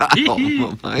alum. God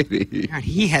almighty. God,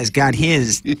 he has got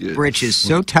his britches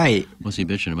so tight. What's he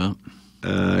bitching about?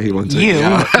 He wants You.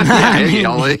 Well,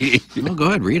 go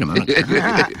ahead, read him. I don't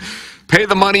care. Pay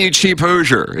the money, you cheap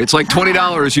Hoosier. It's like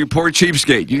 $20, you poor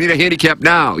cheapskate. You need a handicap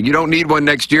now. You don't need one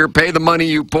next year. Pay the money,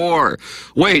 you poor.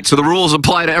 Wait, so the rules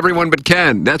apply to everyone but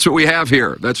Ken. That's what we have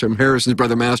here. That's from Harrison's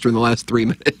brother Master in the last 3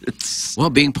 minutes. Well,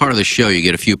 being part of the show, you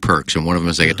get a few perks, and one of them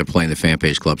is I get to play in the Fan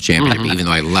Page Club Championship, even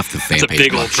though I left the Fan That's a Page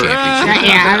big Club old perk. Championship.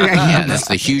 Yeah, That's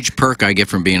the huge perk I get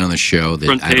from being on the show. That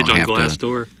Front I page don't on have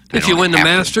Glassdoor. If you win the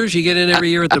Masters, you get in every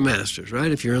year at the Masters, right?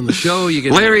 If you're on the show, you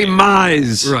get Larry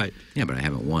Mize. Right. Yeah, but I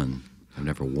haven't won. I've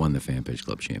never won the Fan Page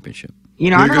Club Championship. You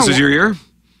know, I don't This know. is your year?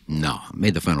 No, I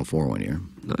made the Final Four one year.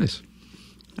 Nice.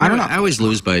 I don't know. I always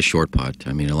lose by a short putt.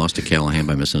 I mean, I lost to Callahan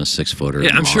by missing a 6-footer.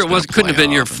 Yeah, I'm sure it couldn't have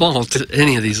been your fault,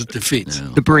 any of these defeats. No.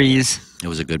 The breeze. It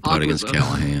was a good putt against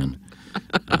Callahan.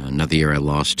 Another year I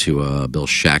lost to Bill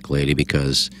Shacklady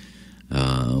because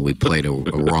we played a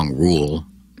wrong rule.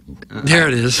 There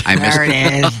it is.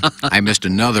 I missed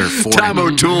another 40. Tom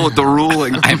O'Toole with the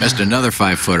ruling. I missed another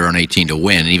 5-footer on 18 to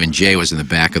win, and even Jay was in the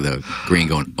back of the green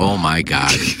going, "Oh my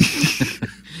God!"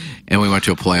 And we went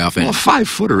to a playoff. And Well, a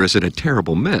 5-footer isn't a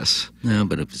terrible miss. no,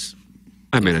 but it was.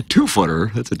 I mean, a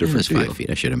 2-footer, that's a It different was deal. 5 feet.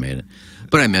 I should have made it,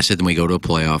 but I missed it. Then we go to a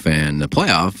playoff, and the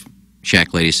playoff,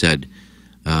 shack lady said,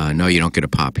 no, you don't get a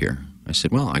pop here. I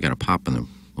said, well, I got a pop when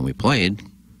we played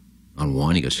on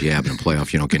one. He goes, yeah, but in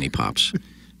playoff you don't get any pops.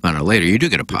 Found out later you do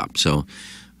get a pop. So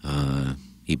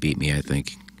he beat me, I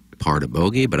think, par to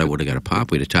bogey, but I would have got a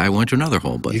pop. We'd have tied, went to another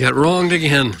hole. But you got wronged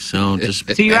again. So just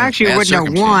so you actually wouldn't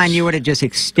have won. You would have just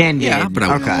extended. Yeah, but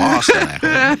I would have lost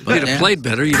that. But you'd have played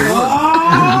better. You'd have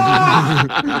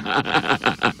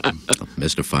won.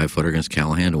 Missed a 5-footer against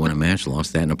Callahan to win a match.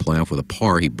 Lost that in a playoff with a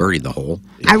par. He birdied the hole.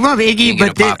 I love Iggy,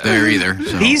 but there either.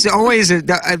 So. He's always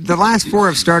the last 4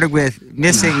 have started with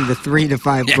missing the 3 to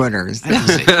 5 footers. I didn't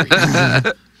say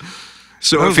 3.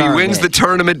 So if he wins the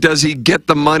tournament, does he get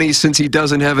the money since he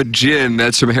doesn't have a gin?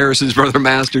 That's from Harrison's brother,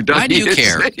 Master Doug. Why do you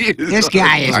care? This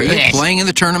guy is Are you playing in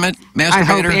the tournament, Master I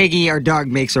hope Vader? Iggy or Doug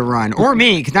makes a run. Or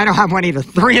me, because I don't have one either.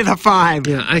 3 of the 5.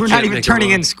 Yeah, We're not even turning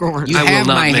in scores. You have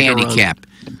my handicap.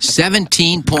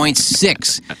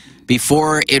 17.6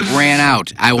 before it ran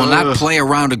out. I will not play a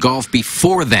round of golf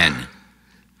before then.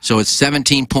 So it's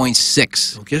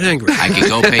 17.6. Don't get angry. I can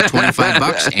go pay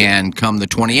 $25, and come the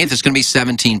 28th, it's going to be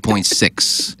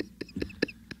 17.6.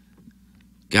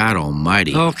 God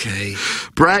almighty. Okay.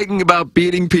 Bragging about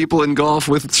beating people in golf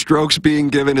with strokes being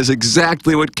given is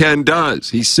exactly what Ken does.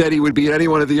 He said he would beat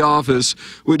anyone at the office,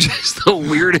 which is the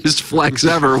weirdest flex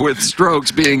ever, with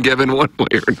strokes being given one way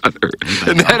or another.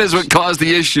 And that is what caused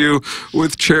the issue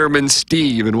with Chairman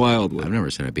Steve in Wildwood. I've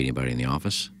never said I beat anybody in the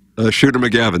office. Shooter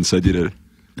McGavin said you did.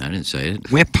 I didn't say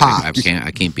it. With pops. I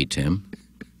can't beat Tim.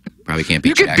 Probably can't beat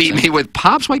You could Jackson. beat me with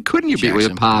pops. Why couldn't you beat me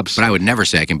with pops? But I would never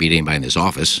say I can beat anybody in this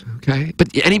office. Okay. But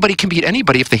anybody can beat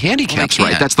anybody if the handicap's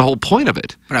right. That's the whole point of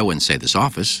it. But I wouldn't say this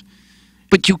office.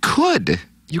 But you could.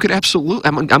 You could absolutely.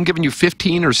 I'm giving you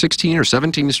 15 or 16 or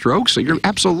 17 strokes, so you're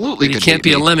absolutely. You can't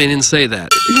be a lemon and say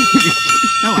that.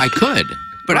 No, I could.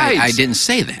 But Right. I didn't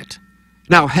say that.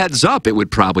 Now, heads up, it would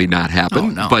probably not happen. Oh,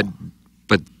 no. But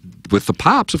with the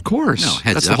pops, of course. No,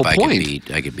 heads That's up, the whole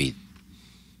point. I could beat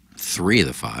 3 of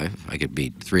the 5. I could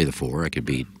beat 3 of the 4. I could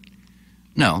beat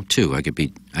 2. I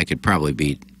could probably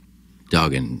beat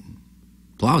Doug and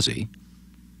Blousy.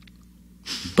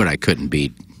 But I couldn't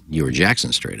beat you or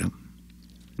Jackson straight up.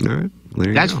 All right. Well, there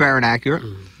you That's go. fair and accurate.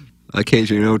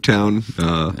 Occasionally, O-Town.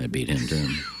 I beat him, too.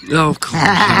 Oh, come on.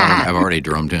 I've already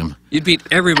drummed him. You'd beat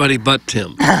everybody but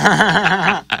Tim.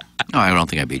 No, I don't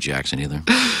think I beat Jackson either.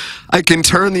 I can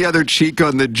turn the other cheek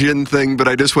on the gin thing, but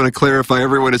I just want to clarify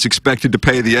everyone is expected to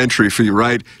pay the entry fee,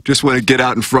 right? Just want to get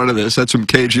out in front of this. That's from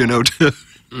KG and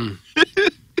O2.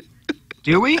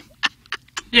 Do we?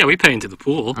 Yeah, we pay into the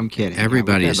pool. I'm kidding.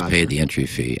 Everybody Yeah, has about paid that. the entry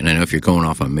fee. And I know if you're going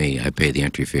off on me, I pay the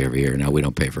entry fee every year. Now, we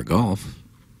don't pay for golf.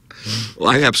 Well,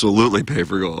 I absolutely pay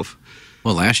for golf.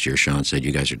 Well, last year, Sean said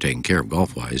you guys are taking care of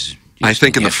golf-wise. I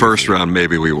think in the first round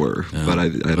maybe we were, but I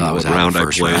don't know what round I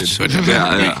played. So I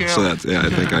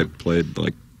think I played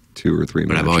like 2 or 3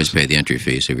 But matches. I've always paid the entry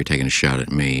fee, so if you're taking a shot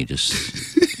at me,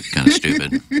 just kind of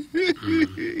stupid.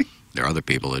 There are other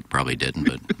people that probably didn't,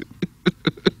 but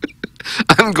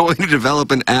I'm going to develop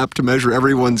an app to measure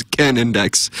everyone's Ken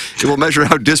index. It will measure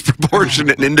how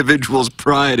disproportionate an individual's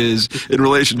pride is in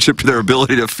relationship to their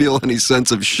ability to feel any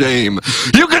sense of shame.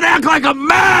 You can act like a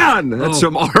man! That's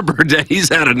from Arbor Day. He's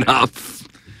had enough.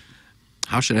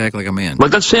 how should I act like a man? Well,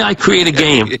 let's say I create a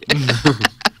game.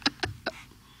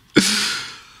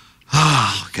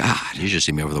 Oh, God. You should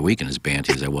see me over the weekend as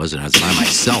banty as I was, and I was by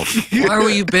myself. Why were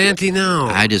you banty now?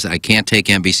 I can't take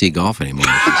NBC golf anymore.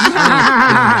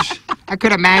 I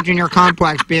could imagine your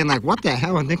complex being like, "What the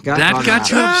hell?" And think That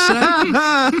got you upset?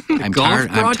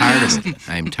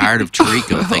 I'm tired of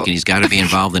Tirico thinking he's got to be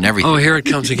involved in everything. Oh, here it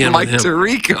comes again Mike with him.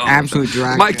 Tirico. Absolute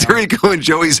drag. Mike Tirico and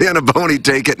Joey Zanaboni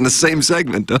take it in the same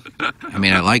segment. I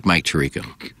mean, I like Mike Tirico.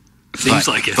 Seems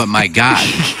like it. But my God,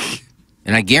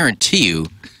 and I guarantee you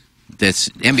that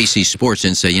NBC Sports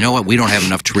didn't say, you know what, we don't have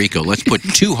enough Tirico. Let's put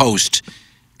 2 hosts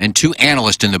and 2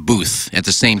 analysts in the booth at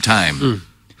the same time.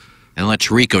 And let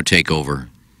Tirico take over.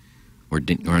 Or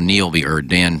Neil or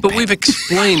Dan. But we've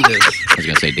explained this. I was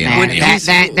going to say Dan.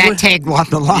 That take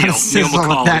lost a lot of sizzle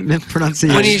with that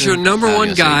mispronunciation. When he's your number I was one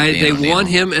gonna say guy, Dan they O'Neill. want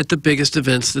him at the biggest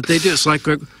events that they do. It's like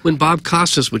when Bob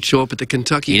Costas would show up at the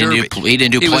Kentucky He Derby.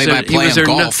 didn't do play-by-play of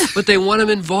golf. But they want him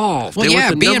involved. Well, they yeah,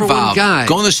 want the be number involved. one guy.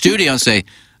 Go in the studio and say,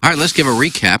 all right, let's give a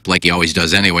recap like he always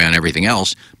does anyway on everything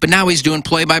else. But now he's doing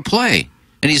play-by-play.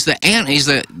 And he's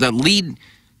the lead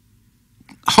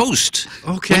host.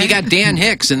 Okay. When you got Dan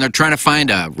Hicks and they're trying to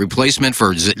find a replacement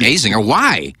for Azinger,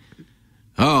 why?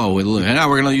 Oh, now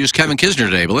we're going to use Kevin Kisner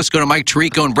today, but let's go to Mike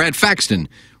Tirico and Brad Faxton.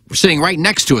 sitting right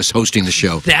next to us hosting the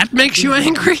show. That makes you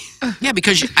angry? Yeah,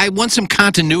 because I want some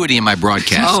continuity in my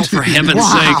broadcast. Oh, for heaven's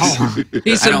sakes.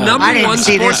 He's the number one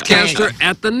sportscaster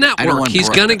at the network. He's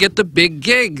going to get the big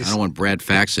gigs. I don't want Brad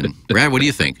Faxon. Brad, what do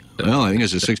you think? Well, I think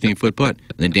it's a 16-foot putt.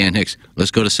 And then Dan Hicks,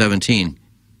 let's go to 17.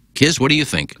 Kiz, what do you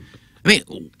think? I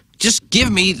mean, just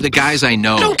give me the guys I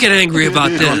know. Don't get angry about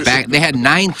this. They had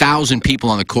 9,000 people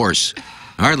on the course.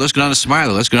 All right, let's go down to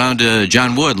Smiley. Let's go down to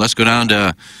John Wood. Let's go down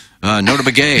to Nota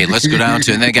Begay. Let's go down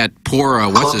to, and they got poor,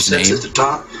 what's his name? At the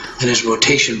top, and his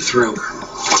rotation through.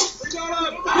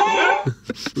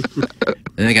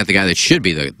 And they got the guy that should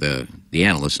be the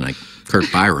analyst, like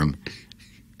Kurt Byram.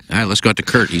 All right, let's go out to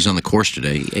Kurt. He's on the course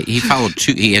today. He followed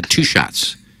two. He had 2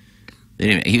 shots.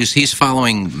 He's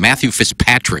following Matthew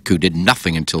Fitzpatrick, who did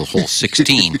nothing until hole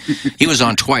 16. He was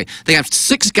on twice. They have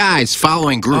 6 guys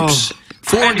following groups.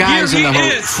 4 guys in the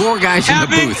booth. 4 guys in the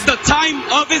booth. The time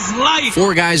of his life.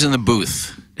 4 guys in the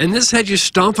booth. And this had you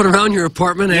stomping around your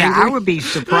apartment angry? Yeah, I would be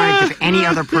surprised if any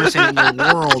other person in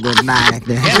the world was mad at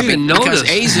this. Yeah, because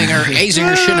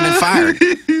Azinger shouldn't have been fired.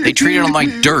 They treated him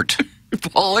like dirt.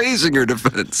 Paul Azinger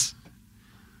defense.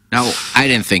 Now, I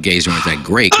didn't think Azinger was that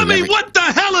great. I mean, what the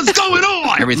hell is going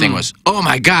on? Everything was, oh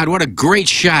my God, what a great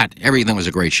shot. Everything was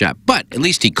a great shot. But at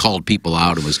least he called people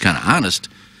out and was kind of honest.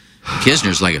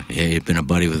 Kisner's like, hey, he's been a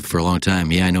buddy for a long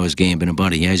time. Yeah, I know his game, been a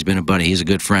buddy. Yeah, he's been a buddy. He's a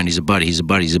good friend. He's a buddy. He's a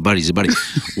buddy. He's a buddy. He's a buddy.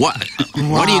 What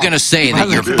are you going to say that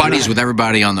you're buddies with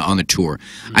everybody on the tour?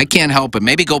 I can't help it.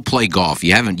 Maybe go play golf.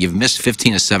 You've missed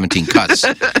 15 of 17 cuts.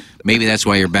 Maybe that's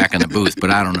why you're back in the booth, but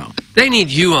I don't know. They need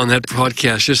you on that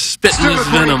broadcast, just spitting his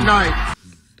venom.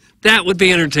 That would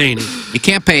be entertaining. You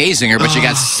can't pay Azinger, but you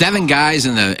got 7 guys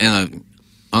on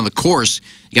the course.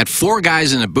 You got 4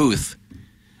 guys in the booth.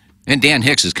 And Dan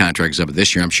Hicks' contract is up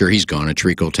this year. I'm sure he's gone, and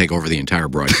Tariq will take over the entire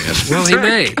broadcast. Well, he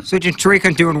may. So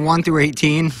Tariq doing 1 through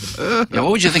 18? Yeah,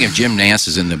 what would you think if Jim Nance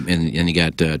is and you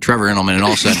got Trevor Engelman, and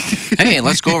all of a sudden, hey,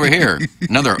 let's go over here.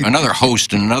 Another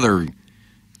host and another.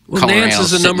 Well, Nance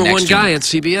is the number 1 guy at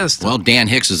CBS. Though. Well, Dan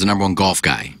Hicks is the number 1 golf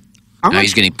guy. Now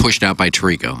he's getting pushed out by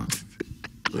Tarico.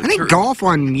 I think golf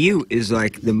on mute is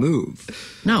like the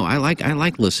move. No, I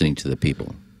like listening to the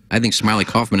people. I think Smiley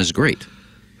Kaufman is great.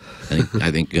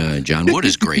 I think John Wood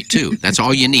is great, too. That's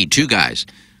all you need, 2 guys.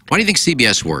 Why do you think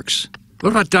CBS works?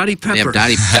 What about Dottie Pepper?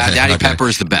 Dottie Pepper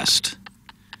is the best.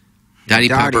 Dottie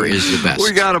Pepper is the best.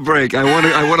 We got a break. I want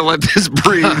to let this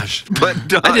breathe.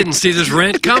 But I didn't see this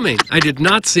rant coming. I did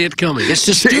not see it coming. It's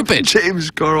just stupid. James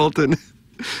Carlton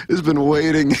has been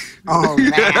waiting. Oh,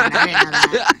 man. I didn't know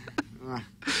that.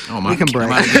 We can break.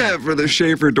 For the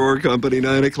Schaefer Door Company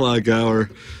 9 o'clock hour.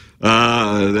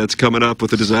 That's coming up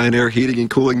with the Design Air Heating and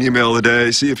Cooling email of the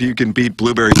day. See if you can beat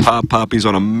Blueberry Pop Poppies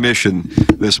on a mission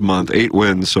this month. 8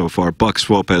 wins so far. Buck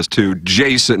Swope has 2.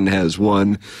 Jason has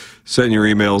 1. Send your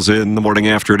emails in the morning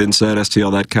after at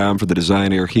InsideSTL.com for the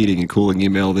Design Air Heating and Cooling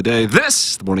email of the day.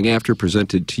 This, the morning after,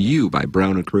 presented to you by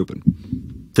Brown and Crouppen.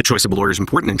 The choice of a lawyer is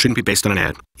important and shouldn't be based on an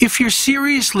ad. If you're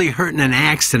seriously hurt in an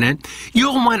accident,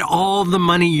 you'll want all the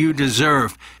money you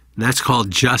deserve. That's called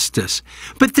justice.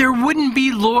 But there wouldn't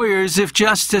be lawyers if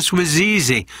justice was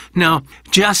easy. No,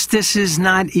 justice is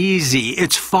not easy.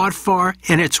 It's fought for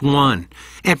and it's won.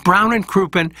 At Brown and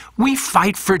Crouppen, we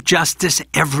fight for justice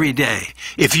every day.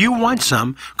 If you want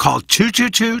some, call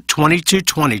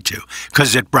 222-2222.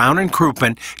 Because at Brown and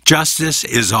Crouppen, justice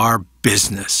is our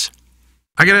business.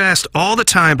 I get asked all the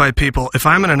time by people, if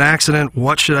I'm in an accident,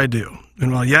 what should I do?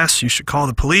 And while yes, you should call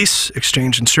the police,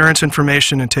 exchange insurance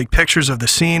information, and take pictures of the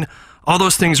scene, all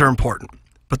those things are important.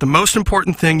 But the most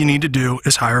important thing you need to do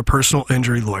is hire a personal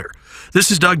injury lawyer. This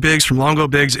is Doug Biggs from Longo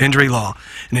Biggs Injury Law.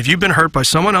 And if you've been hurt by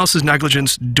someone else's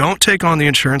negligence, don't take on the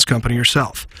insurance company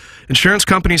yourself. Insurance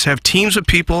companies have teams of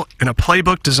people and a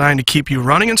playbook designed to keep you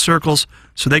running in circles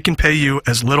so they can pay you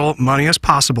as little money as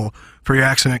possible for your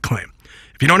accident claim.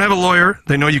 If you don't have a lawyer,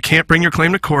 they know you can't bring your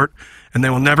claim to court, and they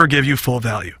will never give you full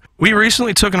value. We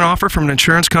recently took an offer from an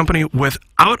insurance company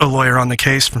without a lawyer on the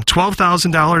case from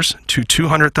 $12,000 to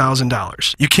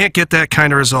 $200,000. You can't get that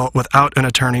kind of result without an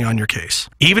attorney on your case.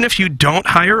 Even if you don't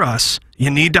hire us,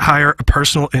 you need to hire a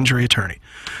personal injury attorney.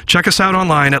 Check us out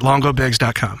online at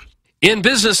longobiggs.com. In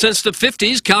business since the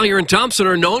 50s, Collier & Thompson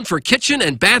are known for kitchen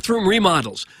and bathroom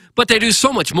remodels. But they do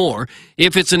so much more.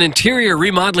 If it's an interior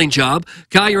remodeling job,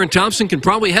 Collier & Thompson can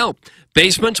probably help.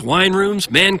 Basements, wine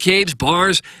rooms, man caves,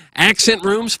 bars, accent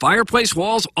rooms, fireplace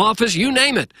walls, office, you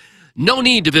name it. No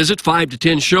need to visit 5 to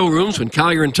 10 showrooms when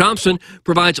Collier & Thompson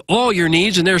provides all your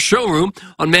needs in their showroom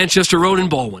on Manchester Road in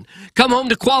Baldwin. Come home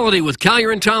to quality with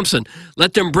Collier & Thompson.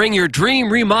 Let them bring your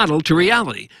dream remodel to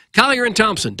reality.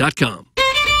 CollierandThompson.com.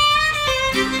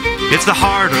 It's the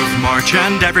heart of March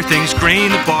and everything's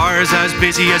green. The bar's as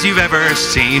busy as you've ever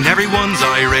seen. Everyone's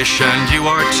Irish and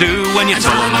you are too. When you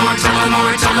Tullamore,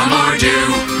 Tullamore, Tullamore do.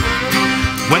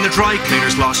 When the dry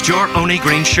cleaner's lost your only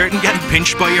green shirt and getting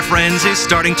pinched by your friends is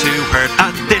starting to hurt.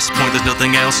 At this point there's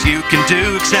nothing else you can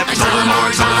do except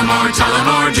Tullamore, Tullamore,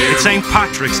 Tullamore do. It's St.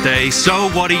 Patrick's Day, so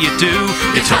what do? You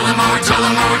Tullamore,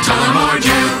 Tullamore, Tullamore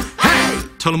Dew. Hey!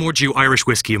 Tullamore Dew Irish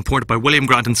Whiskey, imported by William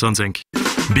Grant & Sons, Inc.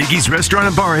 Biggie's Restaurant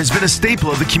and Bar has been a staple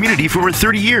of the community for over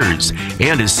 30 years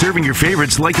and is serving your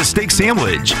favorites like the steak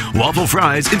sandwich, waffle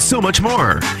fries, and so much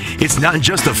more. It's not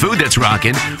just the food that's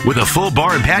rocking. With a full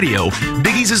bar and patio,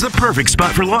 Biggie's is the perfect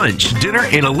spot for lunch, dinner,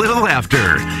 and a little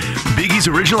laughter. Biggie's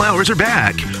original hours are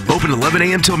back. Open 11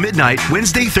 a.m. till midnight,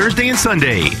 Wednesday, Thursday, and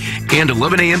Sunday. And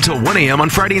 11 a.m. till 1 a.m. on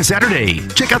Friday and Saturday.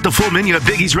 Check out the full menu at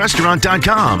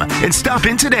biggiesrestaurant.com and stop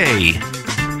in today.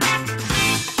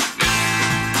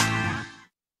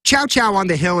 Chow Chow on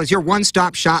the Hill is your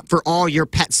one-stop shop for all your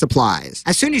pet supplies.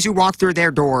 As soon as you walk through their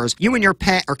doors, you and your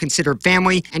pet are considered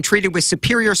family and treated with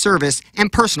superior service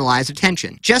and personalized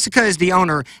attention. Jessica is the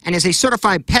owner and is a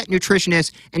certified pet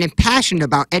nutritionist and is passionate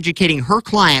about educating her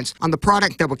clients on the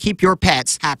product that will keep your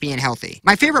pets happy and healthy.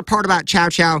 My favorite part about Chow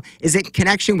Chow is its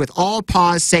connection with All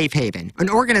Paws Safe Haven, an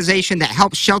organization that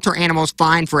helps shelter animals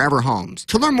find forever homes.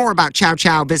 To learn more about Chow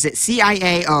Chow, visit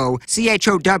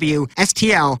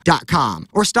CIAOCHOWSTL.com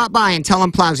or stop by and tell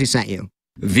them Plowsy sent you.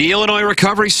 The Illinois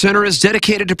Recovery Center is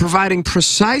dedicated to providing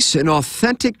precise and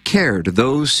authentic care to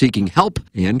those seeking help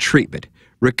and treatment.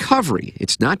 Recovery,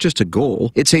 it's not just a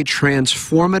goal, it's a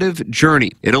transformative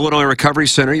journey. At Illinois Recovery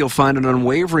Center, you'll find an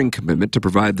unwavering commitment to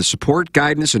provide the support,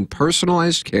 guidance, and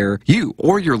personalized care you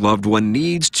or your loved one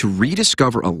needs to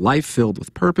rediscover a life filled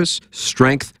with purpose,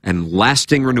 strength, and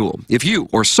lasting renewal. If you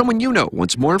or someone you know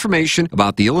wants more information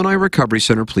about the Illinois Recovery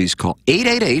Center, please call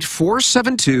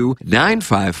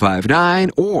 888-472-9559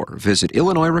 or visit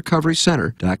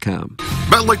IllinoisRecoveryCenter.com.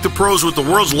 Bet like the pros with the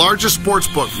world's largest sports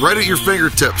book right at your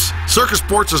fingertips. Circus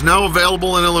Sports is now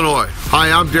available in Illinois.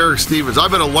 Hi, I'm Derek Stevens.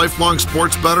 I've been a lifelong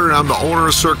sports bettor and I'm the owner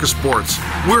of Circus Sports.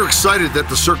 We're excited that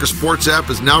the Circus Sports app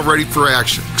is now ready for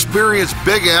action. Experience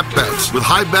big app bets with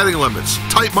high betting limits,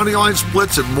 tight money line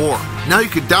splits, and more. Now you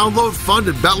can download, fund,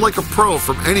 and bet like a pro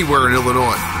from anywhere in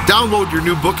Illinois. Download your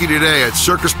new bookie today at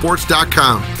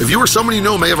circusports.com. If you or someone you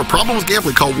know may have a problem with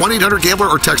gambling, call 1-800-GAMBLER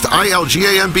or text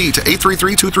ILGAMB to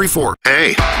 833-234.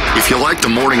 Hey, if you like the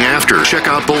morning after, check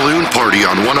out Balloon Party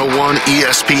on 101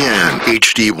 ESPN.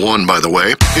 HD1, by the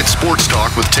way. It's sports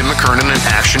talk with Tim McKernan and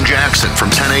Action Jackson from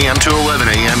 10 a.m. to 11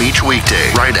 a.m. each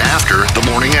weekday, right after the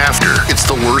morning after. It's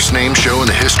the worst named show in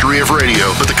the history of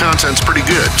radio, but the content's pretty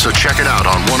good, so check it out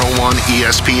on 101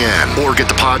 ESPN or get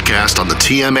the podcast on the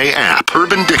TMA app.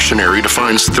 Urban Dictionary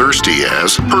defines thirsty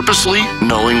as purposely,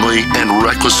 knowingly, and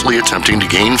recklessly attempting to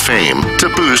gain fame to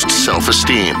boost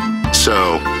self-esteem.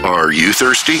 So, are you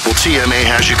thirsty? Well, TMA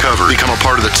has you covered. Become a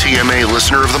part of the TMA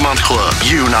Listener of the Month Club.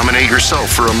 You nominate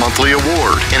yourself for a monthly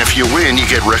award. And if you win, you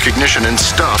get recognition and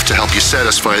stuff to help you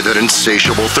satisfy that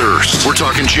insatiable thirst. We're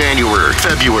talking January,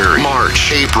 February,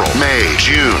 March, April, May,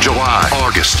 June, July,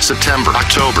 August, September,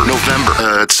 October, November,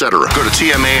 etc. Go to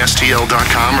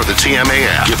TMASTL.com or the TMA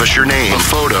app. Give us your name, a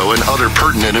photo, and other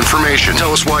pertinent information.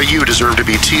 Tell us why you deserve to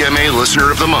be TMA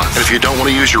Listener of the Month. And if you don't want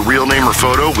to use your real name or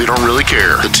photo, we don't really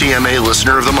care. The TMA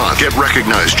Listener of the Month. Get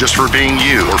recognized just for being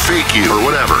you or fake you or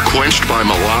whatever. Quenched by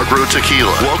Milagro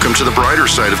Tequila. Welcome to the brighter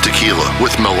side of tequila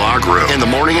with Milagro in the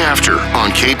morning after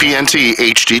on KPNT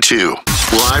HD2.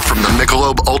 Live from the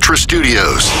Michelob Ultra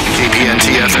Studios.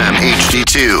 KPNT FM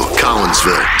HD2.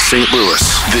 Collinsville, St. Louis.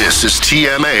 This is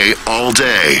TMA All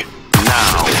Day.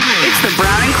 Now. It's the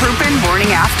Brown and Crouppen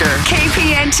Morning After.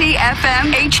 KPNT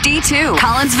FM HD2.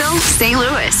 Collinsville, St.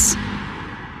 Louis.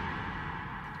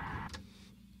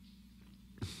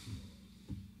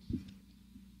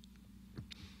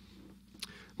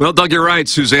 Well, Doug, you're right.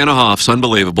 Susanna Hoffs,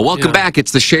 unbelievable. Welcome back.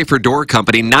 It's the Schaefer Door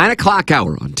Company, 9 o'clock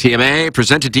hour on TMA,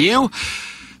 presented to you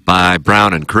by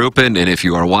Brown and Crouppen. And if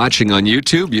you are watching on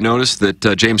YouTube, you notice that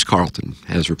James Carlton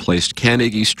has replaced Ken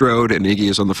Iggy Strode, and Iggy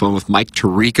is on the phone with Mike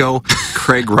Tirico,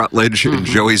 Craig Rutledge, and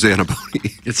Joey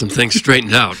Zanaboni. Get some things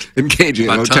straightened out. And KJ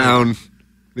O-Town.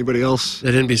 Anybody else?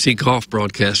 That NBC golf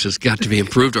broadcast has got to be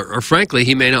improved, or frankly,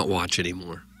 he may not watch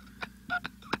anymore.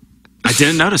 I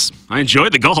didn't notice. I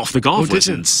enjoyed the golf. The golf was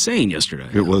insane yesterday.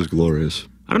 It was glorious.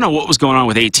 I don't know what was going on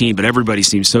with 18, but everybody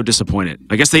seemed so disappointed.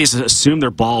 I guess they assumed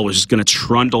their ball was just going to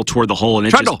trundle toward the hole, and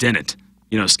it just didn't.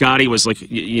 You know, Scotty was like,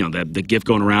 you know, the gift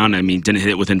going around. I mean, didn't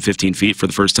hit it within 15 feet for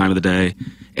the first time of the day.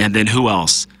 And then who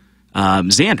else?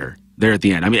 Xander there at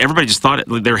the end. I mean, everybody just thought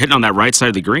they were hitting on that right side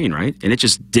of the green, right? And it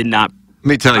just did not Let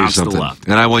me tell you Props to something, Love.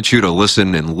 and I want you to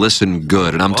listen and listen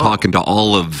good. And I'm talking to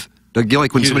all of. You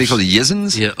like when somebody calls it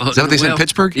Yizins? Yeah. Is that what they say in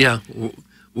Pittsburgh? Yeah.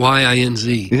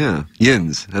 Y-I-N-Z. Yeah,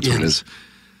 Yins. That's what it is.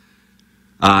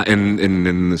 And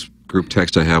in this group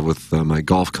text I have with my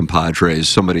golf compadres,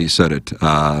 somebody said it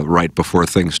right before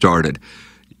things started.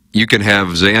 You can have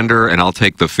Xander, and I'll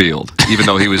take the field, even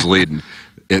though he was leading.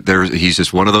 He's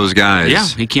just one of those guys. Yeah,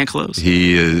 he can't close.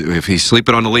 If he's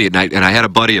sleeping on the lead, and I had a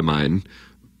buddy of mine,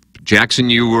 Jackson,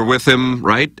 you were with him,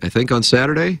 right? I think on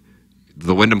Saturday,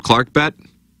 the Wyndham Clark bet.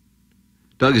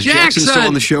 Doug, is Jackson still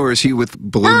on the show, or is he with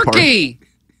Balloon Park?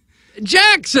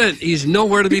 Jackson! He's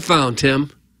nowhere to be found,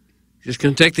 Tim. Just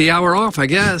going to take the hour off, I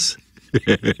guess.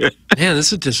 Man,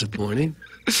 this is disappointing.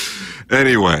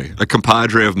 Anyway, a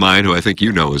compadre of mine, who I think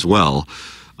you know as well,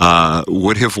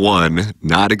 would have won,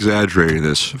 not exaggerating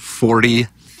this,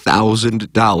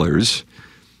 $40,000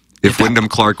 if Wyndham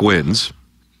Clark wins.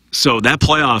 So that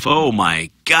playoff, oh my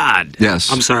God. Yes.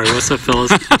 I'm sorry, what's up,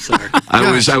 fellas? I'm sorry.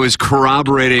 I was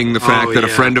corroborating the fact that a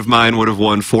friend of mine would have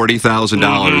won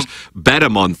 $40,000. Bet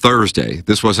him on Thursday.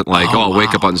 This wasn't like, I'll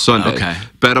wake up on Sunday. Okay.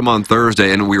 Bet him on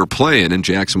Thursday, and we were playing, and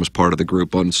Jackson was part of the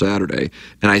group on Saturday.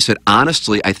 And I said,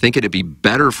 honestly, I think it'd be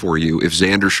better for you if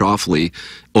Xander Schauffele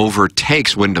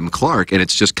overtakes Wyndham Clark, and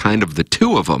it's just kind of the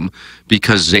two of them,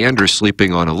 because Xander's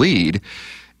sleeping on a lead.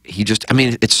 He just, I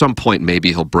mean, at some point maybe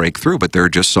he'll break through, but there are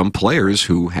just some players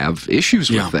who have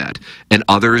issues with that, and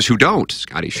others who don't.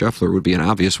 Scotty Scheffler would be an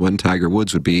obvious one. Tiger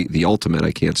Woods would be the ultimate.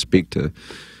 I can't speak to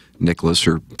Nicklaus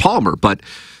or Palmer, but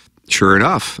sure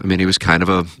enough, I mean, he was kind of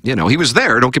a, he was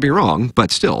there, don't get me wrong,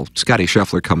 but still, Scotty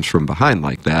Scheffler comes from behind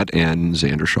like that, and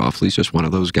Xander Schauffele's just one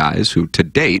of those guys who, to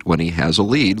date, when he has a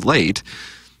lead late,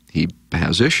 he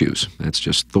has issues. That's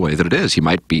just the way that it is. He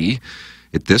might be,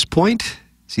 at this point,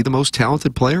 is he the most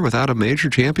talented player without a major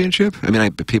championship? I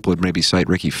mean, people would maybe cite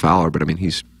Ricky Fowler, but I mean,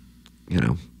 he's,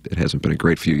 it hasn't been a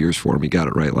great few years for him. He got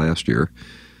it right last year.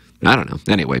 I don't know.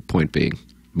 Anyway, point being,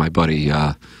 my buddy,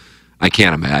 I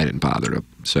can't imagine, I didn't bother to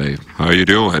say, how you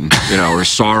doing? Or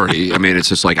sorry. I mean, it's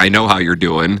just like, I know how you're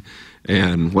doing,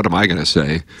 and what am I going to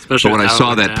say? Especially but when I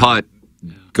saw that putt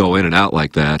go in and out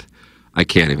like that, I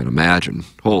can't even imagine.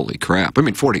 Holy crap. I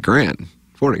mean, 40 grand.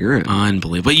 40 grand.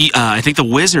 Unbelievable. But I think the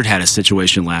Wizard had a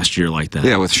situation last year like that.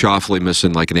 Yeah, with Schauffele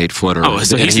missing like an 8-footer. Oh,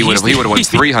 so he would have won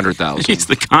 $300,000. He's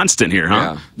the constant here,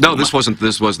 huh? Yeah. No, this wasn't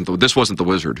the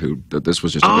Wizard who. This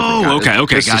was just a different guy.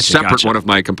 Okay, This is a separate one of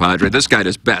my compadre. This guy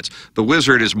does bets. The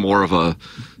Wizard is more of a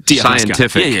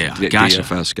scientific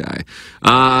DFS guy.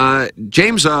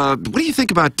 James, what do you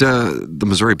think about the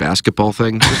Missouri basketball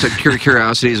thing? Just a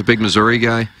curiosity. He's a big Missouri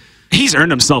guy. He's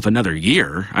earned himself another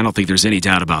year. I don't think there's any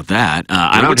doubt about that.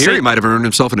 I would say he might have earned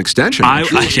himself an extension.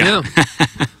 Yeah.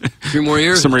 3 more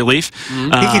years. Some relief. He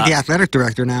could be the athletic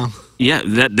director now. Yeah,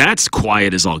 that's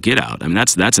quiet as all get out. I mean,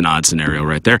 that's an odd scenario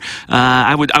right there.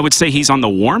 I would say he's on the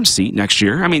warm seat next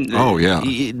year. I mean,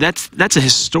 that's a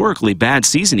historically bad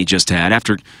season he just had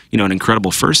after an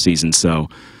incredible first season. So.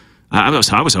 I was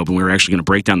hoping we were actually going to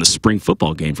break down the spring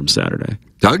football game from Saturday.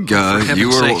 Doug, you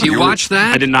watched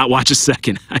that? I did not watch a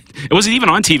second. Was it even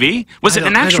on TV? Was it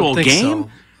an actual game?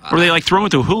 Were they like throwing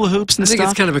through hula hoops and stuff? I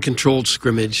think it's kind of a controlled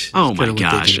scrimmage. Oh my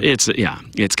gosh, it's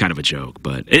kind of a joke.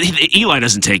 But Eli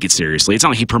doesn't take it seriously. It's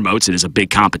not like he promotes it as a big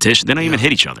competition. They don't even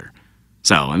hit each other.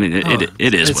 So, I mean,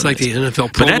 it is. It's like the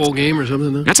NFL Pro Bowl game or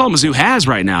something, though? That's all Mizzou has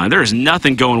right now. And there is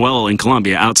nothing going well in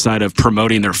Columbia outside of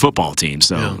promoting their football team.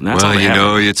 So, that's all they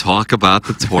have. You talk about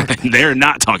the tournament. They're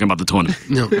not talking about the tournament.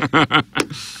 No.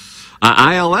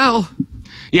 ILL.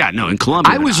 Yeah, no, in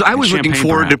Columbia. I was looking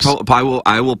forward to.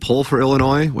 I will pull for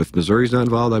Illinois. With Missouri's not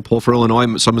involved, I pull for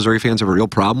Illinois. Some Missouri fans have a real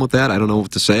problem with that. I don't know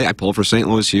what to say. I pull for St.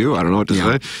 Louis U. I don't know what to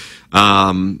say.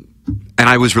 And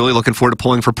I was really looking forward to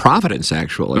pulling for Providence,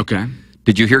 actually. Okay.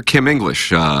 Did you hear Kim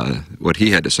English, what he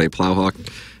had to say, Plowhawk?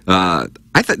 I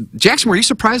thought, Jackson, were you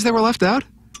surprised they were left out?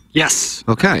 Yes.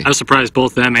 Okay. I was surprised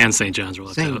both them and St. John's were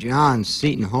left out. St. John's,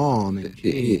 Seton Hall. I mean,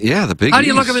 yeah, the Big East. How do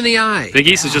you look them in the eye? Big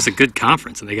East is just a good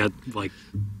conference, and they got, they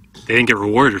didn't get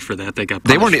rewarded for that. They got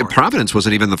punished for it. Providence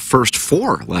wasn't even the first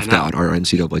 4 left out. Our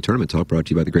NCAA tournament talk brought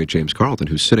to you by the great James Carlton,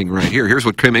 who's sitting right here. Here's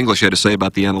what Kim English had to say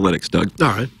about the analytics, Doug. All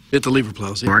right. Hit the lever,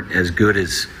 Plowsy. Aren't as good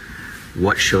as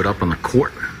what showed up on the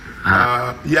court.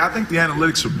 Yeah, I think the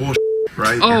analytics are bullshit,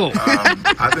 right? Oh.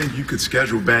 I think you could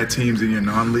schedule bad teams in your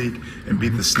non-league and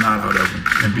beat the snot out of them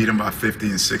and beat them by 50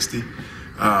 and 60.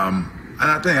 And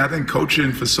I think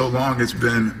coaching for so long, it's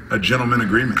been a gentleman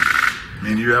agreement. I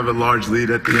mean, you have a large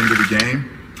lead at the end of the game.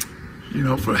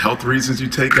 For health reasons, you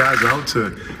take guys out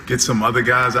to get some other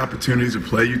guys opportunities to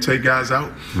play. You take guys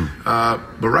out.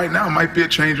 But right now, it might be a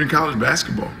change in college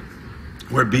basketball.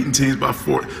 We're beating teams by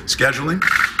 4 scheduling.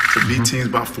 to beat teams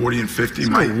by 40 and 50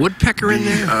 might a woodpecker in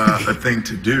there? A thing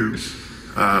to do.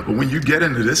 But when you get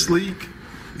into this league,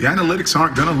 the analytics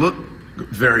aren't going to look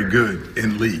very good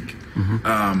in league.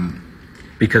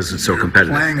 Because it's so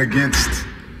competitive. Playing against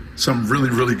some really,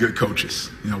 really good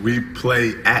coaches. You know, we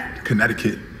play at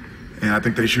Connecticut, and I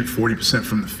think they shoot 40%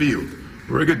 from the field.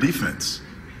 We're a good defense.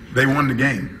 They won the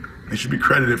game. They should be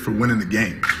credited for winning the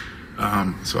game.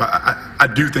 So I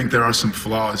do think there are some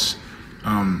flaws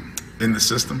in the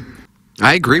system.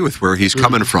 I agree with where he's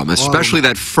coming from, especially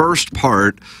that first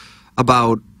part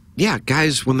about, yeah,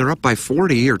 guys, when they're up by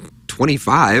 40 or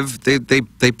 25,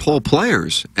 they pull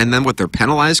players. And then what, they're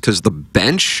penalized because the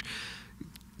bench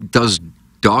does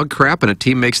dog crap and a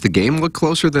team makes the game look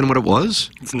closer than what it was?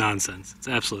 It's nonsense. It's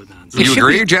absolute nonsense. Do you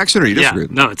agree, Jackson, or you disagree? Yeah,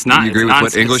 no, it's not. Do you agree with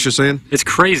what English is saying? It's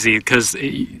crazy because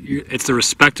it's the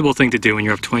respectable thing to do when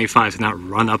you're up 25 to not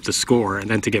run up the score and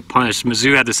then to get punished.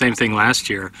 Mizzou had the same thing last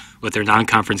year with their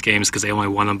non-conference games because they only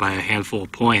won them by a handful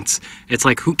of points. It's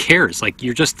like, who cares? Like,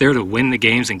 you're just there to win the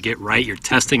games and get right. You're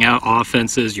testing out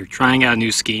offenses. You're trying out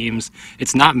new schemes.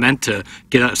 It's not meant to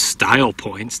get out style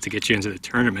points to get you into the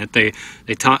tournament. They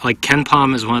taught, like, Ken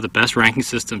Pom is one of the best ranking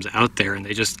systems out there, and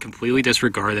they just completely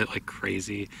disregard it like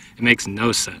crazy. It makes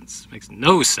no sense. It makes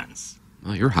no sense.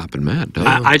 Well, you're hopping mad, dog.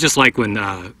 I just like when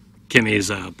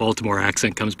Kimmy's Baltimore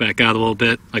accent comes back out a little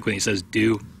bit, like when he says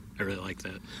 "do." I really like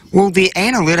that. Well, the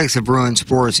analytics have ruined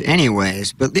sports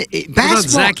anyways, but basketball,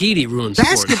 Zach Edey ruins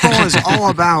sports. Basketball is all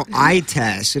about eye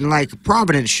tests, and like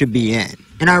Providence should be in.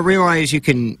 And I realize you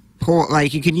can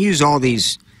you can use all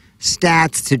these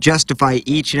stats to justify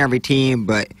each and every team,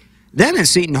 but them and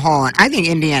Seton Hall, and I think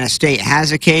Indiana State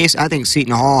has a case. I think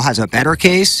Seton Hall has a better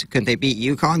case because they beat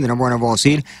UConn, the number one overall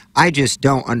seed. I just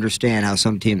don't understand how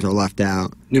some teams are left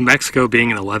out. New Mexico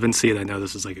being an 11 seed, I know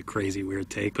this is like a crazy, weird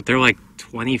take, but they're like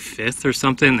 25th or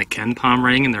something in the Ken Pom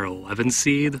ranking, and they're 11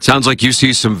 seed. Sounds like you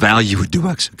see some value with New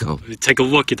Mexico. Take a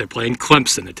look. They're playing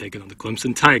Clemson. They're taking on the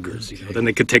Clemson Tigers. You know, then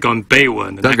they could take on Baywa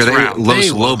in the next round.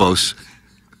 Los Lobos.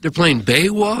 They're playing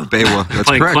Baywa? Baywa, that's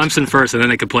playing correct. Clemson first, and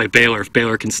then they could play Baylor if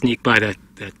Baylor can sneak by that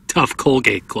tough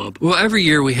Colgate club. Well, every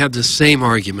year we have the same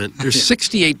argument. There's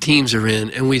 68 teams are in,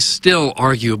 and we still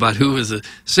argue about who is the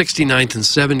 69th and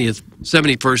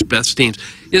 71st best teams.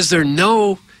 Is there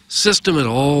no system at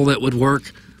all that would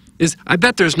work? I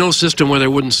bet there's no system where there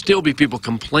wouldn't still be people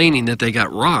complaining that they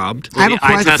got robbed.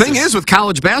 The thing is, with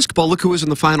college basketball, look who was in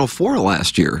the Final Four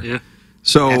last year. Yeah.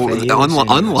 So,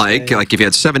 unlike, like if you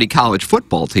had 70 college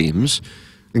football teams,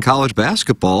 in college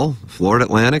basketball, Florida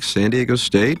Atlantic, San Diego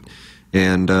State,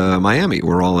 and Miami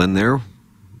were all in there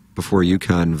before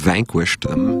UConn vanquished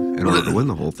them in order to win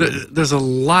the whole thing. There's a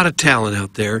lot of talent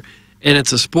out there, and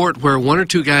it's a sport where one or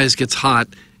two guys gets hot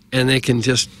and they can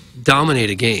just dominate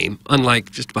a game,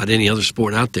 unlike just about any other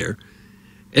sport out there.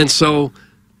 And so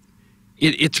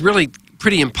it's really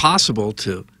pretty impossible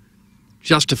to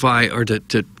justify or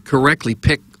to correctly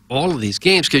pick all of these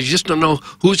games because you just don't know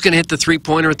who's going to hit the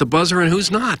three-pointer at the buzzer and who's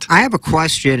not. I have a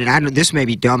question, and I know this may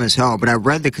be dumb as hell, but I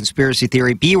read the conspiracy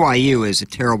theory. BYU is a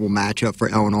terrible matchup for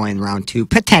Illinois in round 2,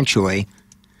 potentially.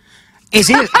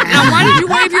 Is it? Now, why did you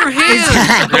wave your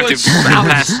hand?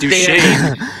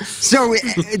 So,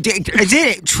 is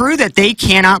it true that they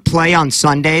cannot play on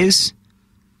Sundays?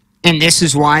 And this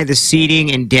is why the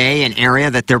seating and day and area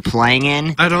that they're playing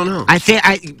in? I don't know.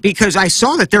 Because I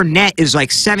saw that their net is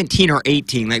like 17 or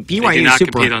 18. Like BYU they do not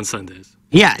super. compete on Sundays.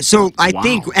 Yeah, so I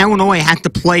think Illinois had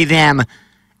to play them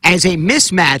as a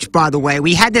mismatch, by the way.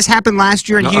 We had this happen last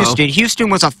year in Houston. Houston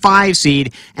was a 5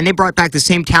 seed, and they brought back the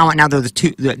same talent. Now they're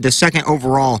the second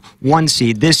overall 1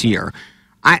 seed this year.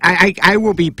 I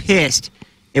will be pissed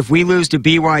if we lose to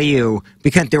BYU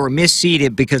because they were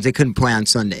misseeded because they couldn't play on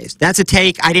Sundays. That's a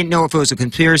take. I didn't know if it was a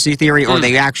conspiracy theory or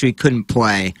they actually couldn't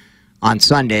play on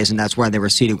Sundays, and that's why they were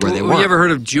seated where they were. You ever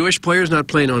heard of Jewish players not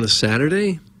playing on a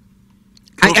Saturday?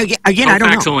 I don't know.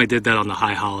 Kofax only did that on the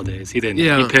high holidays. He didn't.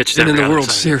 Yeah, he pitched and in every the other World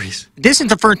Saturday. Series. This is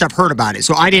the first I've heard about it,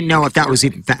 so I didn't know if that was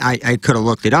even. I could have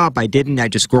looked it up. I didn't. I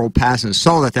just scrolled past and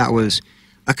saw that was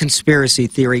a conspiracy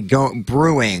theory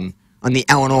brewing on the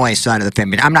Illinois side of the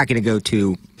family. I'm not going to go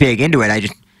too big into it. I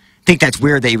just think that's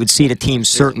weird that you would seed a team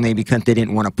certainly because they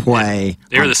didn't want to play.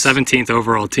 They were the 17th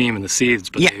overall team in the seeds,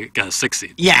 but they got a 6th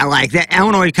seed. Yeah, like that.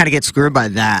 Illinois kind of gets screwed by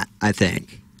that, I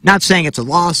think. Not saying it's a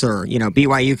loss or,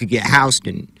 BYU could get housed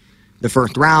in the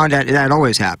first round. That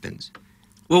always happens.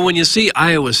 Well, when you see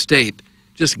Iowa State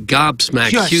just gobsmack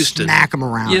Houston, smack them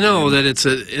around. You know that it's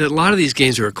a lot of these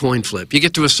games are a coin flip. You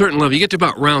get to a certain level, you get to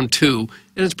about round 2,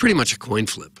 and it's pretty much a coin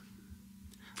flip.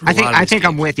 I think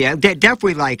I'm with you.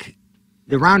 Definitely, like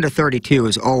the round of 32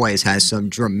 always has some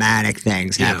dramatic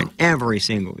things happen every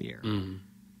single year.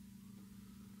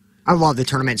 I love the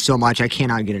tournament so much. I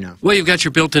cannot get enough. Well, you've got your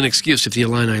built-in excuse if the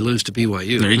Illini lose to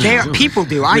BYU. People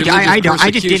do. I don't. I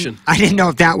just didn't. I didn't know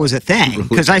if that was a thing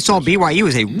because I saw BYU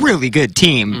as a really good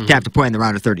team to have to play in the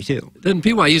round of 32. Then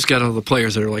BYU's got all the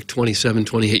players that are like 27,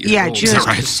 28 years old. Yeah,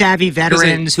 just savvy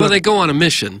veterans. They go on a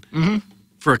mission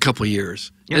for a couple of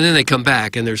years, and then they come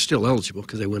back and they're still eligible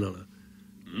because they went on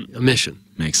a mission.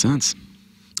 Makes sense.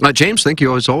 James, thank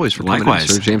you as always for coming in,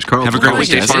 sir. James Carlton. Have a great week,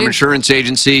 State Farm Insurance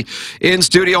Agency in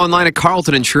studio online at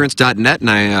carltoninsurance.net,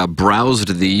 and I browsed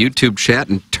the YouTube chat,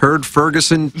 and Turd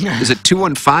Ferguson, is it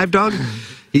 215, Doug?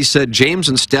 He said, James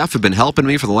and Steph have been helping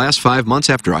me for the last 5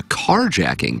 months after a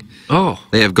carjacking. Oh.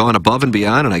 They have gone above and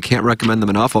beyond, and I can't recommend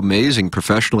them enough. Amazing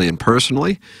professionally and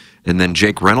personally. And then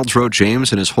Jake Reynolds wrote,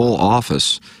 James and his whole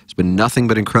office has been nothing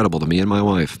but incredible to me and my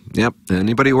wife. Yep,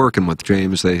 anybody working with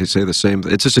James, they say the same.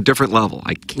 It's just a different level.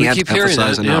 I can't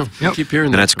emphasize enough. Yeah. Keep hearing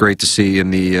and that's great to see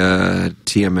in the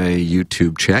TMA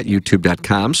YouTube chat,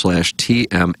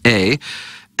 youtube.com/TMA.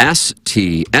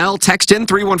 STL. Text in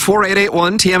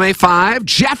 314-881-TMA5.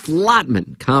 Jeff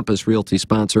Lotman, Compass Realty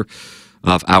sponsor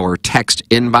of our text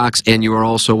inbox. And you are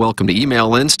also welcome to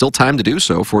email in. Still time to do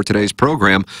so for today's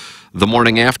program. The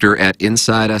morning after at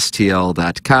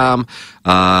InsideSTL.com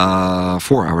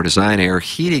for our Design Air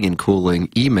Heating and Cooling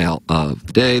email of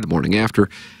the day. The morning after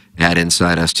at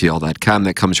InsideSTL.com.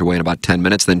 That comes your way in about 10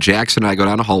 minutes. Then Jackson and I go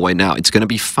down the hallway. Now, it's going to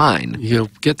be fine.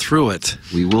 You'll get through it.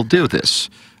 We will do this.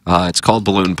 It's called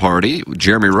Balloon Party.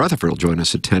 Jeremy Rutherford will join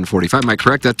us at 10:45. Am I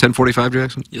correct at 10:45,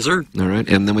 Jackson? Yes, sir. All right.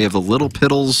 And then we have the Little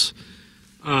Piddles.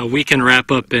 Weekend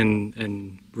wrap-up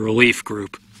and relief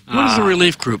group. What does the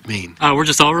relief group mean? We're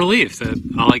just all relieved.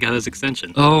 All I got is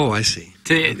extension. Oh, I see.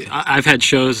 I've had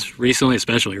shows recently,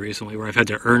 especially recently, where I've had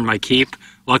to earn my keep.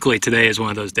 Luckily, today is one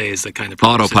of those days that kind of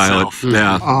proves autopilot. itself.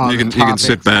 Yeah, you can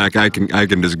sit back. I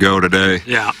can just go today.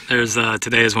 Yeah,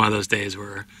 today is one of those days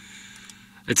where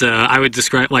it's I would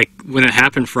describe, like, when it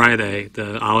happened Friday,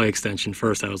 the Ollie extension.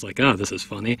 First, I was like, oh, this is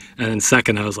funny, and then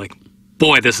second, I was like,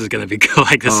 boy, this is going to be good.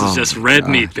 Like, this is just red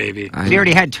meat, baby. We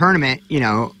already had tournament,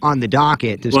 on the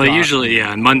docket. Usually,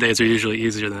 yeah, and Mondays are usually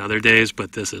easier than other days,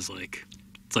 but this is like,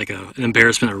 it's like an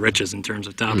embarrassment of riches in terms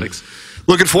of topics.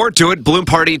 Looking forward to it. Balloon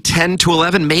Party 10 to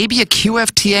 11, maybe a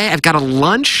QFTA. I've got a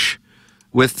lunch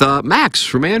with Max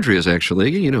from Andrea's,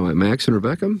 actually. You know, Max and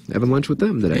Rebecca, having lunch with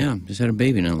them today. Yeah, just had a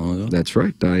baby not long ago. That's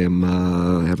right. I am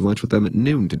having lunch with them at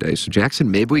noon today. So, Jackson,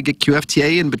 maybe we get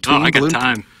QFTA in between. Oh, I got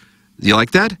time. You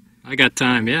like that? I got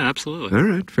time. Yeah, absolutely. All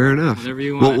right, fair enough. Whatever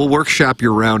you want. We'll workshop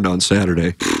your round on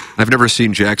Saturday. I've never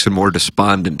seen Jackson more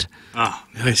despondent. Oh,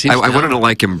 I wanted to,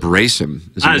 like, embrace him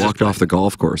as he walked off the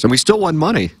golf course. And we still won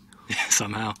money.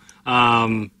 Somehow.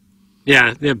 I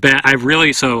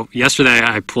really, so yesterday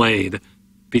I played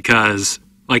because,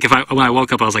 like, when I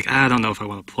woke up, I was like, I don't know if I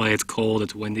want to play. It's cold,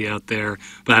 it's windy out there.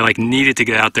 But I, like, needed to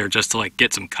get out there just to, like,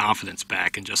 get some confidence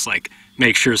back and just, like,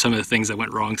 make sure some of the things that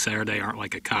went wrong Saturday aren't,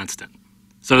 like, a constant.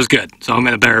 So it was good. So I'm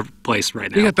in a better place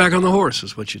right now. You got back on the horse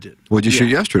is what you did. What did you shoot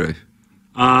yesterday?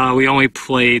 We only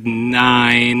played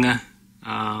 9, but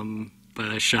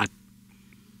I shot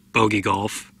bogey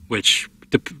golf, which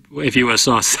if you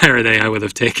saw Saturday, I would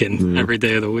have taken every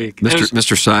day of the week.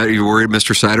 Mr. Siders, you worried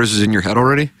Mr. Siders is in your head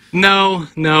already? No,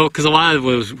 because a lot of it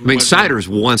was... I mean, Siders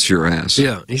wants your ass.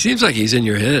 Yeah, he seems like he's in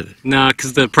your head. No,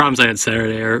 because the problems I had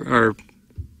Saturday are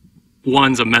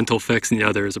one's a mental fix and the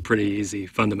other is a pretty easy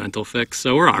fundamental fix,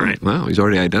 so we're all right. Wow, he's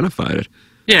already identified it.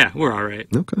 Yeah, we're all right.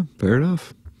 Okay, fair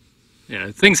enough.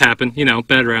 Yeah, things happen.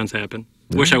 Bad rounds happen.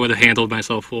 Wish I would have handled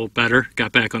myself a little better,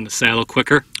 got back on the saddle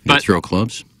quicker. But throw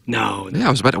clubs? No. Yeah, I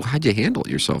was about to, how'd you handle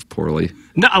yourself poorly?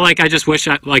 No, like, I just wish,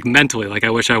 mentally, I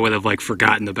wish I would have,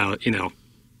 forgotten about,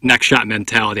 next shot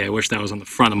mentality. I wish that was on the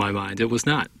front of my mind. It was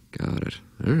not. Got it.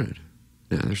 All right.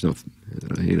 Yeah, there's no,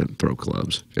 he didn't throw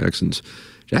clubs. Jackson's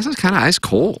kind of ice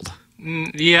cold.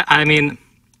 Yeah, I mean...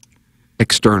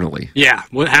 Externally. Yeah,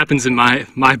 what happens in my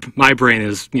brain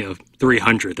is,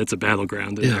 300. That's a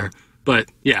battleground in there. But,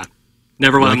 yeah,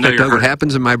 never let them know you're hurt. What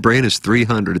happens in my brain is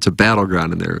 300. It's a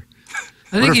battleground in there.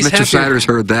 I think wonder if Mr. Siders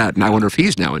heard that, and I wonder if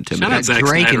he's now intimidated. Shout out Zack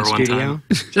Snyder one time.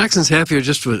 Jackson's happier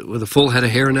just with a full head of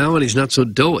hair now, and he's not so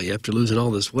doughy after losing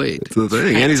all this weight. That's the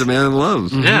thing, and he's a man in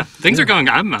love. Yeah, things are going.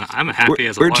 I'm happy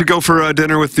as a Where'd you go for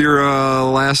dinner with your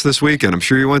lass this weekend? I'm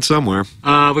sure you went somewhere.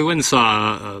 We went and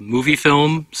saw a movie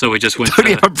film, so we just went.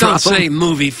 Don't say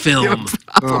movie film. You have a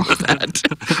problem with that.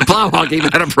 Plowhawk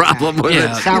even had a problem with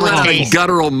it. Sour taste.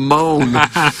 Guttural moan.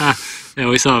 Yeah,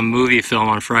 we saw a movie film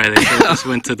on Friday, so we just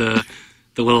went to the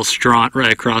little Straunt right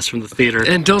across from the theater.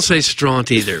 And don't say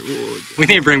Straunt either. We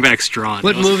need to bring back Straunt.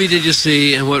 What movie did you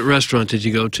see and what restaurant did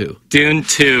you go to? Dune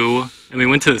 2, And we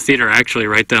went to the theater actually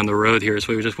right down the road here,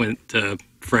 so we just went to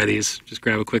Freddy's, just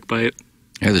grab a quick bite.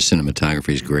 Yeah, the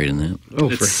cinematography is great in that. Oh,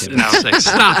 for heaven's sake.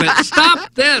 Stop it.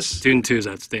 Stop this. Dune 2 is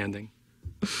outstanding.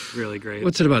 Really great.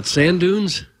 What's it about, sand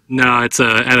dunes? No, it's an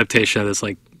adaptation of this,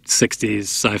 like, 60s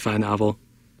sci-fi novel.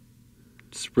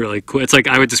 It's really cool. It's like,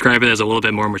 I would describe it as a little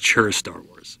bit more mature Star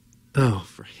Wars. Oh,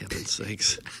 for heaven's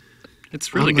sakes.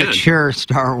 It's really good. Mature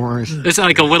Star Wars. It's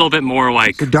like a little bit more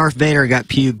like... So Darth Vader got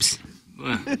pubes.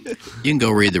 You can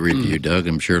go read the review, Doug.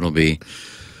 I'm sure it'll be...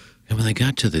 And when they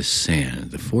got to the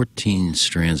sand, the 14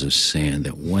 strands of sand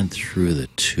that went through the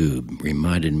tube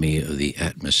reminded me of the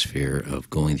atmosphere of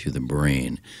going through the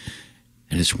brain.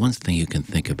 And it's one thing you can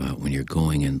think about when you're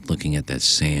going and looking at that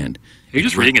sand. Are you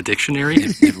just reading a dictionary?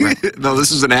 No,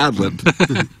 this is an ad-lib.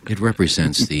 It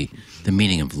represents the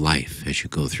meaning of life as you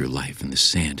go through life. And the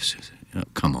sand is,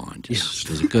 come on, just,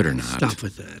 is it good or not? Stop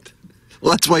with that.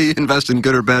 Well, that's why you invest in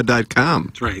goodorbad.com.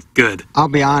 That's right. Good. I'll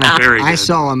be honest. Very I good.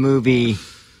 saw a movie,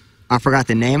 I forgot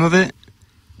the name of it,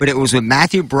 but it was with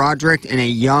Matthew Broderick and a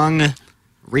young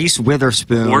Reese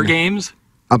Witherspoon. War Games?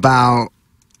 About,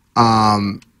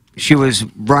 she was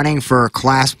running for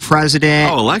class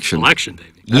president. Oh, election. Election, baby.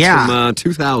 That's Yeah. from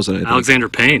 2000, I think. Alexander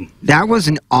Payne. That was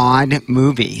an odd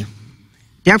movie.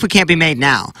 Definitely can't be made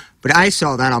now. But I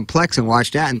saw that on Plex and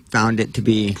watched that and found it to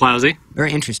be Plowsy?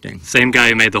 very interesting. Same guy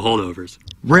who made The Holdovers.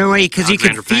 Really? Because you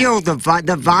could Alexander Payne. feel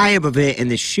the vibe of it and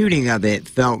the shooting of it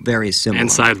felt very similar.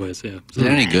 And Sideways, yeah. Is it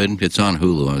any good? It's on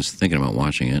Hulu. I was thinking about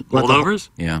watching it. What, the- Holdovers?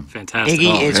 Yeah. Fantastic.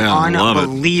 Iggy, it's yeah, love it.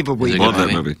 unbelievably Is it good. Love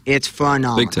that movie. It's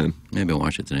phenomenal. Big time. Maybe I'll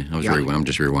watch it today. Yeah. I'm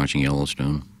just rewatching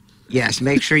Yellowstone. Yes,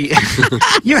 make sure you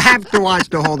you have to watch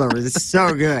The Holdovers. It's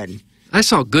so good. I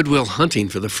saw Good Will Hunting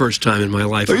for the first time in my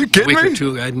life. Are you kidding A week me? or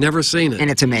two. I'd never seen it. And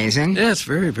it's amazing. Yeah, it's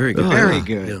very, very good. Very yeah.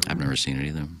 good. Yeah. I've never seen it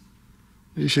either.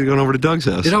 You should have gone over to Doug's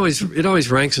house. It always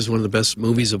ranks as one of the best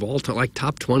movies of all time, like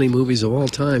top 20 movies of all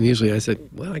time. Usually I said,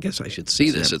 well, I guess I should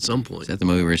see this at some point. Is that the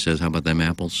movie where he says, how about them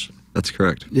apples? That's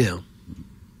correct. Yeah.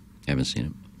 Haven't seen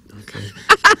it.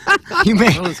 You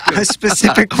made a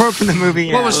specific quote from the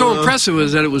movie. What was so impressive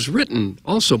was that it was written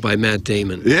also by Matt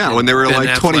Damon. Yeah, when they were Ben like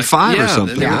Affleck. 25 or Yeah,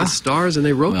 something. They were Yeah. the stars and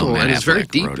they wrote the Well, whole, Matt and it's very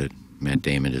Affleck deep. wrote it. Matt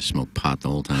Damon just smoked pot the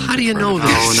whole time. How do you know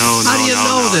this? No, How do you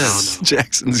know no, this?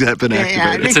 Jackson's got been Yeah,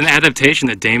 activated. It's an adaptation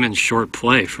of Damon's short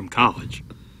play from college.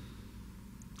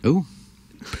 Ooh.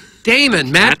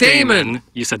 Damon, Matt Damon.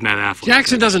 You said Matt Affleck.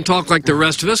 Jackson doesn't talk like the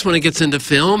rest of us when he gets into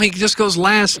film. He just goes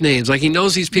last names, like he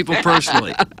knows these people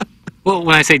personally. Well,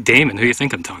 when I say Damon, who do you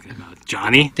think I'm talking about?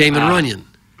 Johnny? Damon Runyon.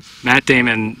 Matt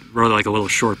Damon wrote like a little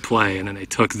short play, and then they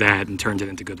took that and turned it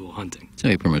into Good Will Hunting. So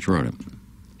he pretty much wrote it.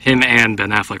 Him and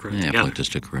Ben Affleck wrote it Yeah, together. Affleck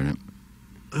just took credit.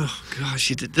 Oh, gosh,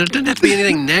 there didn't have to be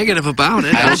anything negative about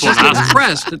it. I was just Awesome.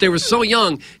 impressed that they were so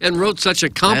young and wrote such a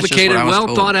complicated, I was told.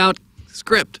 well-thought-out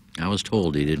script. I was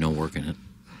told he did no work in it.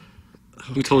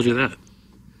 Who told you that?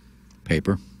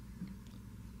 Paper.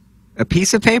 A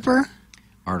piece of paper?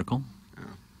 Article.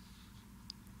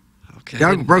 Okay,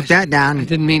 Doug broke that down. I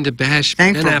didn't mean to bash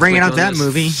Thanks Ben for bringing Affleck up on that this.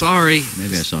 movie. Sorry.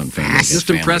 Maybe I saw it in Family Just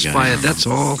Family impressed Guy. by it, that's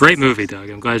all. Great movie, Doug.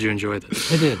 I'm glad you enjoyed it.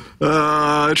 I did.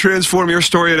 Transform your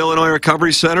story at Illinois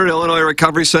Recovery Center. At Illinois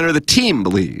Recovery Center, the team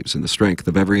believes in the strength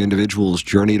of every individual's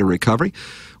journey to recovery.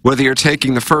 Whether you're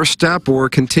taking the first step or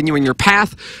continuing your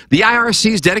path, the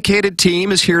IRC's dedicated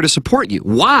team is here to support you.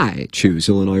 Why choose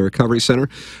Illinois Recovery Center?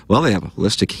 Well, they have a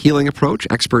holistic healing approach,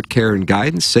 expert care and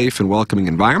guidance, safe and welcoming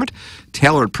environment,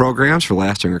 tailored programs for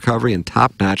lasting recovery, and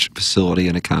top-notch facility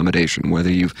and accommodation.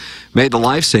 Whether you've made the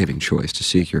life-saving choice to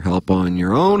seek your help on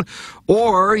your own,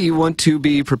 or you want to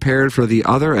be prepared for the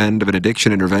other end of an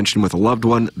addiction intervention with a loved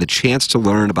one, the chance to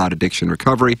learn about addiction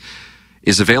recovery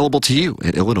is available to you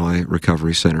at Illinois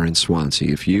Recovery Center in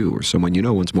Swansea. If you or someone you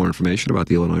know wants more information about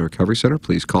the Illinois Recovery Center,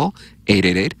 please call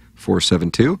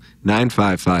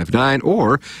 888-472-9559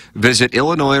 or visit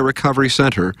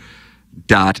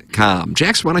IllinoisRecoveryCenter.com.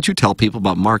 Jax, why don't you tell people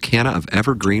about Mark Hanna of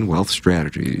Evergreen Wealth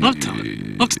Strategies? Love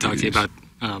to talk to you about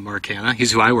Mark Hanna.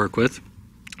 He's who I work with.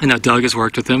 I know Doug has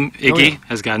worked with him. Iggy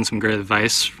has gotten some great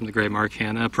advice from the great Mark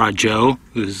Hanna. Prod Joe,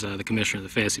 who's the commissioner of the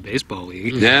Fantasy Baseball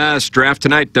League. Yes, draft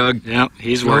tonight, Doug. Yeah,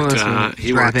 he's worked.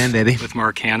 He worked with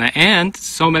Mark Hanna, and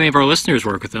so many of our listeners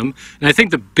work with him. And I think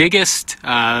the biggest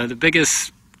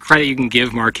credit you can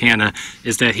give Mark Hanna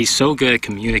is that he's so good at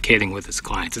communicating with his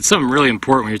clients. It's something really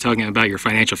important when you're talking about your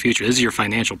financial future. This is your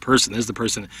financial person. This is the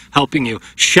person helping you,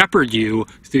 shepherd you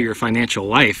through your financial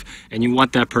life, and you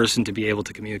want that person to be able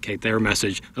to communicate their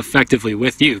message effectively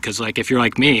with you. Because, like, if you're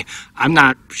like me, I'm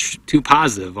not too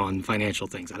positive on financial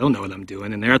things. I don't know what I'm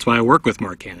doing, and that's why I work with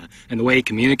Mark Hanna. And the way he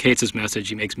communicates his message,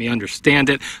 he makes me understand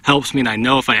it, helps me, and I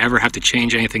know if I ever have to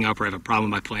change anything up or have a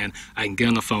problem with my plan, I can get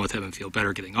on the phone with him and feel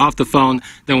better getting off the phone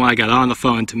than when I got on the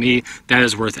phone. To me, that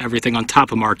is worth everything, on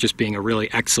top of Mark just being a really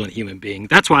excellent human being.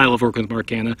 That's why I love working with Mark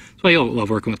Hanna. That's why you'll love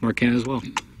working with Mark Hanna as well.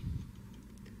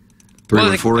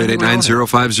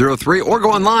 314-889-0503, or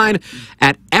go online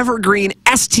at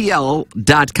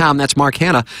evergreenstl.com. That's Mark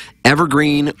Hanna,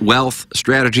 Evergreen Wealth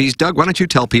Strategies. Doug, why don't you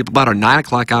tell people about our 9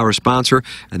 o'clock hour sponsor,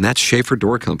 and that's Schaefer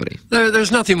Door Company.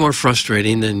 There's nothing more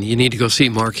frustrating than you need to go see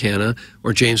Mark Hanna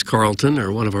or James Carlton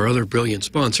or one of our other brilliant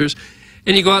sponsors,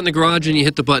 and you go out in the garage and you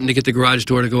hit the button to get the garage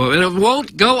door to go up, and it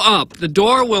won't go up. The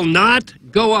door will not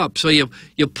go up. So you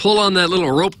pull on that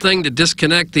little rope thing to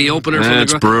disconnect the opener from the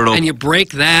garage. That's brutal. And you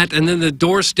break that, and then the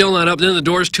door's still not up. Then the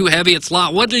door's too heavy. It's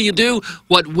locked. What do you do?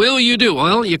 What will you do?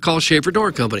 Well, you call Schaefer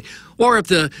Door Company. Or if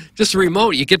just the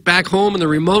remote, you get back home and the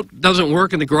remote doesn't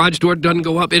work and the garage door doesn't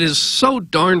go up. It is so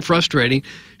darn frustrating.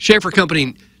 Schaefer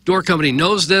Door Company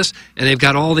knows this, and they've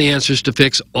got all the answers to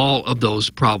fix all of those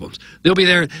problems. They'll be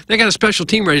there. They got a special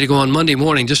team ready to go on Monday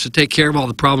morning just to take care of all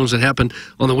the problems that happen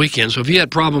on the weekend. So if you had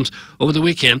problems over the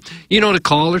weekend, you know to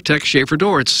call or text Schaefer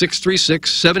Door. It's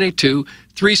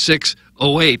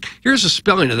 636-782-3608. Here's the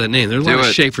spelling of that name. There are a lot of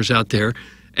Schaefers out there.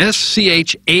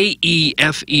 S-C-H-A-E-F-E-R.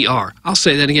 I'll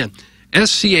say that again.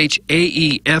 S-C-H-A-E-F-E-R.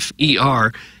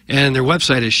 And their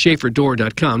website is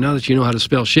SchaeferDoor.com. Now that you know how to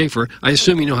spell Schaefer, I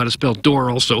assume you know how to spell door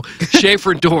also.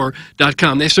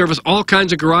 SchaeferDoor.com. They service all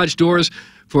kinds of garage doors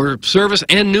for service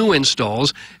and new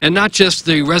installs, and not just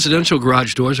the residential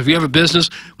garage doors. If you have a business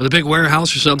with a big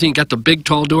warehouse or something, you got the big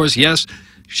tall doors, yes,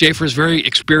 Schaefer is very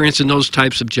experienced in those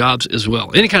types of jobs as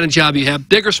well. Any kind of job you have,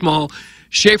 big or small,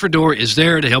 Schaefer Door is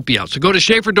there to help you out. So go to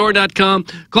SchaeferDoor.com,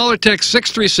 call or text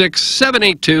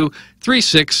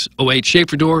 636-782-3608.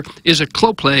 Schaefer Door is a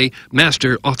Clopay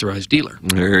Master Authorized Dealer.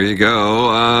 There you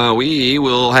go. We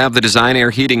will have the Design Air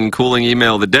Heating and Cooling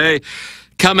email of the day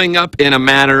coming up in a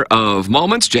matter of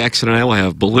moments. Jackson and I will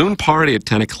have Balloon Party at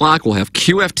 10 o'clock. We'll have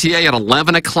QFTA at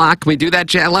 11 o'clock. Can we do that,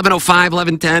 11:05,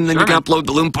 11:10? Then you can upload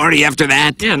Balloon Party after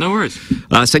that. Yeah, no worries.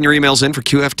 Send your emails in for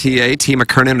QFTA. T.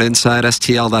 McKernan at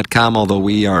InsideSTL.com, although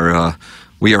we are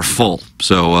full.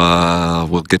 So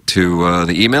we'll get to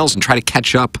the emails and try to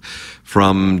catch up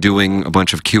from doing a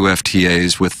bunch of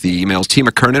QFTAs with the emails. T.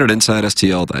 McKernan at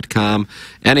InsideSTL.com.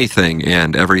 Anything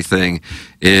and everything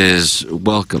is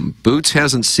welcome. Boots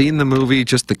hasn't seen the movie,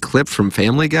 just the clip from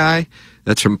Family Guy.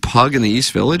 That's from Pug in the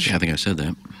East Village. Yeah, I think I said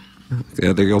that.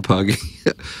 Yeah, there you go, Pug.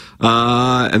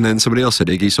 And then somebody else said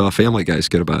Iggy saw Family Guy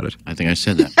skit about it. I think I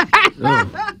said that. Oh.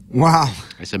 Wow.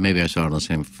 I said maybe I saw it on the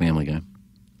same Family Guy.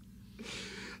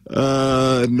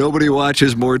 Nobody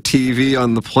watches more TV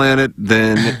on the planet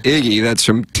than Iggy. That's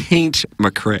from Tate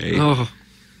McRae. Oh.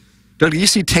 Doug, do you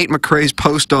see Tate McRae's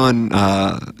post on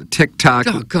TikTok?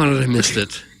 Oh, God, I missed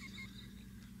it.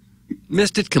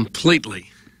 Missed it completely.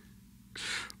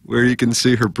 Where you can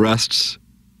see her breasts.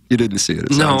 You didn't see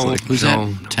it, sounds like. Who's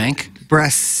that? Tank?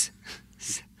 Breasts.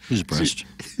 Whose breast?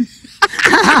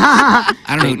 I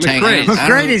don't know who Tank is. What's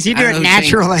great is you do it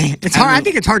naturally. It's hard. I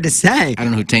think it's hard to say. I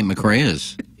don't know who Tate McRae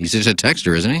is. He's just a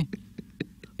texter, isn't he?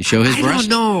 You show his breast? I don't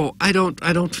know. I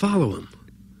don't follow him.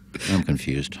 I'm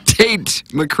confused. Tate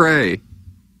McRae.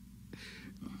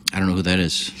 I don't know who that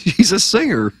is. She's a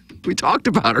singer. We talked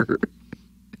about her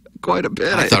quite a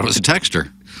bit. I thought it was a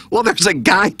texter. Well, there's a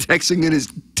guy texting in his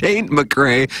Tate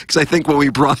McRae, because I think when we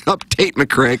brought up Tate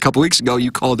McRae a couple weeks ago,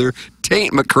 you called her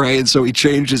Tate McRae, and so he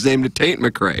changed his name to Tate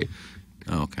McRae.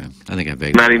 Oh, okay. I think I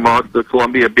vaguely... Matty Moss, the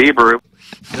Columbia Beaver.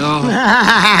 God,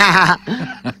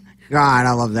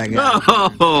 I love that guy.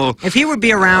 Oh. If he would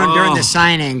be around during the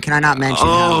signing, can I not mention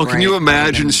Oh, can you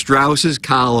imagine Strauss's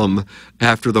column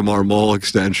after the Marmol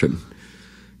extension?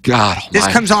 God. This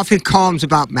comes off in columns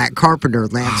about Matt Carpenter,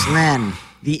 Lance Lynn,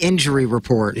 the injury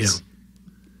reports. Yeah.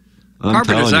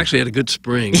 Carpenter's actually had a good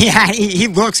spring. Yeah, he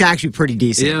looks actually pretty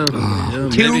decent. Yeah.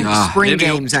 Two spring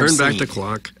games I've turn back seen. the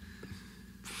clock.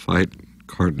 Fight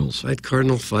Cardinals. Fight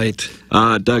Cardinal fight.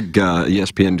 Doug,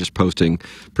 ESPN just posting,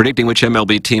 predicting which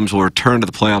MLB teams will return to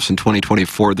the playoffs in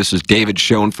 2024. This is David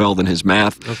Schoenfeld and his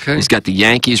math. Okay. He's got the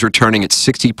Yankees returning at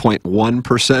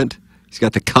 60.1%. He's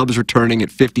got the Cubs returning at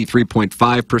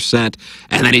 53.5%.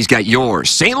 And then he's got yours,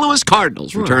 St. Louis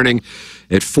Cardinals, returning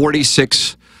at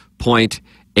 46.8%.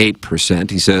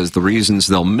 8%. He says the reasons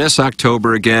they'll miss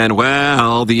October again,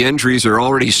 well, the injuries are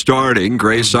already starting.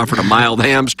 Gray suffered a mild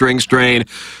hamstring strain.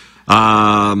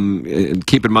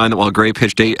 Keep in mind that while Gray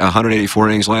pitched 184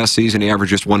 innings last season, he averaged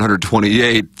just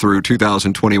 128 through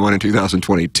 2021 and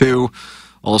 2022.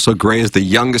 Also, Gray is the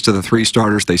youngest of the 3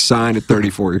 starters they signed at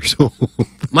 34 years old.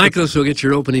 Michaelis will get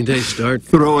your opening day start.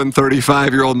 Throw in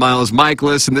 35-year-old Miles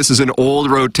Michaelis, and this is an old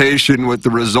rotation with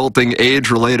the resulting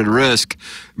age-related risk.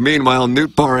 Meanwhile,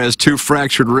 Nootbaar has 2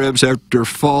 fractured ribs after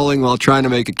falling while trying to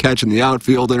make a catch in the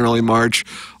outfield in early March,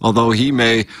 although he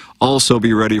may also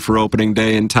be ready for opening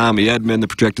day. And Tommy Edman, the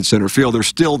projected center fielder,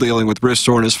 still dealing with wrist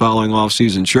soreness following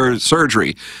off-season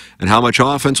surgery. And how much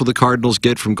offense will the Cardinals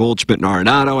get from Goldschmidt and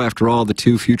Arenado? After all, the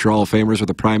 2 future Hall of Famers are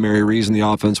the primary reason the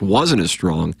offense wasn't as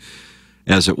strong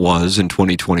as it was in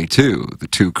 2022. The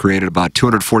 2 created about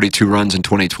 242 runs in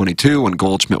 2022 when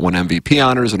Goldschmidt won MVP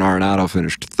honors and Arenado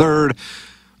finished 3rd,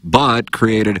 but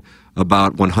created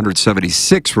about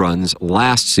 176 runs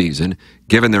last season.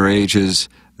 Given their ages,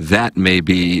 that may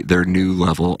be their new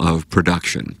level of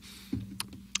production.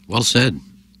 Well said.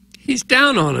 He's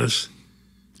down on us.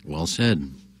 Well said.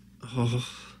 Oh.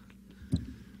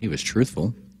 He was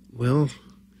truthful. Well,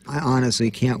 I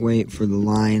honestly can't wait for the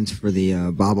lines for the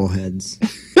bobbleheads.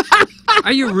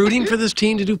 Are you rooting for this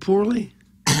team to do poorly?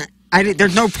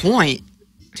 There's no point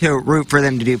to root for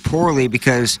them to do poorly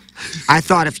because I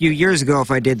thought a few years ago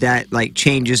if I did that, like,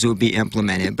 changes would be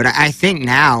implemented. But I think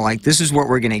now, like, this is what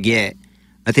we're going to get.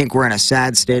 I think we're in a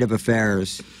sad state of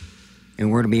affairs,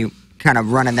 and we're going to be kind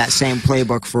of running that same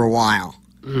playbook for a while.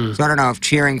 So I don't know if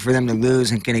cheering for them to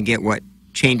lose ain't going to get what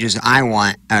changes I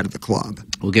want out of the club.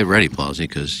 We'll get ready, Plowsy,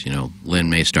 because, you know, Lynn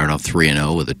may start off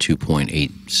 3-0 with a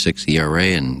 2.86 ERA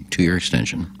and 2-year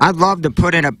extension. I'd love to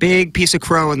put in a big piece of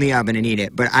crow in the oven and eat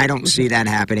it, but I don't see that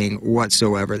happening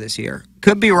whatsoever this year.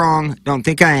 Could be wrong. Don't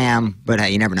think I am, but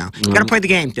hey, you never know. Got to play the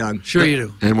game, Doug. Sure you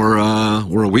do. And we're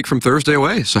a week from Thursday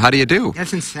away, so how do you do?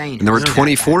 That's insane. And then we're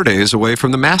 24 days away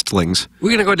from the Mastlings. We're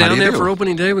going to go down there for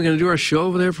opening day. We're going to do our show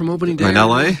over there from opening day. In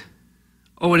L.A.?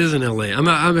 Oh, it is in L.A. How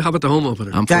about the home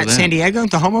opener? I'm that San Diego,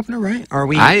 the home opener, right? Or are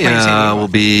we I will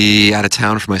be out of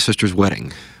town for my sister's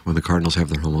wedding when the Cardinals have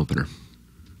their home opener.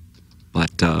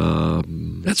 But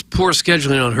that's poor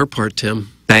scheduling on her part, Tim.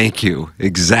 Thank you.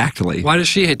 Exactly. Why does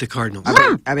she hate the Cardinals?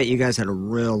 I bet you guys had a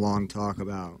real long talk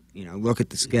about, look at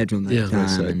the schedule next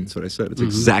time. That's what I said. It's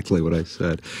exactly what I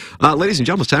said. Ladies and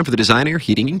gentlemen, it's time for the Design Air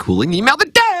Heating and Cooling Email of the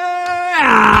Day!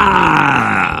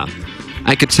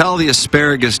 I could tell the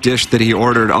asparagus dish that he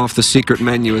ordered off the secret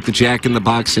menu at the Jack in the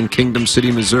Box in Kingdom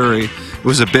City, Missouri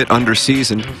was a bit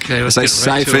underseasoned. Okay, as I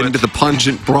siphoned the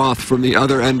pungent broth from the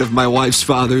other end of my wife's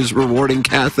father's rewarding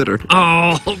catheter.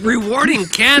 Oh, rewarding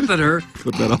catheter?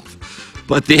 Put that off.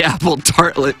 But the apple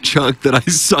tartlet chunk that I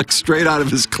sucked straight out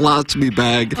of his colostomy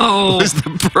bag was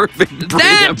the perfect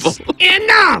preamble. That's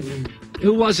enough!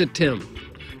 Who was it, Tim?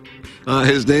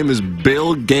 His name is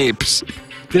Bill Gapes.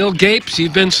 Bill Gapes,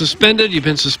 you've been suspended. You've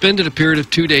been suspended a period of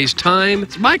 2 days' time.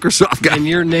 It's Microsoft guy. And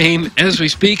your name, as we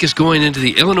speak, is going into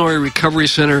the Illinois Recovery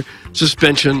Center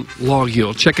suspension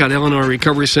logule. Check out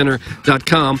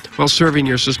IllinoisRecoveryCenter.com while serving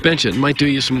your suspension. Might do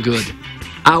you some good.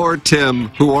 Our Tim,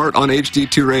 who art on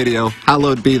HD2 Radio,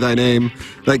 hallowed be thy name.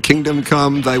 Thy kingdom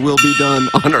come, thy will be done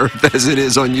on earth as it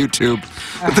is on YouTube.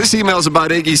 But this email is about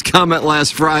Iggy's comment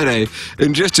last Friday.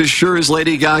 And just as sure as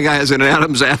Lady Gaga has an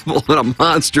Adam's apple and a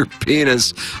monster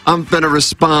penis, I'm finna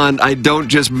respond. I don't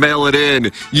just mail it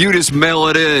in. You just mail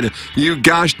it in. You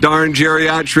gosh darn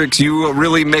geriatrics, you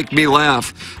really make me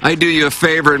laugh. I do you a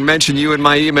favor and mention you in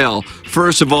my email.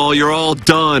 First of all, you're all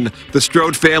done. The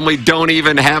Strode family don't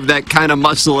even have that kind of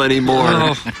muscle anymore.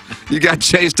 Oh. You got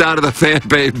chased out of the fan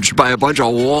page by a bunch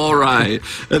of Walry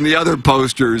and the other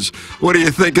posters. What do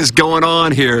you think is going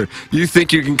on here? You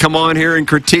think you can come on here and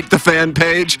critique the fan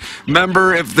page?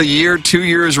 Remember, if the year 2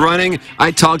 years running,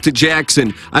 I talked to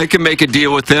Jackson. I can make a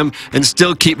deal with him and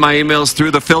still keep my emails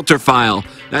through the filter file.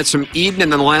 That's from Eden,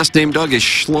 and then the last name, Doug, is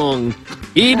Schlong.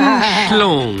 Eden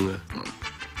Schlong.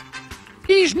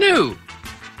 He's new.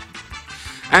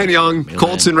 And Young,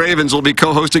 Colts and Ravens will be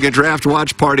co-hosting a draft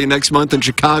watch party next month in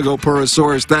Chicago per a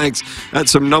source. Thanks. That's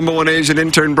some #1 Asian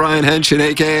intern Brian Henshin,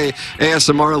 a.k.a.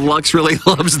 ASMR Lux really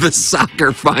loves the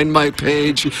soccer. Find my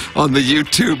page on the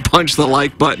YouTube. Punch the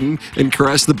like button and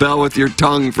caress the bell with your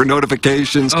tongue for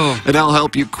notifications. And I'll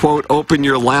help you, quote, open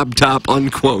your laptop,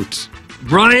 unquote.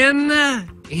 Brian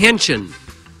Henshin.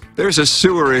 There's a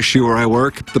sewer issue where I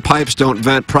work. The pipes don't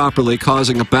vent properly,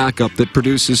 causing a backup that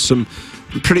produces some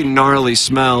pretty gnarly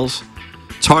smells.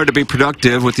 It's hard to be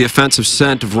productive with the offensive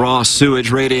scent of raw sewage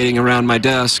radiating around my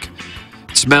desk.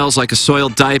 It smells like a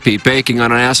soiled diaper baking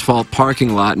on an asphalt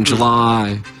parking lot in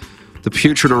July. The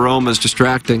putrid aroma is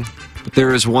distracting, but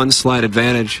there is one slight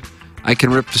advantage. I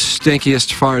can rip the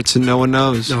stinkiest farts and no one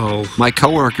knows. No. My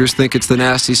coworkers think it's the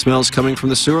nasty smells coming from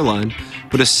the sewer line,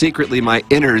 but it's secretly my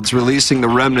innards releasing the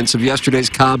remnants of yesterday's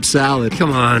Cobb salad.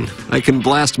 Come on. I can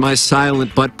blast my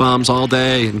silent butt bombs all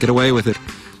day and get away with it.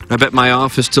 I bet my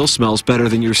office still smells better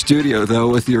than your studio, though,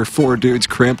 with your 4 dudes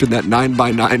cramped in that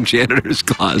 9x9 janitor's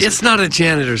closet. It's not a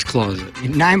janitor's closet.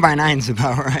 9x9's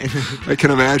about right. I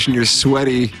can imagine your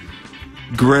sweaty,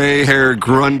 gray-haired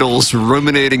grundles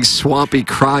ruminating swampy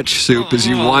crotch soup as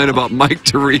you whine about Mike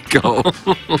Tirico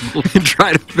and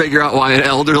try to figure out why an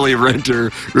elderly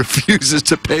renter refuses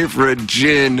to pay for a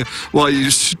gin while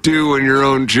you stew in your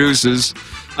own juices.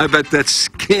 I bet that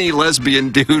skinny lesbian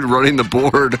dude running the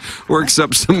board works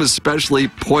up some especially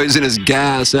poisonous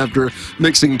gas after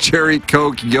mixing cherry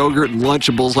Coke, yogurt, and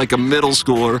Lunchables like a middle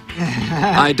schooler.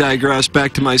 I digress.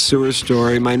 Back to my sewer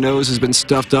story. My nose has been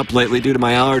stuffed up lately due to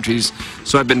my allergies,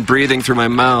 so I've been breathing through my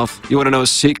mouth. You want to know a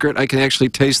secret? I can actually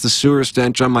taste the sewer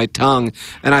stench on my tongue,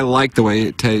 and I like the way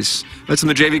it tastes. That's from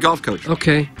the JV Golf Coach.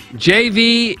 Okay.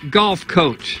 JV Golf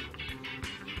Coach.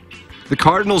 The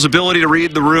Cardinals' ability to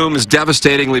read the room is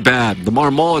devastatingly bad. The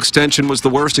Marmol extension was the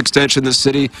worst extension the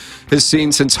city has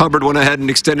seen since Hubbard went ahead and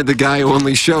extended the guy who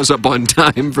only shows up on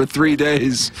time for 3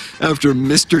 days after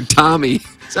Mr. Tommy.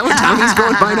 Is that what Tommy's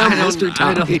going by now? Mr.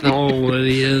 Tommy? I don't know what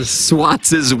he is.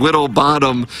 Swats his whittle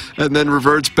bottom and then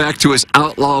reverts back to his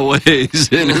outlaw ways,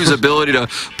 and whose ability to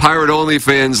pirate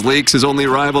OnlyFans leaks is only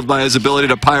rivaled by his ability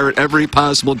to pirate every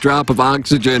possible drop of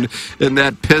oxygen in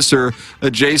that pisser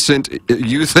adjacent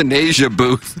euthanasia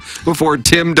booth before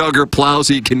Tim Duggar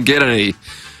Plowsy can get any.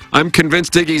 I'm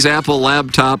convinced Iggy's Apple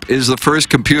laptop is the first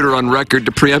computer on record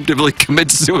to preemptively commit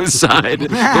suicide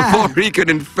before he could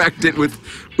infect it with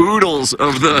oodles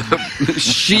of the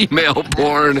she-male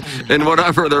porn and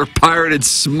whatever other pirated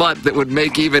smut that would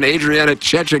make even Adriana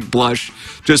Chechik blush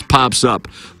just pops up.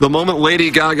 The moment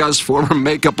Lady Gaga's former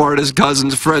makeup artist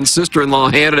cousin's friend's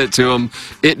sister-in-law handed it to him,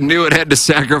 it knew it had to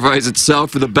sacrifice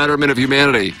itself for the betterment of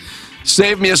humanity.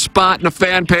 Save me a spot in a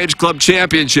fan page club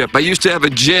championship. I used to have a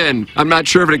gin. I'm not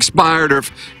sure if it expired or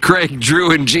if Craig,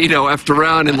 Drew, and Gino effed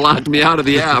around and locked me out of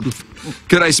the app.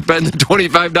 Could I spend the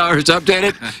 $25 to update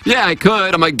it? Yeah, I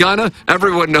could. Am I gonna?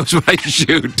 Everyone knows what I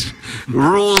shoot.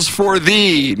 Rules for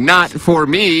thee, not for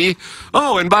me.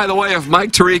 Oh, and by the way, if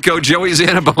Mike Tirico, Joey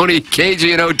Zanaboni,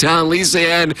 KG and O-Town, Lisa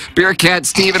Ann, Beer Cat,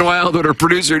 Stephen Wildwood, or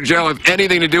producer Joe have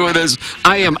anything to do with this,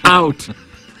 I am out.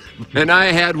 And I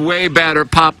had way better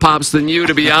pop-pops than you,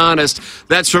 to be honest.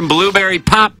 That's from Blueberry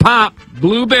Pop Pop.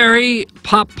 Blueberry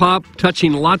Pop Pop,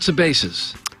 touching lots of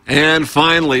bases. And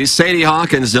finally, Sadie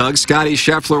Hawkins, Doug. Scotty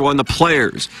Scheffler won the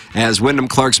Players as Wyndham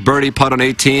Clark's birdie putt on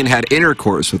 18 had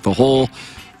intercourse with the hole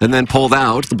and then pulled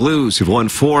out. The Blues, who've won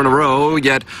 4 in a row,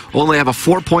 yet only have a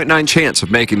 4.9 chance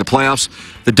of making the playoffs.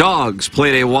 The Dogs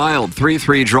played a wild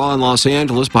 3-3 draw in Los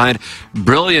Angeles behind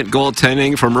brilliant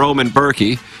goaltending from Roman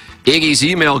Berkey. Iggy's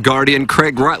email guardian,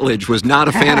 Craig Rutledge, was not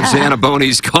a fan of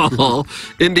Zanaboni's call.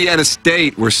 Indiana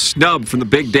State were snubbed from the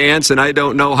big dance, and I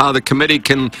don't know how the committee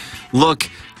can look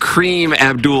Kareem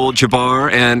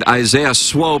Abdul-Jabbar and Isaiah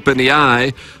Swope in the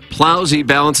eye. Plowsy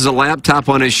balances a laptop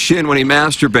on his shin when he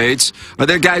masturbates. Are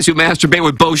there guys who masturbate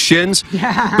with both shins?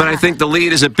 But I think the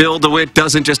lead is that Bill DeWitt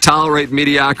doesn't just tolerate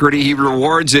mediocrity, he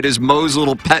rewards it as Moe's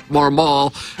little pet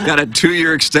Marmol got a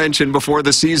 2-year extension before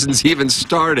the season's even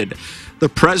started. The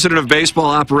president of baseball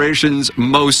operations,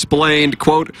 Mo splained,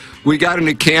 quote, "We got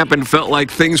into camp and felt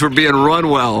like things were being run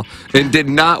well and did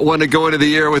not want to go into the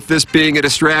year with this being a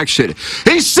distraction."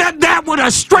 He said that with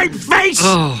a straight face!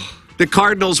 Oh. The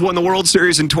Cardinals won the World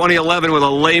Series in 2011 with a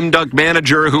lame duck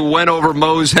manager who went over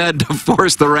Moe's head to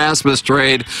force the Rasmus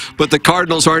trade. But the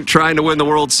Cardinals aren't trying to win the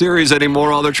World Series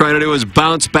anymore. All they're trying to do is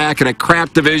bounce back in a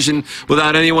crap division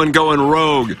without anyone going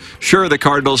rogue. Sure, the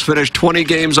Cardinals finished 20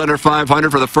 games under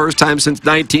 500 for the first time since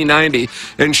 1990.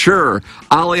 And sure,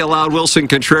 Ollie allowed Wilson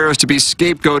Contreras to be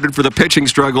scapegoated for the pitching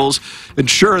struggles. And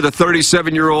sure, the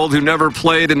 37-year-old who never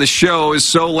played in the show is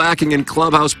so lacking in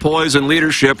clubhouse poise and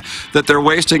leadership that they're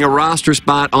wasting a roster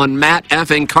spot on Matt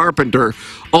effing Carpenter.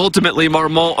 Ultimately,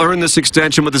 Marmol earned this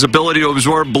extension with his ability to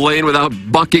absorb blame without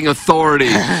bucking authority.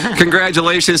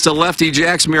 Congratulations to Lefty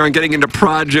Jacksmere on getting into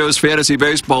Prod Joe's Fantasy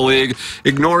Baseball League.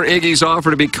 Ignore Iggy's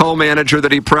offer to be co-manager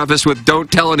that he prefaced with "don't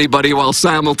tell anybody," while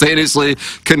simultaneously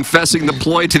confessing the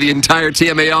ploy to the entire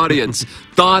TMA audience.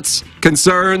 Thoughts?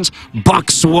 Concerns?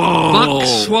 Buck Swope. Buck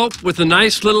Swope with a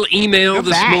nice little email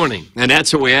this morning. And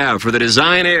that's what we have for the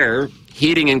Design Air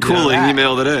Heating and Cooling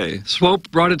email today. Swope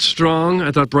brought it strong.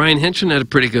 I thought Brian Hinchen had a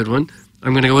pretty good one.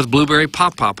 I'm going to go with Blueberry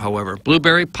Pop Pop, however.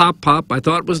 Blueberry Pop Pop, I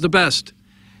thought was the best.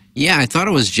 Yeah, I thought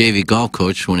it was JV golf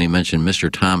coach when he mentioned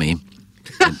Mr. Tommy.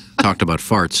 Talked about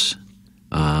farts.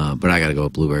 But I got to go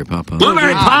with Blueberry Pop Pop.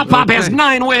 Blueberry Pop Pop has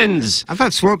 9 wins. I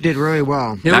thought Swope did really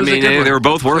well. I mean, they were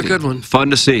both worthy. Good one. Fun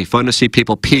to see. Fun to see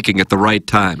people peaking at the right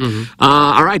time.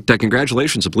 All right,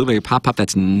 congratulations to Blueberry Pop Pop.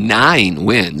 That's 9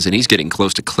 wins, and he's getting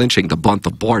close to clinching the Bunt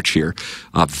the Barch here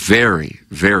very,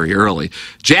 very early.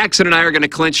 Jackson and I are going to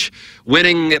clinch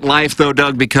winning at life, though,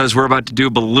 Doug, because we're about to do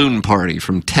a balloon party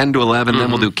from 10 to 11. Then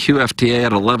we'll do QFTA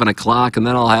at 11 o'clock, and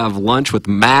then I'll have lunch with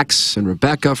Max and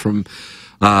Rebecca from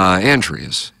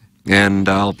Andrea's. And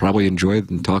I'll probably enjoy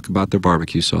it and talk about their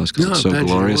barbecue sauce because it's so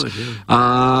glorious.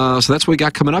 So that's what we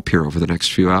got coming up here over the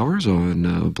next few hours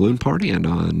on Balloon Party and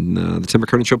on the Tim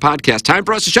McKernan Show podcast. Time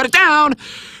for us to shut it down.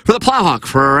 For the Plowhawk,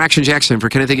 for Action Jackson, for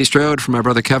Kenneth Iggy Strode, for my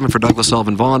brother Kevin, for Douglas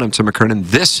Sullivan Vaughn, I'm Tim McKernan.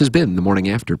 This has been The Morning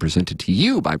After, presented to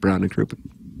you by Brown and Crouppen.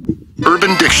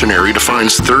 Urban Dictionary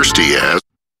defines thirsty as